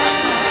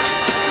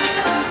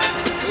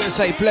 We're gonna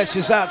say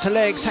blessings out to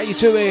Lex. How you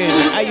doing?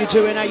 How you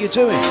doing? How you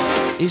doing?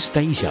 It's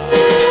Deja.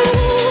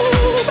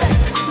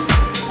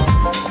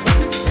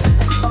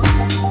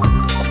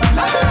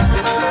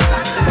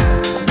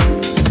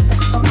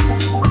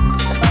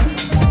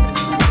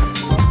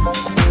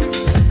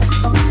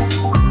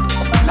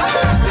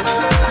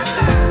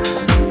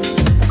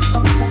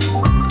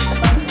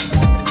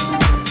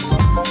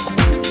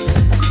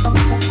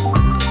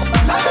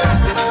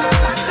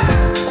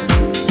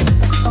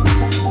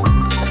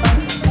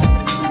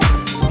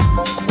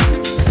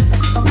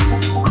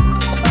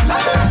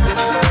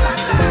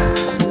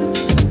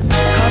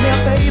 Come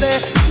here, baby.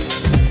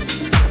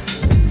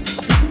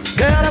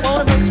 Girl, I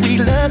wanna make sweet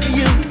love to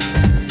you.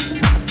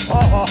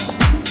 Oh,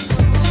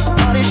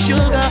 honey,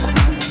 sugar.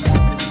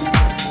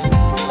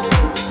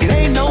 It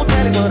ain't no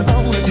telling what I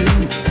wanna do.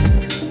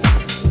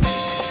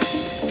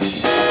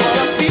 What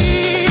I'm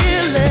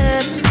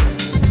feeling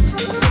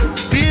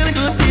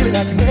good, feeling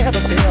like you never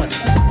felt.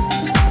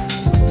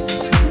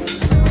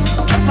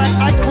 Just like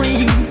ice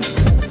cream.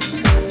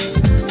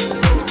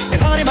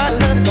 And honey, my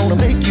love is gonna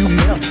make you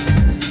melt.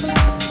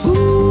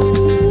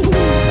 Ooh,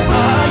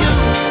 are you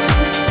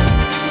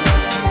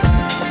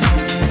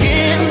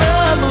in the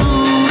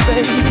mood,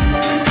 baby?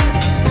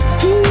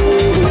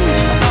 Ooh,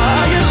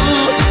 are you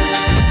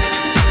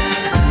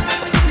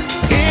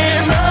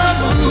in the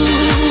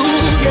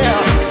mood?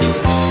 Yeah.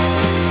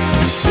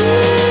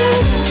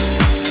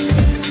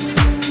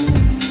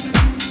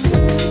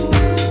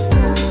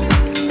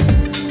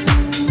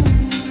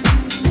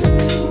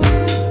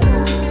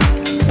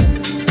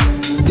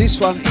 This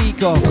one,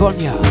 Igor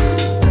Gonya.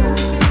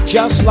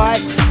 Just like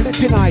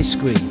flipping ice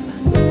cream.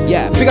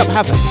 Yeah, big up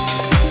Havoc.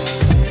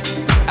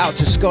 Out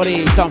to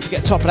Scotty. Don't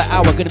forget, top of the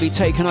hour, going to be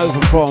taking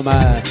over from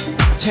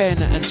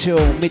 10 until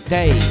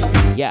midday.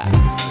 Yeah.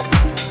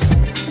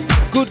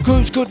 Good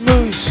grooves, good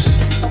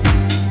moves.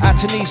 Out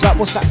to Knees Up.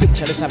 What's that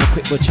picture? Let's have a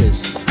quick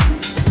butchers.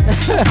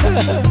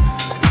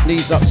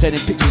 Knees Up sending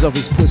pictures of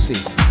his pussy.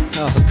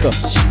 Oh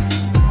gosh.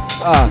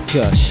 Oh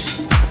gosh.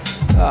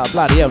 Oh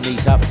bloody hell,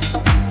 Knees Up.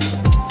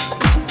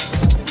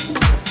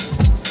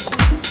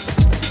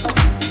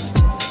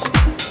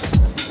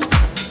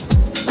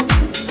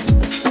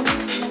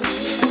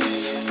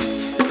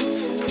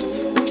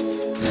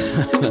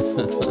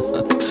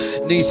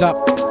 Knees Up.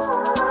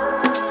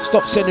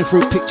 Stop sending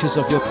through pictures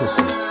of your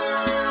pussy.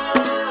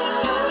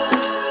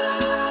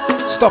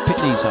 Stop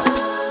it, Knees Up.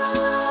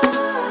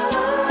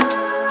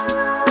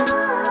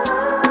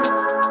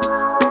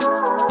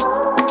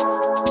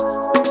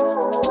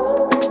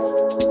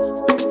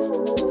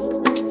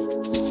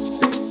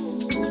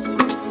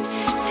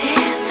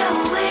 There's no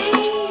way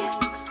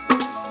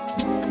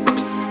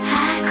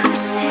I could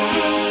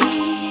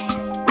stay.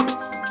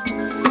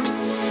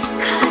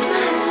 Cut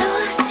my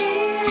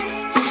losses,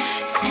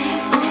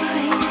 save for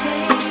rainy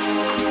day.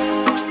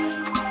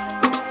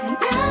 And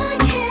I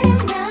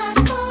cannot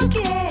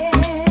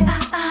forget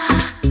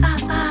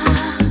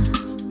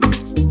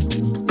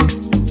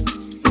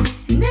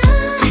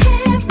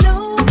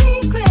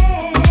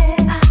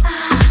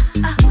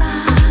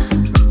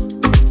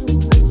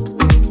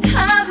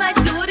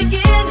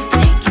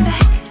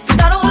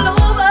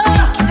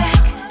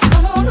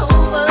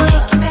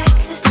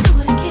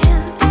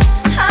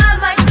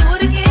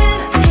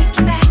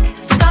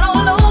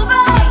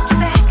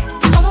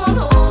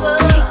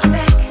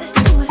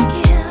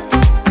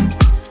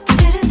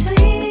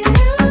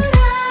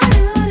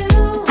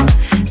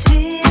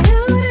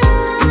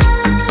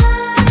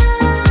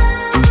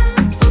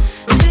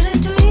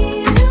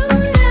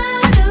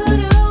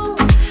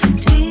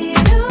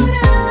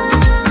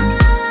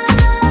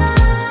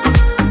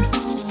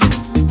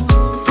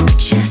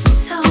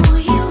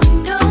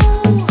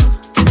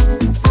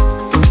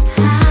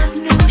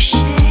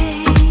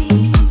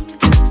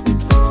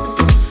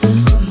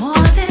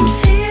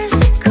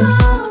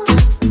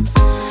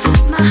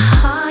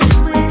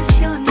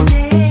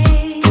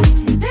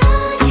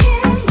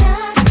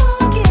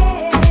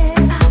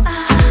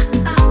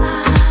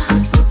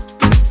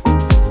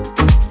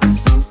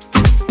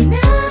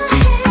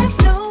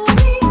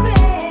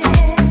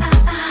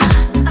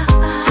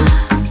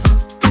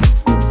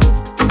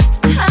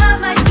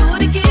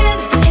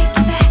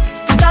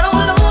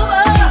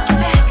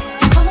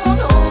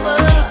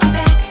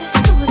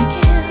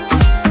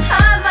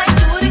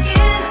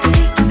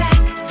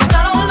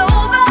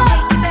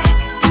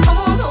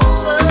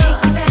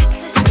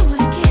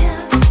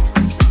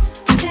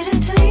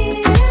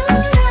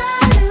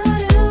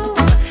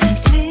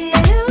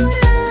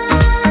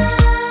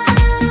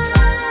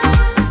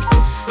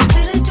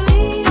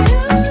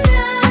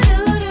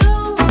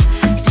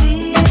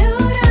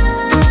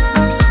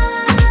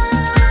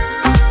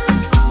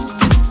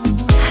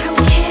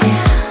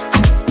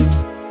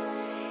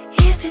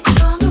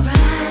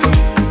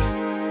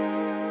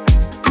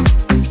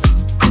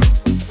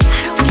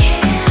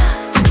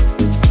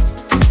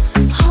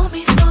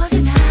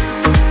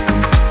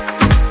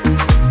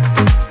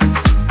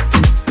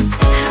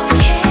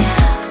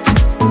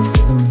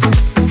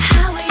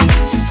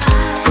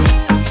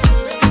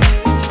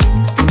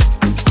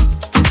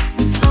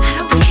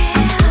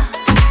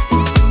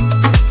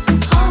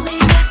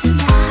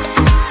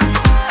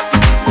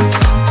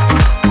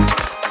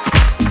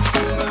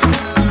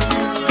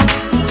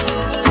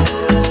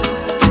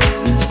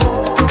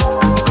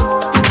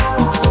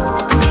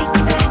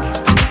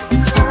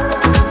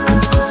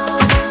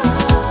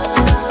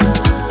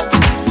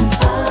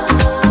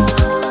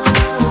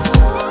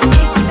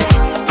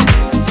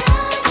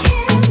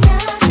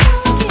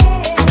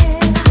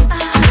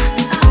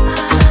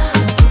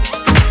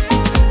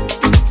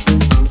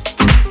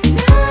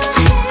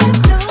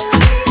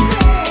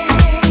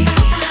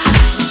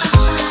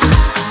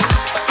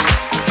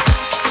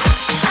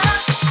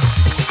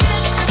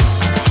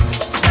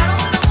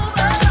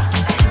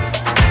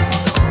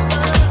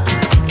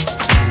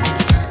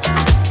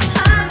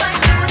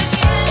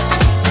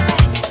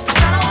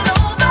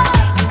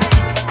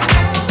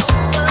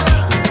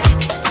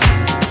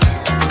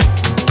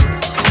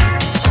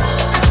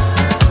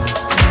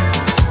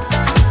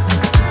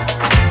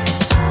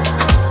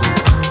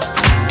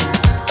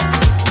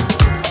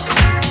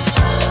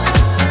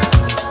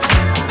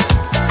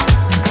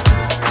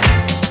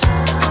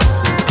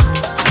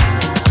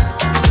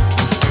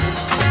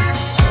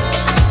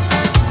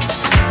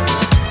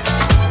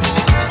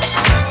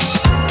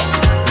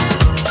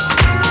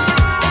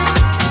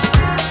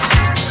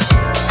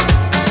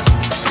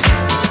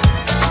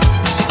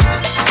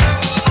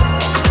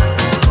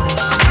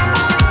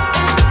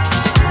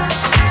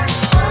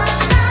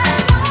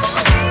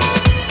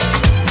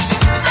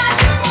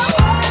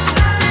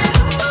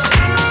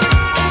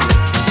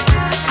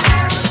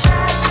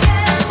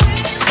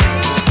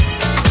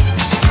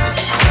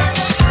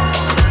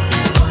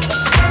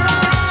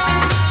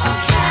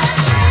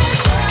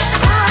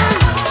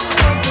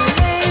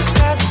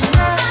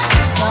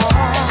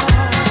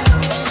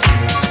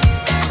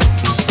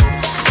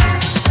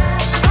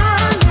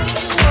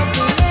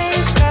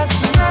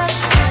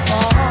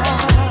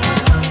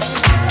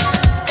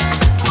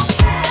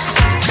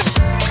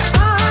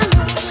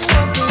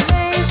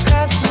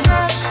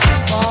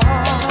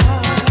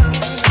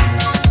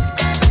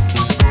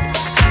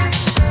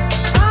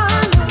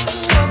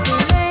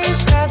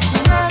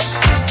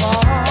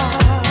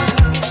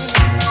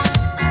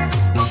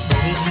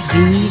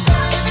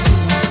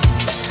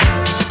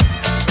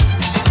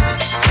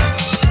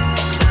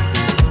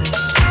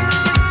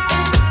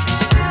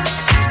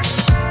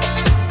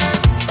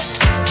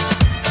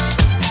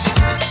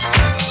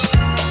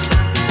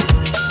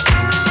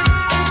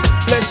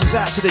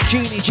out to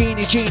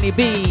the Genie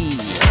B.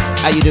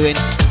 How you doing?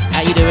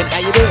 How you doing? How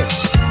you doing?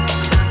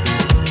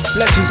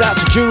 Blessings out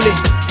to Julie.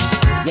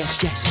 Yes,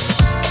 yes.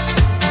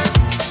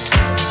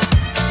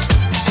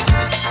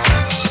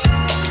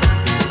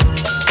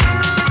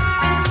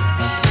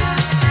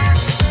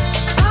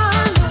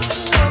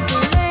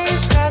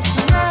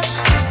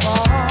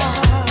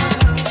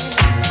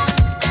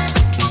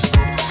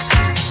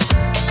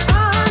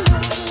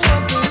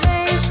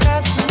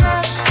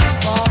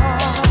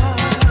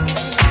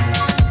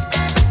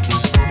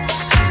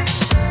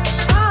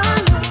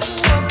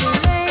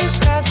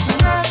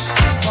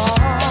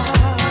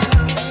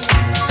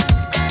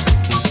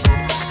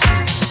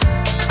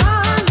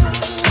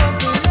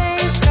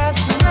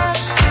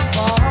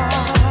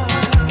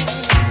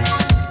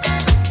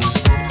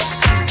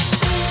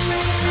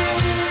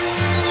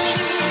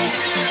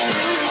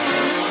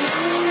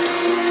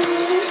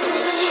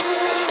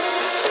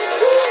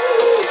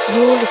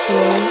 You're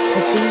listening to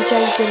DJ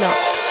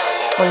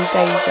Dlux on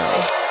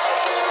Deja.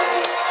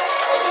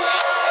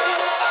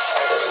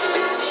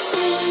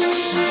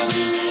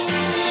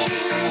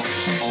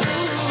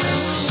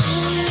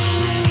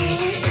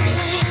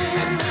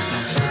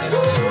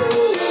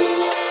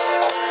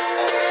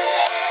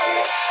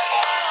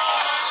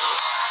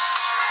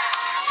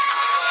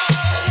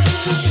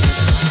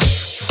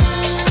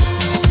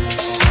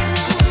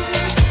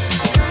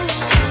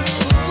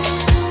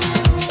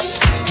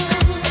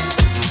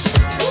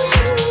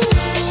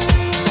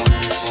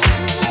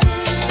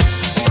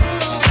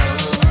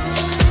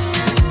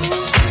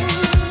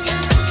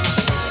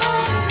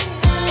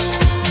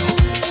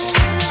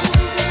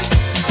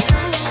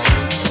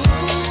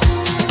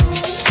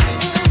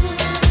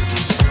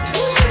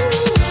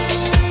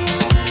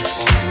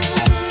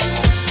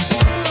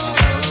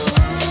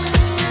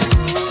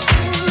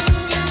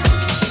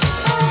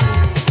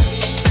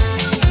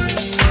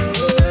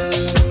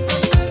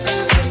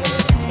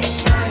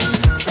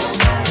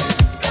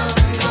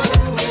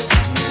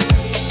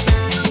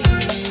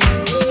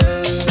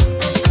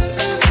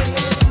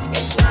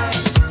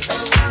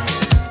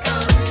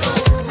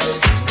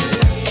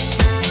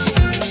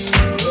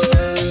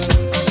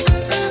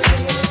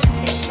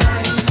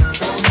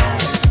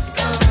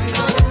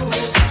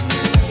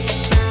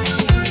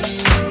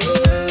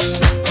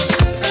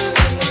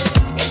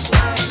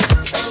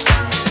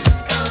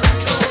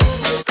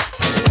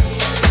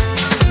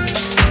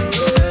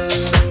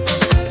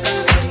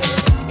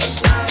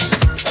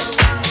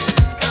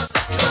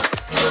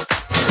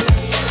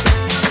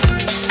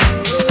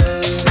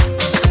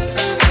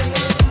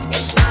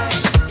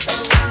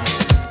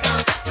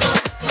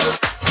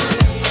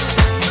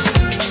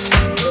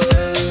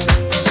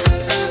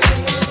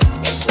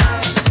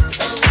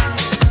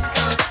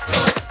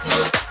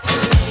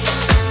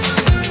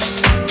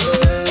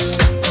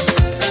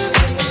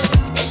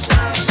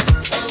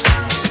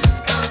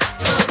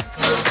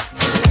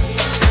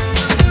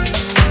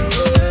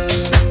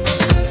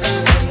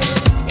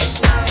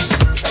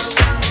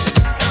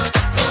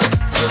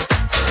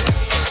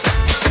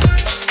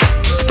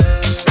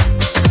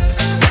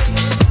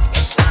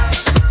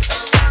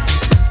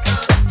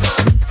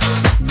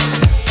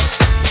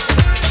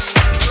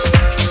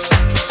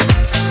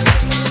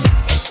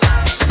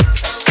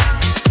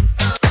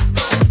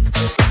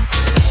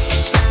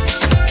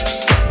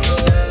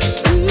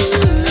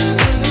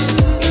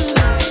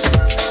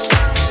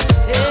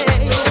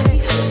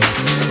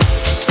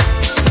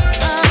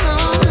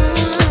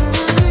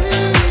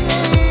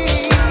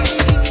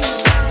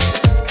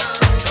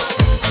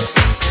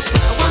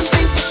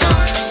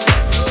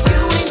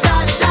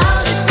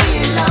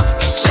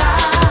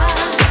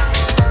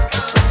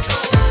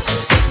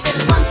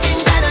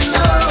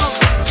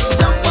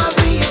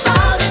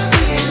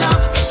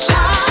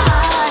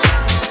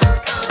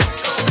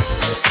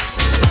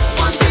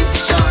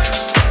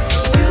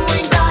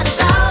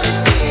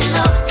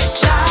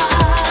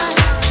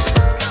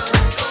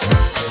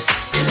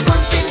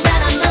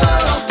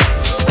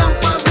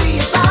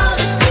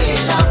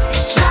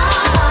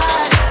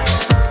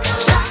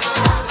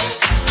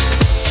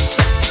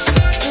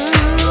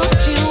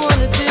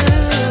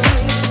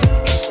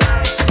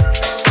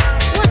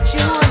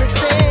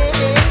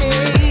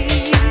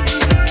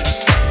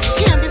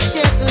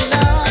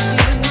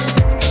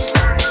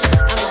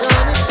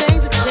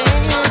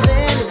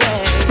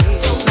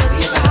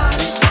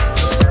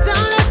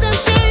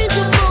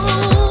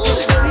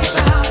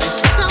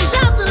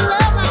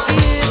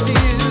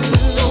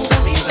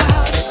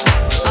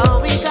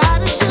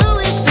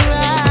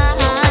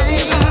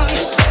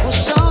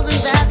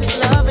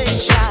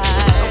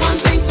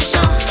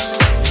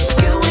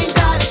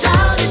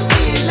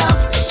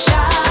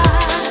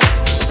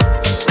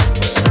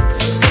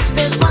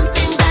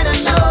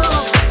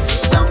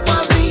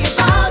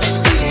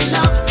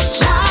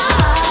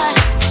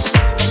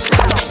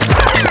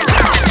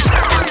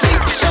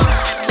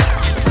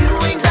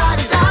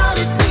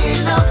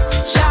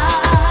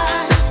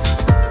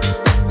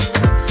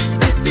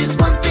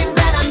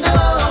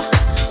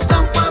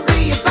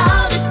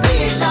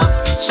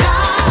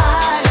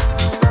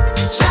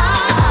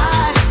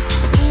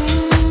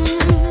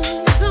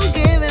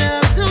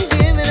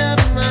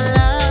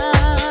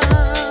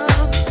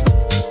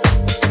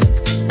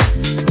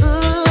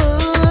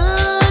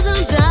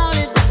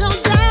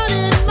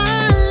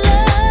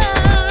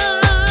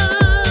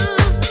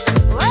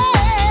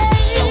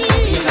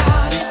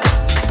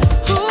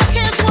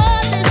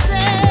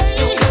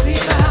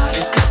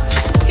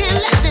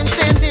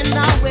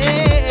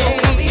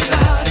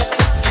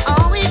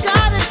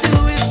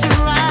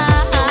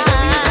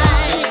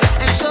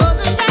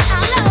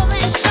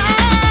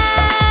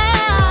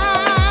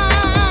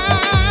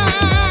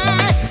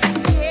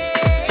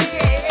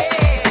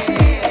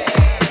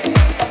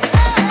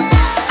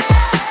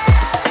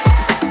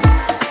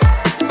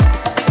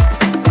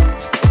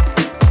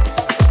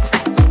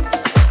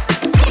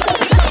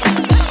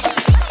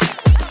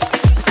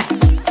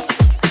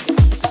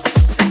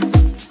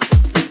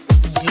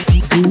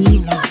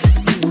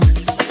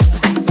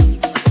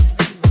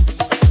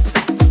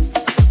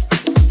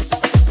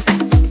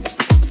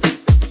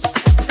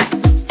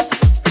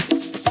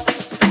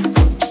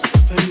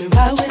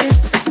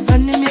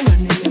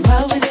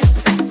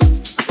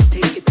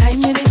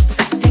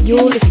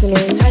 You're listening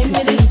to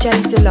DJ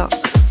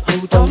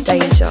Dlux on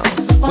Deja.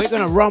 We're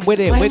gonna run with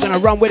it. We're gonna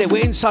run with it.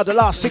 We're inside the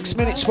last 6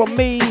 minutes from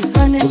me.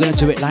 We're gonna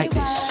do it like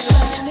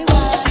this.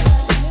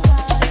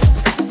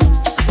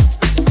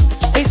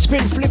 It's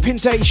been flipping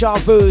deja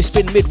vu. It's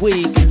been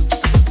midweek.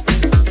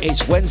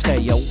 It's Wednesday,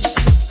 yo.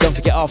 Don't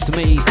forget after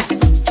me,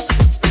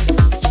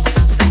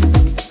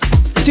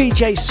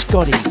 DJ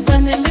Scotty,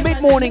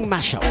 mid-morning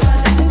mashup.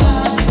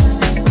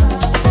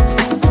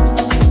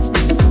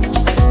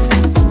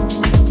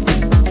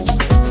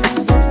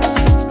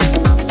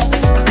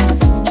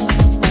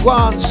 Go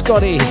on,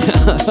 Scotty.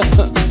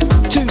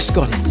 2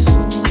 Scotties,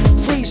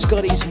 3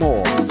 Scotties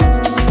more.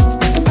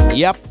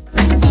 Yep.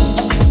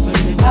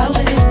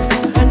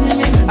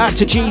 Out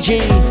to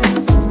Gigi.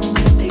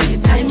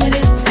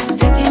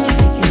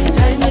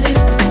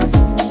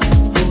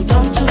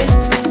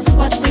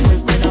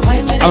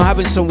 I'm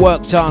having some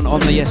work done on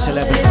the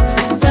S11.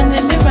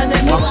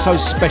 I'm so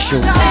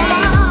special.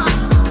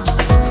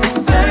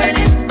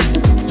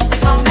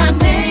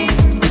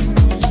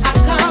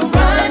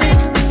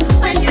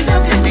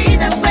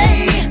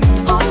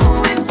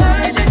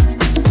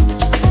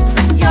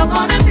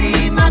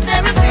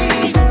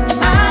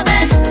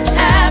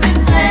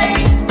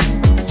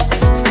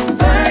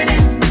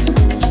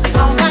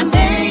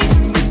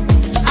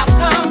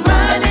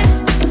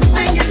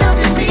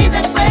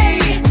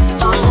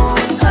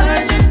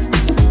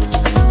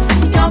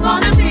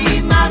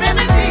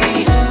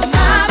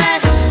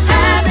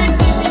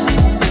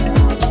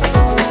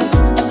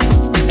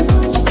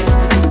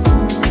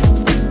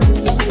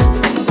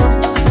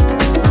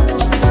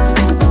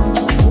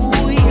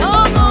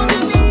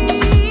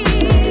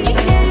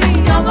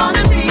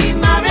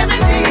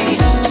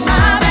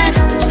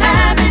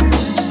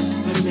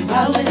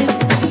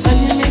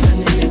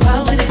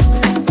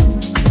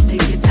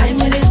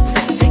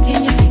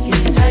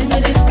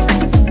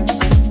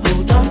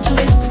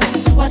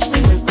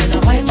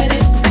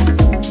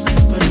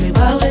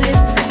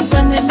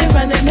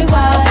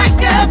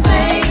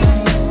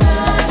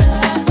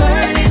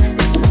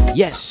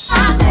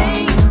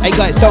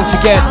 Don't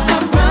forget,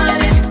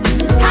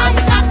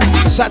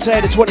 Saturday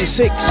the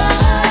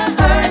 26th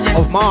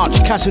of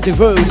March, Casa de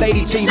Vaux,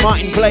 Lady T,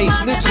 Martin Blaze,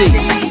 Nipsey,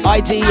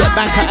 ID,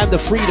 Banker and the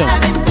Freedom,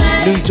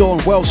 New Dawn,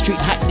 Wells Street,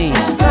 Hackney.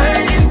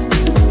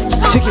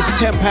 Tickets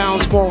are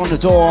 £10, more on the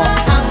door.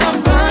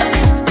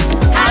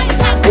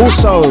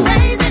 Also,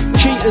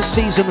 Cheaters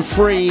Season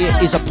 3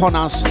 is upon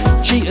us.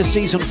 Cheaters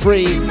Season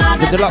 3,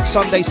 the Deluxe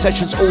Sunday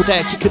sessions all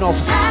day, kicking off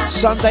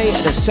Sunday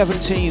the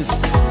 17th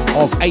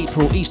of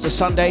April, Easter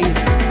Sunday.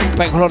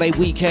 Bank holiday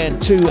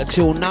weekend 2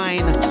 till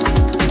 9.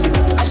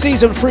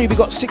 Season 3, we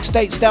got 6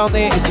 dates down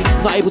there. If you're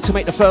not able to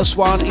make the first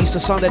one, Easter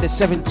Sunday the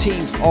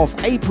 17th of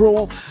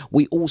April.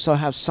 We also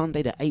have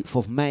Sunday the 8th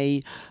of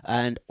May.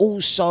 And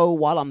also,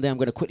 while I'm there, I'm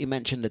going to quickly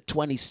mention the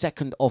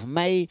 22nd of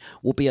May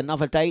will be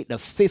another date. The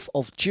 5th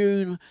of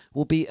June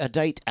will be a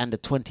date. And the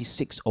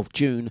 26th of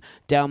June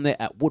down there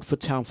at Woodford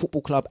Town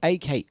Football Club,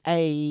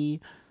 aka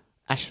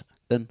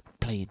Ashton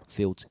Playing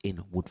Fields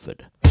in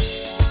Woodford.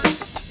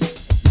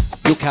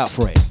 Look out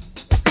for it.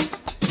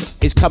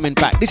 It's coming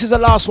back. This is the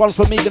last one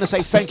from me. Gonna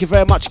say thank you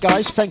very much,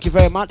 guys. Thank you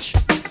very much.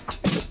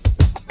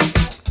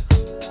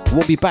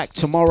 We'll be back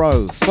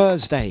tomorrow,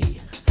 Thursday.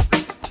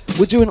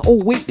 We're doing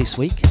all week this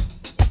week.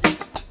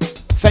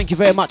 Thank you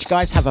very much,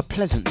 guys. Have a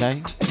pleasant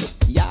day.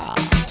 Yeah.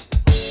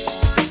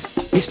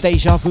 It's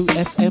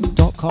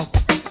dejavufm.com.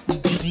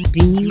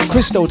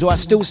 Crystal, do I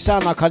still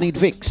sound like I need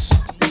Vicks?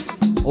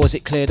 Or is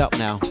it cleared up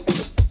now?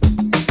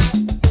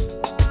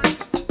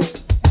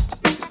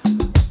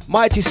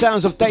 Mighty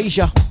sounds of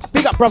Deja.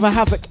 Big up Brother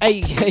Havoc,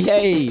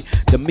 aka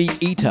the Meat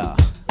Eater.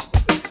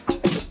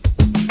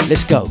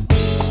 Let's go.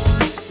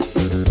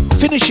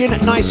 Finishing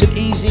nice and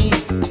easy.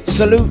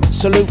 Salute,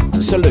 salute,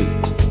 salute.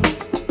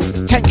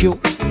 Thank you.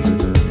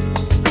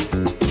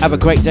 Have a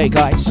great day,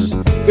 guys.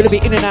 Gonna be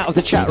in and out of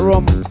the chat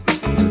room.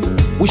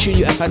 Wishing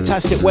you a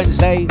fantastic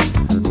Wednesday.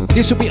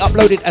 This will be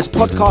uploaded as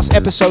podcast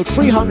episode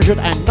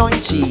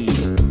 390.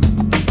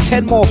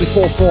 10 more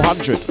before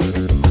 400.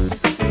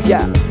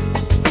 Yeah.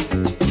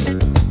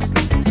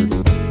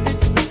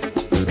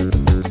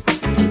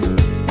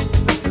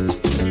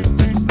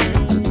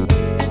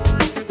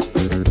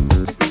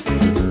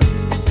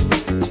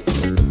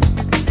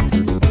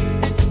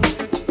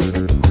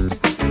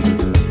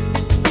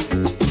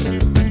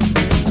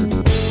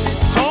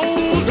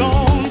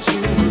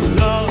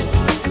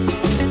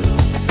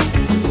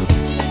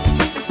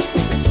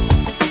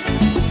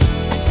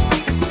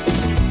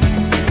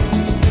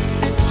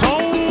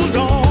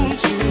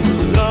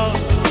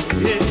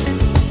 Yeah.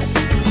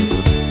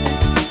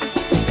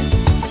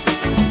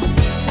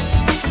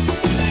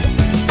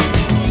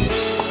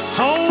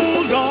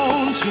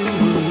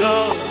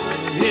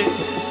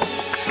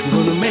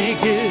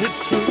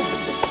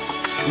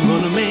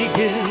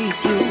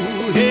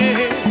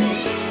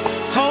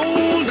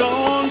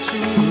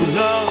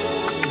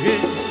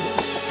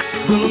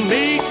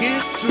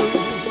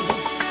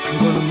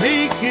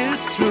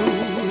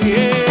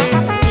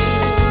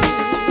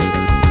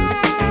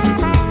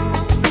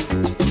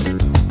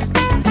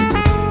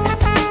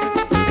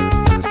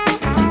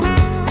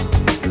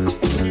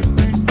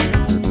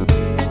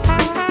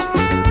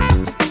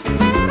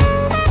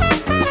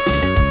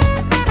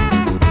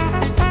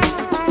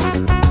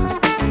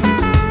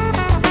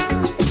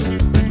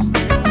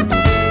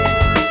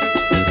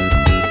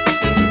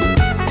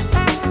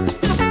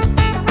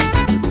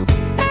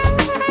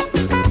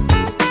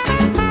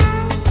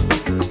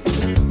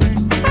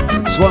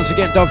 once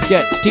again, don't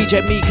forget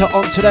DJ Mika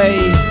on today,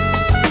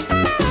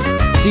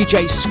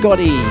 DJ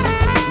Scotty,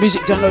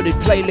 music downloaded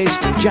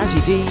playlist,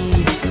 Jazzy D,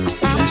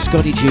 and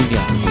Scotty Jr.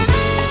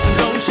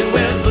 Don't you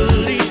ever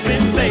leave me,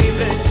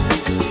 baby.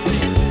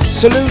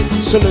 Salute,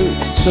 salute,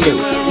 salute.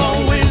 You were